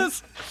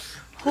 Yes.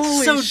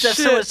 Holy That's shit.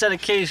 so much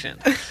dedication.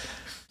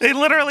 They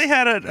literally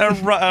had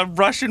a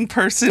Russian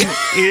person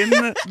in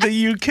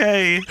the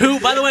UK. Who,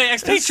 by the way,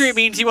 expatriate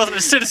means he wasn't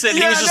a citizen.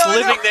 he Yeah, was just no,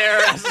 living no. there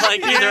as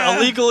like either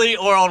illegally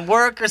or on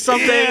work or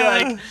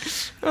something.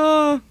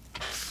 Yeah.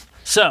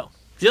 So,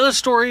 the other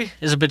story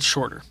is a bit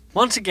shorter.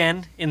 Once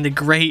again, in the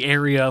gray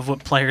area of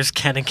what players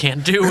can and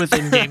can't do with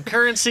in-game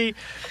currency.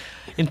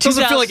 In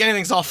Doesn't feel like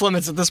anything's off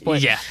limits at this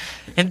point. Yeah.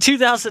 In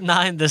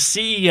 2009, the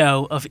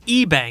CEO of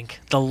eBank,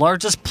 the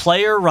largest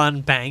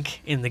player-run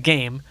bank in the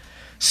game,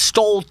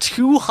 stole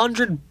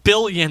 200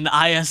 billion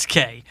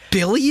ISK.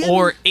 Billion?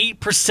 Or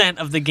 8%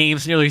 of the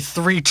game's nearly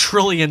 3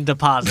 trillion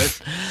deposit.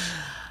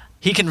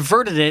 He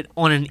converted it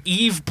on an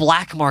EVE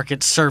black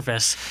market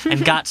service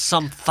and got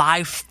some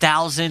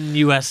 5,000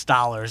 US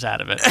dollars out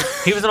of it.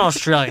 He was an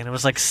Australian. It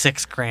was like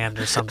 $6,000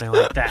 or something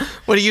like that.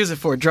 What do you use it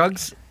for?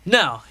 Drugs?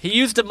 No, he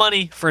used the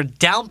money for a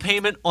down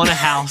payment on a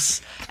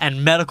house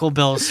and medical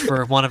bills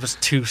for one of his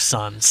 2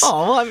 sons.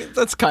 Oh, well, I mean,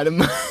 that's kind of.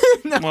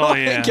 Well,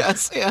 yeah. I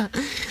guess, yeah.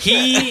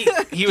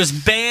 He was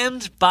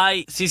banned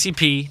by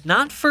CCP,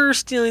 not for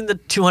stealing the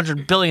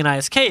 200 billion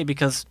ISK,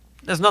 because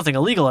There's nothing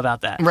illegal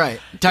about that. Right.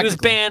 He was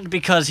Technically. banned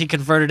because he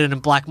converted it in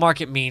black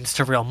market means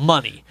to real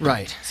money.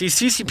 Right. See,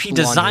 CCP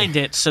designed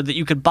it so that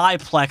you could buy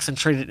Plex and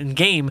trade it in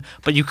game,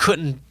 but you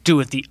couldn't do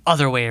it the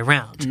other way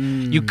around.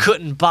 You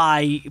couldn't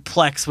buy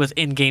Plex with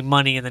in-game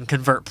money and then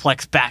convert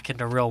Plex back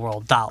into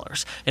real-world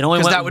dollars. It only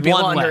 'Cause went that would be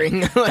one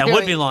laundering. way. That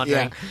would be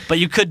laundering. Yeah. But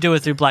you could do it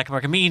through black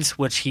market means,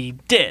 which he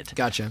did.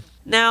 Gotcha.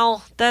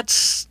 Now,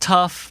 that's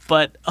tough,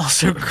 but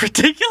also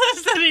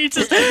ridiculous that he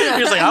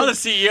was like, I'm the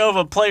CEO of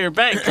a player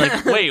bank.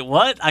 Like, wait,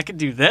 what? I can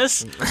do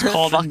this? It's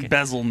called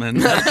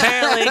embezzlement.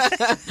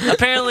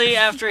 Apparently,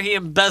 after he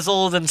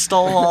embezzled and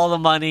stole all the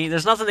money,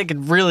 there's nothing they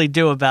can really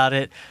do about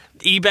it.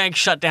 eBank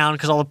shut down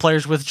because all the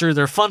players withdrew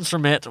their funds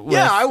from it.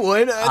 Yeah, I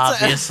would.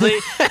 Obviously.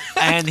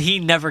 And he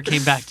never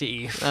came back to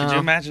EVE. Could you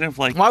imagine if,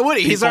 like... Why would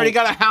he? He's people- already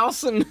got a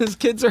house and his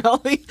kids are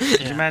healthy. Could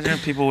you imagine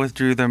if people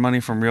withdrew their money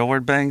from real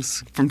world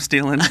banks from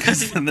stealing?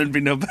 Because then there'd be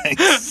no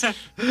banks.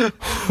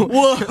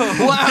 Whoa!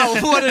 Wow!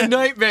 What a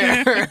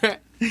nightmare!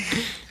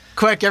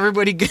 Quick,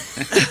 everybody!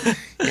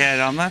 Yeah,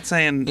 no, I'm not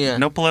saying Yeah.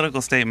 no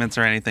political statements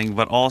or anything,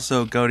 but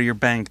also go to your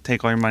bank,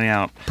 take all your money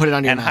out, Put it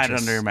under your and hide it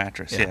mattress. under your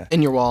mattress. Yeah.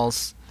 In your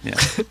walls. Yeah.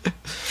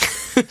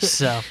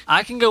 So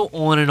I can go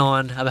on and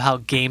on about how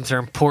games are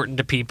important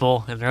to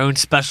people in their own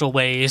special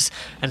ways,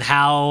 and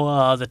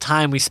how the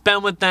time we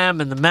spend with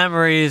them and the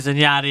memories and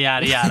yada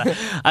yada yada.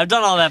 I've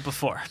done all that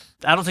before.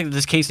 I don't think that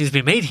this case needs to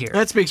be made here.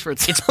 That speaks for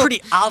itself. It's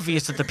pretty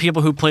obvious that the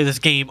people who play this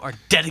game are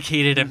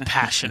dedicated and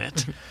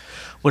passionate.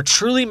 What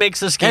truly makes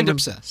this game And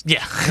obsessed.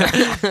 Yeah.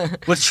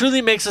 What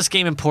truly makes this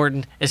game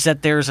important is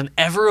that there's an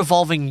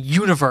ever-evolving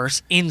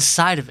universe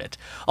inside of it.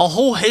 A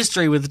whole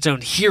history with its own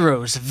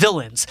heroes,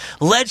 villains,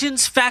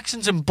 legends,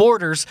 factions, and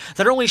borders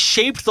that are only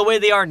shaped the way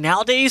they are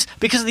nowadays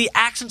because of the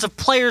actions of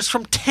players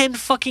from 10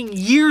 fucking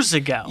years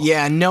ago.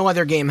 Yeah, no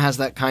other game has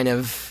that kind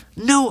of.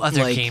 No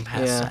other Like, game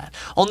has yeah. that.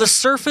 On the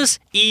surface,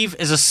 EVE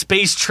is a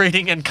space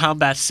trading and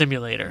combat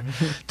simulator.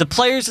 The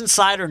players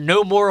inside are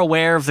no more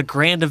aware of the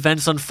grand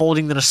events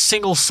unfolding than a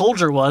single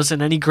soldier was in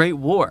any great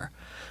war.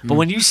 But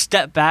when you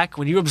step back,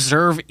 when you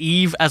observe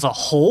EVE as a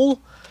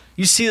whole,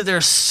 you see that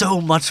there's so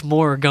much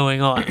more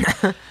going on.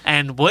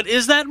 And what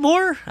is that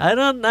more?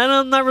 I'm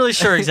not really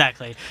sure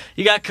exactly.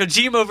 You got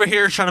Kojima over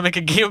here trying to make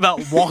a game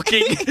about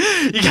walking.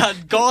 You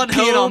got Gone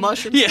Peeing on Home.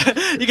 mushrooms?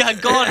 Yeah, you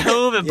got Gone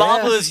Home and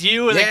Bob Yes. Was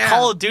You, and then Yeah.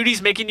 Call of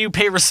Duty's making you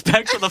pay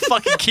respect for the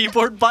fucking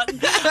keyboard button.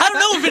 I don't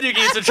know what video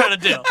games are trying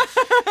to do.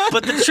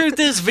 But the truth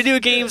is, video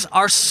games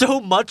are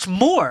so much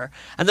more,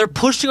 and they're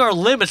pushing our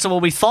limits of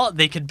what we thought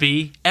they could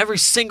be every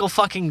single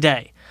fucking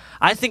day.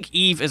 I think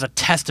EVE is a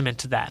testament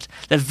to that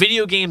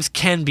video games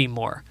can be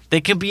more.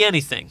 They can be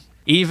anything,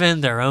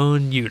 even their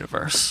own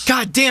universe.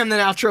 God damn,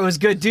 that outro is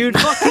good, dude.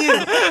 Fuck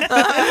you.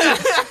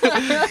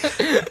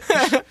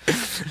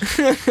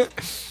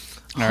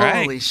 All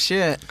right. Holy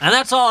shit. And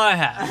that's all I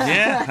have.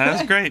 Yeah, that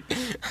was great.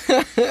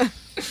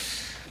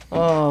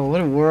 Oh,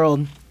 what a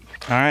world.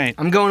 All right.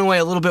 I'm going away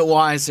a little bit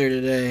wiser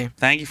today.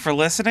 Thank you for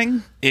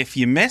listening. If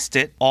you missed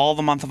it, all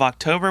the month of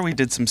October, we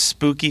did some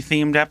spooky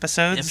themed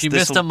episodes. If you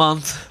missed a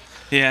month,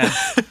 Yeah.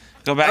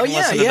 Go back Oh, and yeah,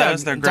 listen to yeah.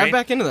 those. They're Dive great.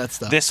 back into that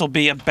stuff. This will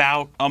be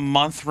about a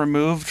month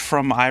removed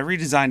from I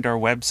redesigned our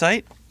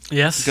website.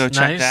 yes, Go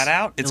check nice. that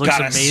out. It's It looks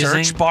got a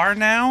amazing. search bar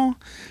now.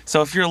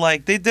 So if you're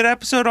like, they did an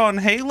episode on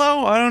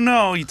Halo? I don't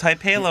know. You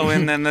type Halo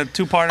in, then the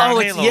two-parter Oh,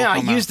 on it's, Halo yeah, I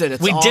will come used it.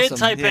 It's We awesome. did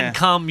type Yeah. in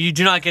 "come." You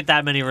do not get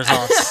that many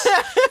results.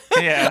 out.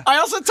 Yeah. I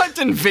also typed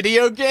in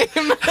video game.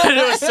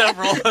 There was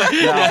several.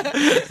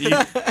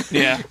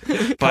 Yeah.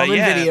 But Common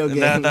yeah, video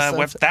games.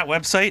 that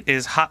website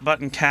is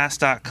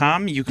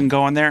hotbuttoncast.com. You can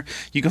go on there.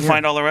 You can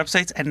find all our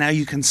websites, and now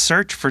you can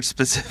search for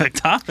specific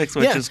topics,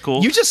 which Yeah, is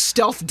cool. You just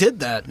stealth did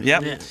that.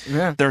 Yep. Yeah.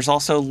 Yeah. There's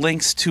also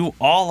links to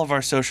all of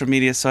our social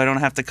media, so I don't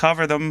have to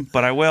cover them,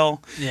 but I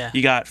will. Yeah.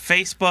 You got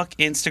Facebook,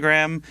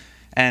 Instagram,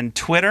 and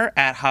Twitter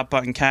at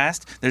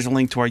HotButtonCast. There's a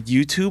link to our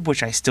YouTube,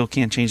 which I still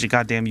can't change the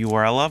goddamn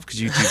URL of because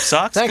YouTube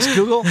sucks. Thanks,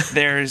 Google.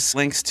 There's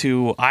links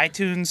to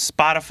iTunes,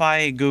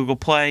 Spotify, Google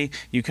Play.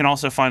 You can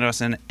also find us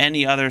in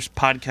any other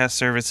podcast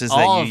services All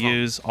that of you them.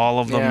 use, all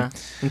of them. Yeah,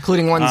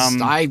 including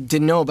ones I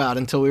didn't know about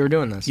until we were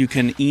doing this. You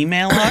can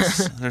email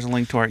us. There's a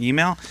link to our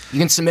email. You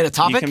can submit a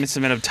topic. You can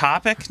submit a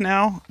topic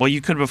now. Well, you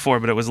could before,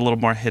 but it was a little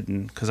more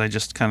hidden because I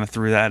just kind of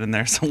threw that in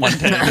there so one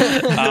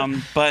day.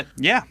 But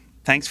yeah,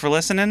 thanks for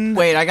listening.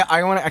 Wait, I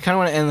kind of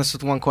want to end this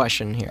with one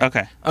question here.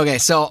 Okay. Okay,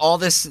 so all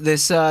this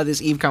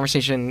Eve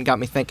conversation got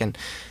me thinking.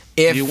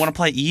 If Do you want to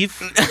play Eve?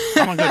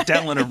 I'm gonna go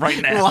download it right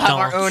now. we'll have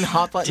our Don't. own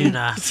hot button Do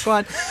not.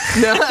 squad.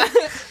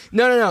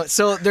 No. No.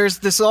 So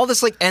there's all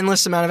this like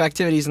endless amount of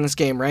activities in this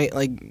game, right?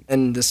 Like,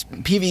 and this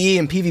PvE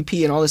and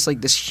PvP and all this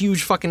like this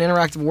huge fucking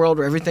interactive world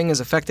where everything is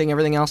affecting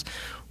everything else.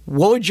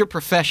 What would your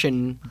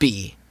profession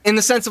be In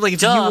the sense of like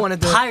if you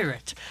wanted to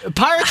pirate.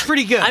 Pirate's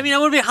pretty good. I mean, I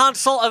would be Han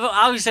Solo.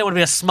 Obviously, I would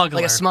be a smuggler.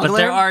 Like a smuggler? But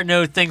there are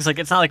no things like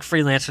it's not like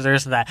freelancer. There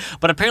isn't that.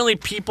 But apparently,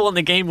 people in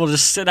the game will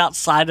just sit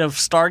outside of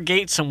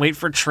Stargates and wait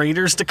for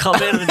traders to come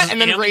in and just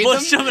and then raid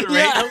ambush them. them and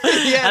raid them.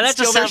 Yeah, And that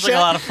just sounds like a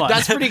lot of fun.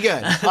 That's pretty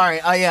good. All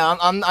right, yeah,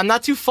 I'm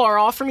not too far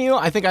off from you.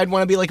 I think I'd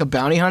want to be like a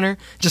bounty hunter,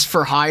 just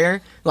for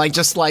hire. Like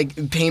just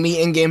like pay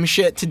me in-game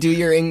shit to do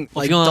your Well, if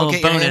like you want a don't little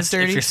get your hands bonus, if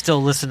dirty. you're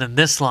still listening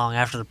this long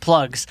after the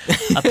plugs,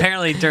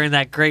 apparently during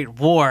that Great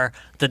War,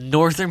 the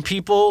northern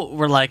people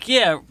were like,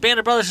 yeah, Band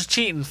of Brothers is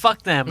cheating,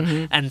 fuck them.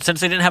 Mm-hmm. And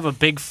since they didn't have a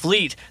big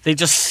fleet, they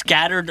just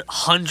scattered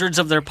hundreds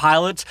of their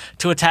pilots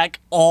to attack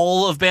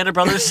all of Band of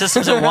Brothers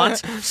systems at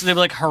once. So they were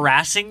like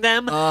harassing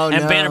them. Oh,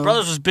 and Band of no.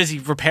 Brothers was busy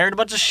repairing a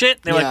bunch of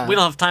shit. They were Yeah. like, we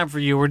don't have time for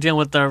you. We're dealing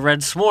with the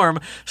Red Swarm.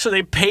 So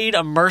they paid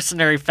a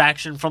mercenary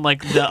faction from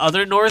like the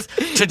other north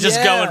to just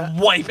go Yeah. and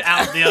wipe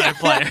out the other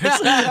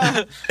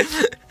players.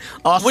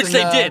 Austin, Which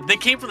they did. They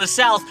came from the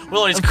south with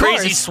all these Of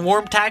crazy course.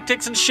 swarm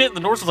tactics and shit. And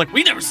the north was like,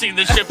 we never seen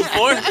this shit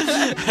before.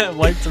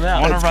 Wiped them I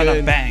out. want to That's run a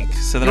good. bank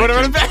so that You wanna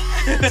I run can,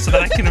 a bank? so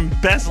that I can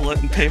embezzle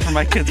it and pay for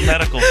my kids'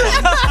 medical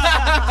funds.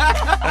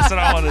 That's what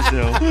I want to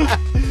do.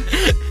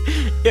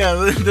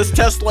 Yeah, this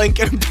test link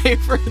can pay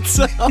for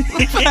itself.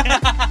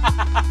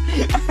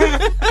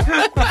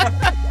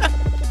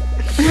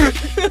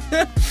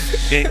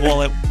 Okay,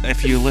 well,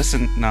 if you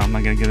listen, no, I'm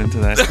not gonna get into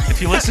that.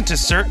 If you listen to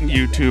certain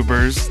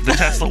YouTubers, the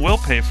Tesla will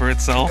pay for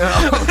itself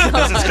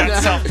because it's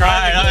got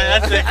self-driving. All right,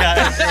 that's it,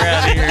 guys. We're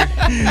out of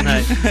here. Good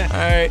night. All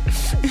right.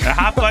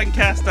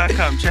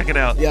 Hotbuttoncast.com. Check it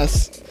out.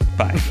 Yes.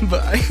 Bye.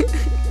 Bye.